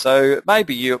owners, so it may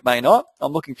be you, it may not.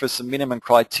 I'm looking for some minimum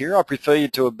criteria. I prefer you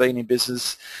to have been in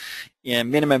business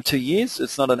minimum 2 years.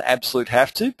 It's not an absolute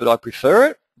have to, but I prefer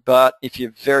it. But if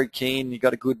you're very keen, you've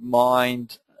got a good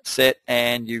mind set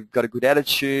and you've got a good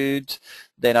attitude,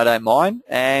 then I don't mind.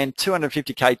 And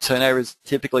 250K turnover is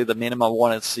typically the minimum I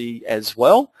want to see as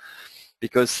well,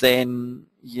 because then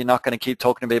you're not going to keep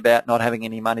talking to me about not having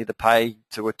any money to pay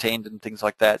to attend and things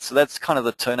like that. So that's kind of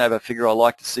the turnover figure I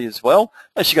like to see as well,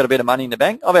 unless you've got a bit of money in the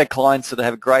bank. I've had clients that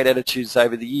have great attitudes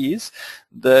over the years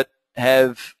that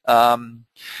have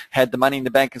had the money in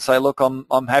the bank and say, look, I'm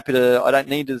happy to, I don't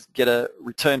need to get a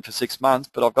return for 6 months,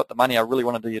 but I've got the money, I really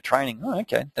want to do your training. Oh,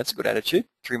 okay, that's a good attitude.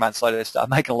 3 months later they start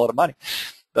making a lot of money.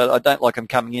 But I don't like them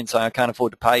coming in saying I can't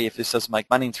afford to pay if this doesn't make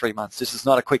money in 3 months. This is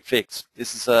not a quick fix.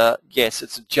 This is yes,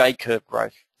 it's a J-curve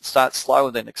growth. It starts slow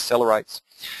and then accelerates.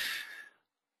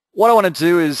 What I want to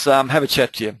do is have a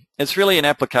chat to you. It's really an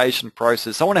application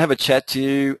process. I want to have a chat to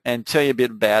you and tell you a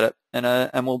bit about it,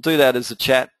 and we'll do that as a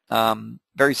chat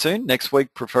very soon, next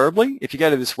week preferably. If you go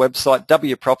to this website,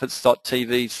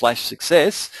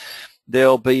 wprofits.tv/success,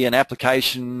 there'll be an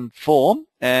application form,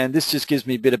 and this just gives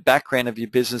me a bit of background of your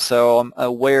business, so I'm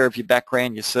aware of your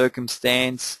background, your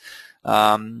circumstance,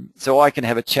 so I can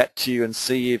have a chat to you and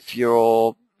see if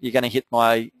you're going to hit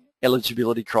my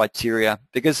eligibility criteria.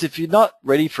 Because if you're not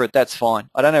ready for it, that's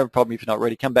fine. I don't have a problem if you're not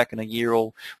ready. Come back in a year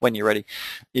or when you're ready.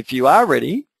 If you are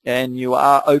ready and you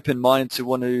are open-minded to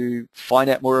want to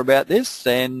find out more about this,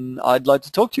 then I'd like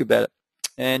to talk to you about it,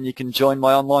 and you can join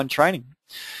my online training.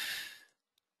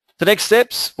 The next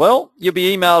steps, well, you'll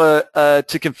be emailed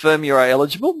to confirm you are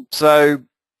eligible. So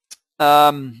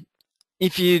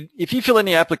if you fill in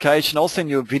the application, I'll send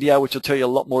you a video which will tell you a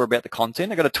lot more about the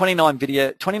content. I've got a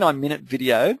 29-minute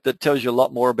video that tells you a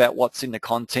lot more about what's in the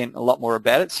content, a lot more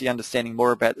about it, so you're understanding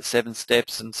more about the 7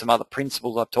 steps and some other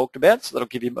principles I've talked about, so that'll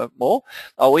give you more.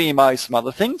 I'll email you some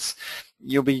other things.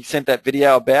 You'll be sent that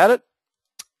video about it.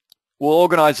 We'll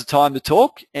organise a time to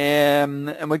talk,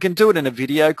 and we can do it in a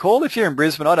video call. If you're in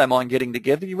Brisbane, I don't mind getting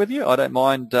together with you. I don't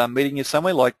mind meeting you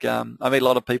somewhere. Like I meet a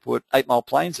lot of people at 8 Mile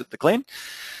Plains at the Glen,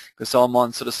 because I'm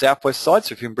on sort of southwest side,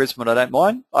 so if you're in Brisbane, I don't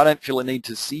mind. I don't feel a need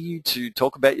to see you to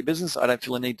talk about your business. I don't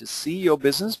feel a need to see your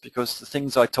business, because the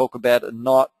things I talk about are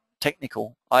not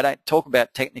technical. I don't talk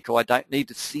about technical. I don't need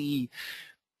to see,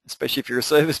 especially if you're a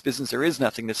service business, there is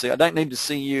nothing to see. I don't need to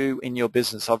see you in your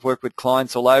business. I've worked with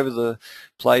clients all over the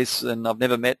place, and I've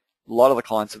never met a lot of the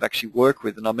clients I've actually worked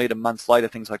with, and I meet them months later,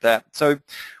 things like that. So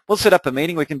we'll set up a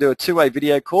meeting. We can do a 2-way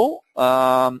video call.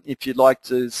 If you'd like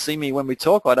to see me when we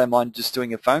talk, I don't mind just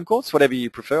doing a phone call. It's whatever you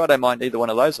prefer. I don't mind either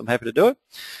one of those. I'm happy to do it.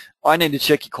 I need to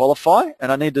check you qualify,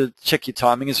 and I need to check your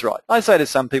timing is right. I say to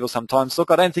some people sometimes,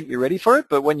 look, I don't think you're ready for it,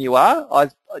 but when you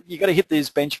are, you got to hit these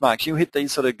benchmarks. You hit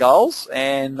these sort of goals,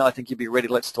 and I think you'll be ready.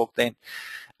 Let's talk then.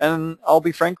 And I'll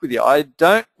be frank with you, I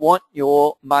don't want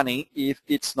your money if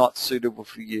it's not suitable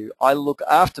for you. I look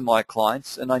after my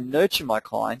clients, and I nurture my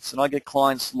clients, and I get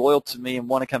clients loyal to me and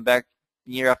want to come back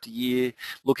year after year,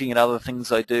 looking at other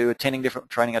things I do, attending different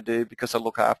training I do, because I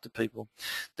look after people.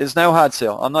 There's no hard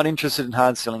sell. I'm not interested in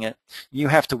hard selling it. You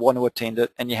have to want to attend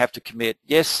it, and you have to commit.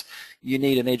 Yes, you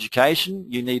need an education.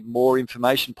 You need more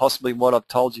information, possibly what I've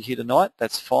told you here tonight.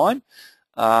 That's fine.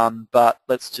 But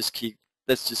let's just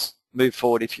move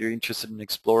forward if you're interested in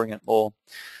exploring it more.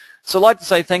 So I'd like to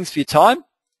say thanks for your time.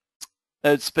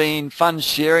 It's been fun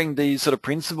sharing these sort of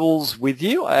principles with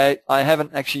you. I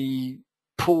haven't actually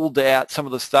pulled out some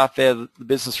of the stuff out of the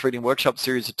Business Freedom Workshop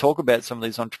series to talk about some of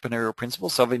these entrepreneurial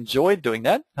principles, so I've enjoyed doing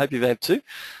that. Hope you have too.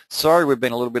 Sorry we've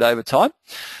been a little bit over time.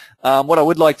 What I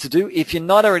would like to do, if you're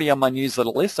not already on my newsletter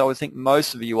list, I would think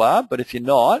most of you are, but if you're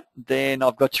not, then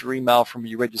I've got your email from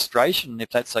your registration.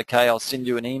 If that's okay, I'll send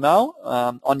you an email,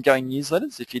 ongoing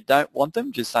newsletters. If you don't want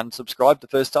them, just unsubscribe the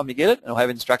first time you get it, and I'll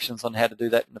have instructions on how to do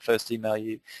that in the first email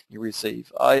you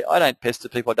receive. I don't pester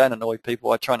people. I don't annoy people.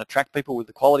 I try and attract people with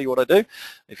the quality of what I do.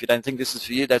 If you don't think this is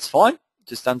for you, that's fine.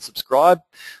 Just unsubscribe.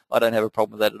 I don't have a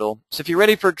problem with that at all. So if you're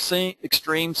ready for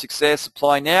extreme success,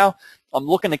 apply now. I'm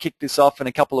looking to kick this off in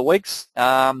a couple of weeks,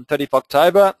 30th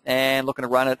October, and looking to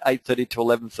run it 8:30 to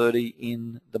 11:30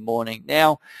 in the morning.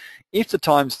 Now, if the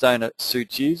times don't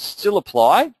suit you, still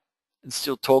apply and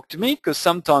still talk to me, because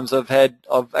sometimes I've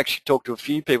actually talked to a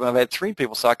few people, and I've had 3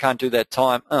 people say I can't do that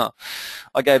time. I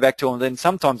go back to them, and then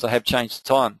sometimes I have changed the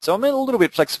time. So I'm a little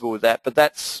bit flexible with that, but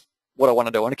that's what I want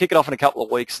to do. I want to kick it off in a couple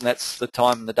of weeks, and that's the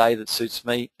time and the day that suits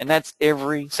me, and that's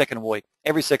every second week.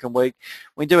 Every second week.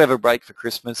 We do have a break for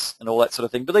Christmas and all that sort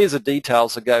of thing, but these are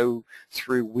details I go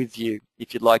through with you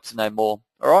if you'd like to know more.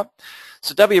 All right?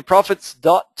 So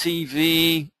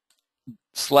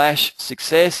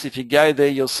wprofits.tv/success. If you go there,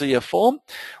 you'll see a form.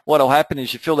 What will happen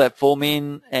is you fill that form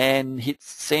in and hit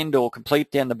send or complete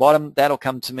down the bottom. That'll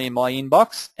come to me in my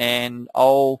inbox, and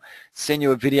I'll send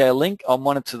you a video link. I'll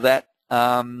monitor that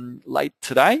late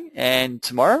today and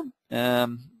tomorrow.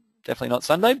 Definitely not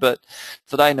Sunday, but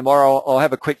today and tomorrow I'll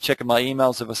have a quick check of my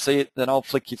emails. If I see it, then I'll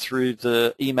flick you through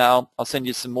the email. I'll send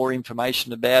you some more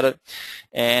information about it,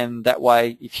 and that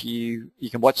way if you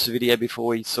can watch the video before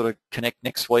we sort of connect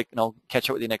next week, and I'll catch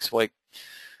up with you next week.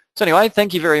 So anyway,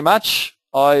 thank you very much.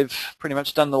 I've pretty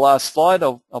much done the last slide.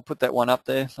 I'll put that one up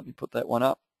there. Let me put that one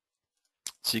up.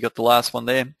 So you got the last one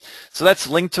there. So that's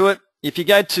the link to it. If you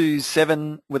go to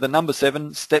 7 with a number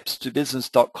 7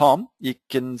 steps2business.com, you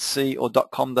can see, or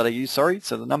 .com.au, sorry.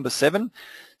 So the number 7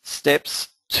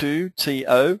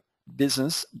 steps2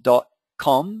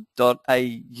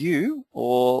 business.com.au,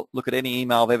 or look at any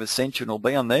email I've ever sent you and it'll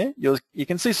be on there. You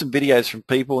can see some videos from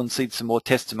people and see some more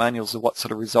testimonials of what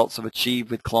sort of results I've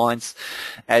achieved with clients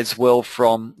as well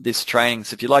from this training.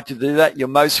 So if you'd like to do that, you're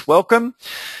most welcome.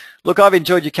 Look, I've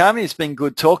enjoyed your company. It's been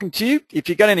good talking to you. If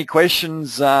you've got any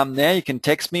questions now, you can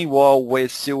text me while we're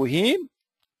still here.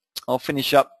 I'll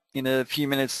finish up in a few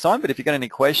minutes' time, but if you've got any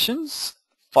questions,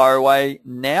 fire away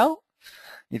now.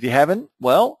 If you haven't,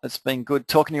 well, it's been good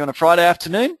talking to you on a Friday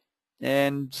afternoon.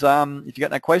 And if you've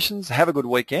got no questions, have a good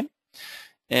weekend.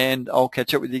 And I'll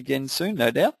catch up with you again soon,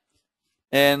 no doubt.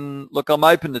 And look, I'm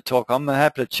open to talk. I'm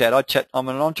happy to chat. I'm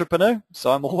an entrepreneur,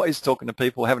 so I'm always talking to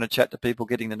people, having a chat to people,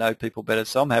 getting to know people better.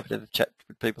 So I'm happy to chat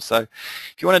with people. So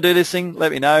if you want to do this thing,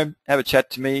 let me know. Have a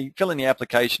chat to me. Fill in the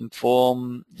application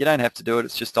form. You don't have to do it.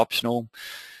 It's just optional.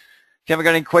 If you haven't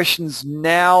got any questions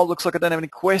now, looks like I don't have any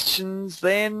questions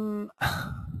then.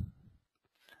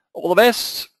 All the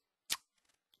best.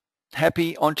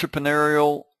 Happy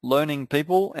entrepreneurial learning,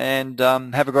 people, and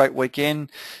have a great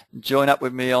weekend. Join up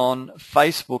with me on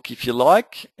Facebook if you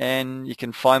like, and you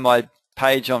can find my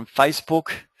page on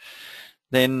Facebook.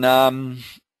 Then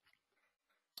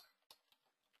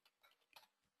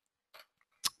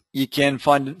you can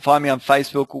find me on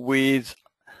Facebook with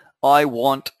I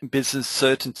Want Business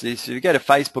Certainty. So if you go to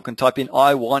Facebook and type in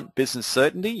I Want Business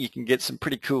Certainty, you can get some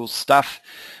pretty cool stuff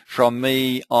from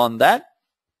me on that.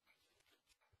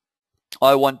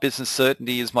 I Want Business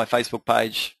Certainty is my Facebook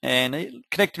page, and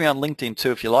connect me on LinkedIn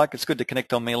too if you like. It's good to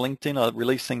connect on me on LinkedIn. I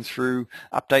release things through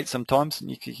updates sometimes, and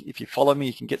if you follow me,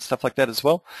 you can get stuff like that as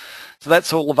well. So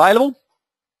that's all available.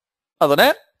 Other than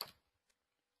that,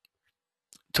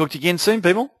 talk to you again soon,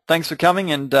 people. Thanks for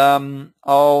coming, and I'm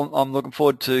looking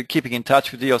forward to keeping in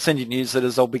touch with you. I'll send you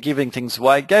newsletters. I'll be giving things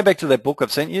away. Go back to that book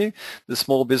I've sent you, the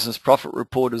Small Business Profit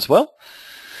Report as well,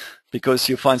 because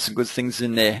you'll find some good things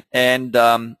in there. And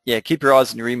yeah, keep your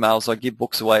eyes on your emails. I give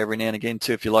books away every now and again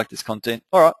too if you like this content.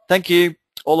 All right, thank you.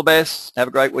 All the best. Have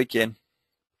a great weekend.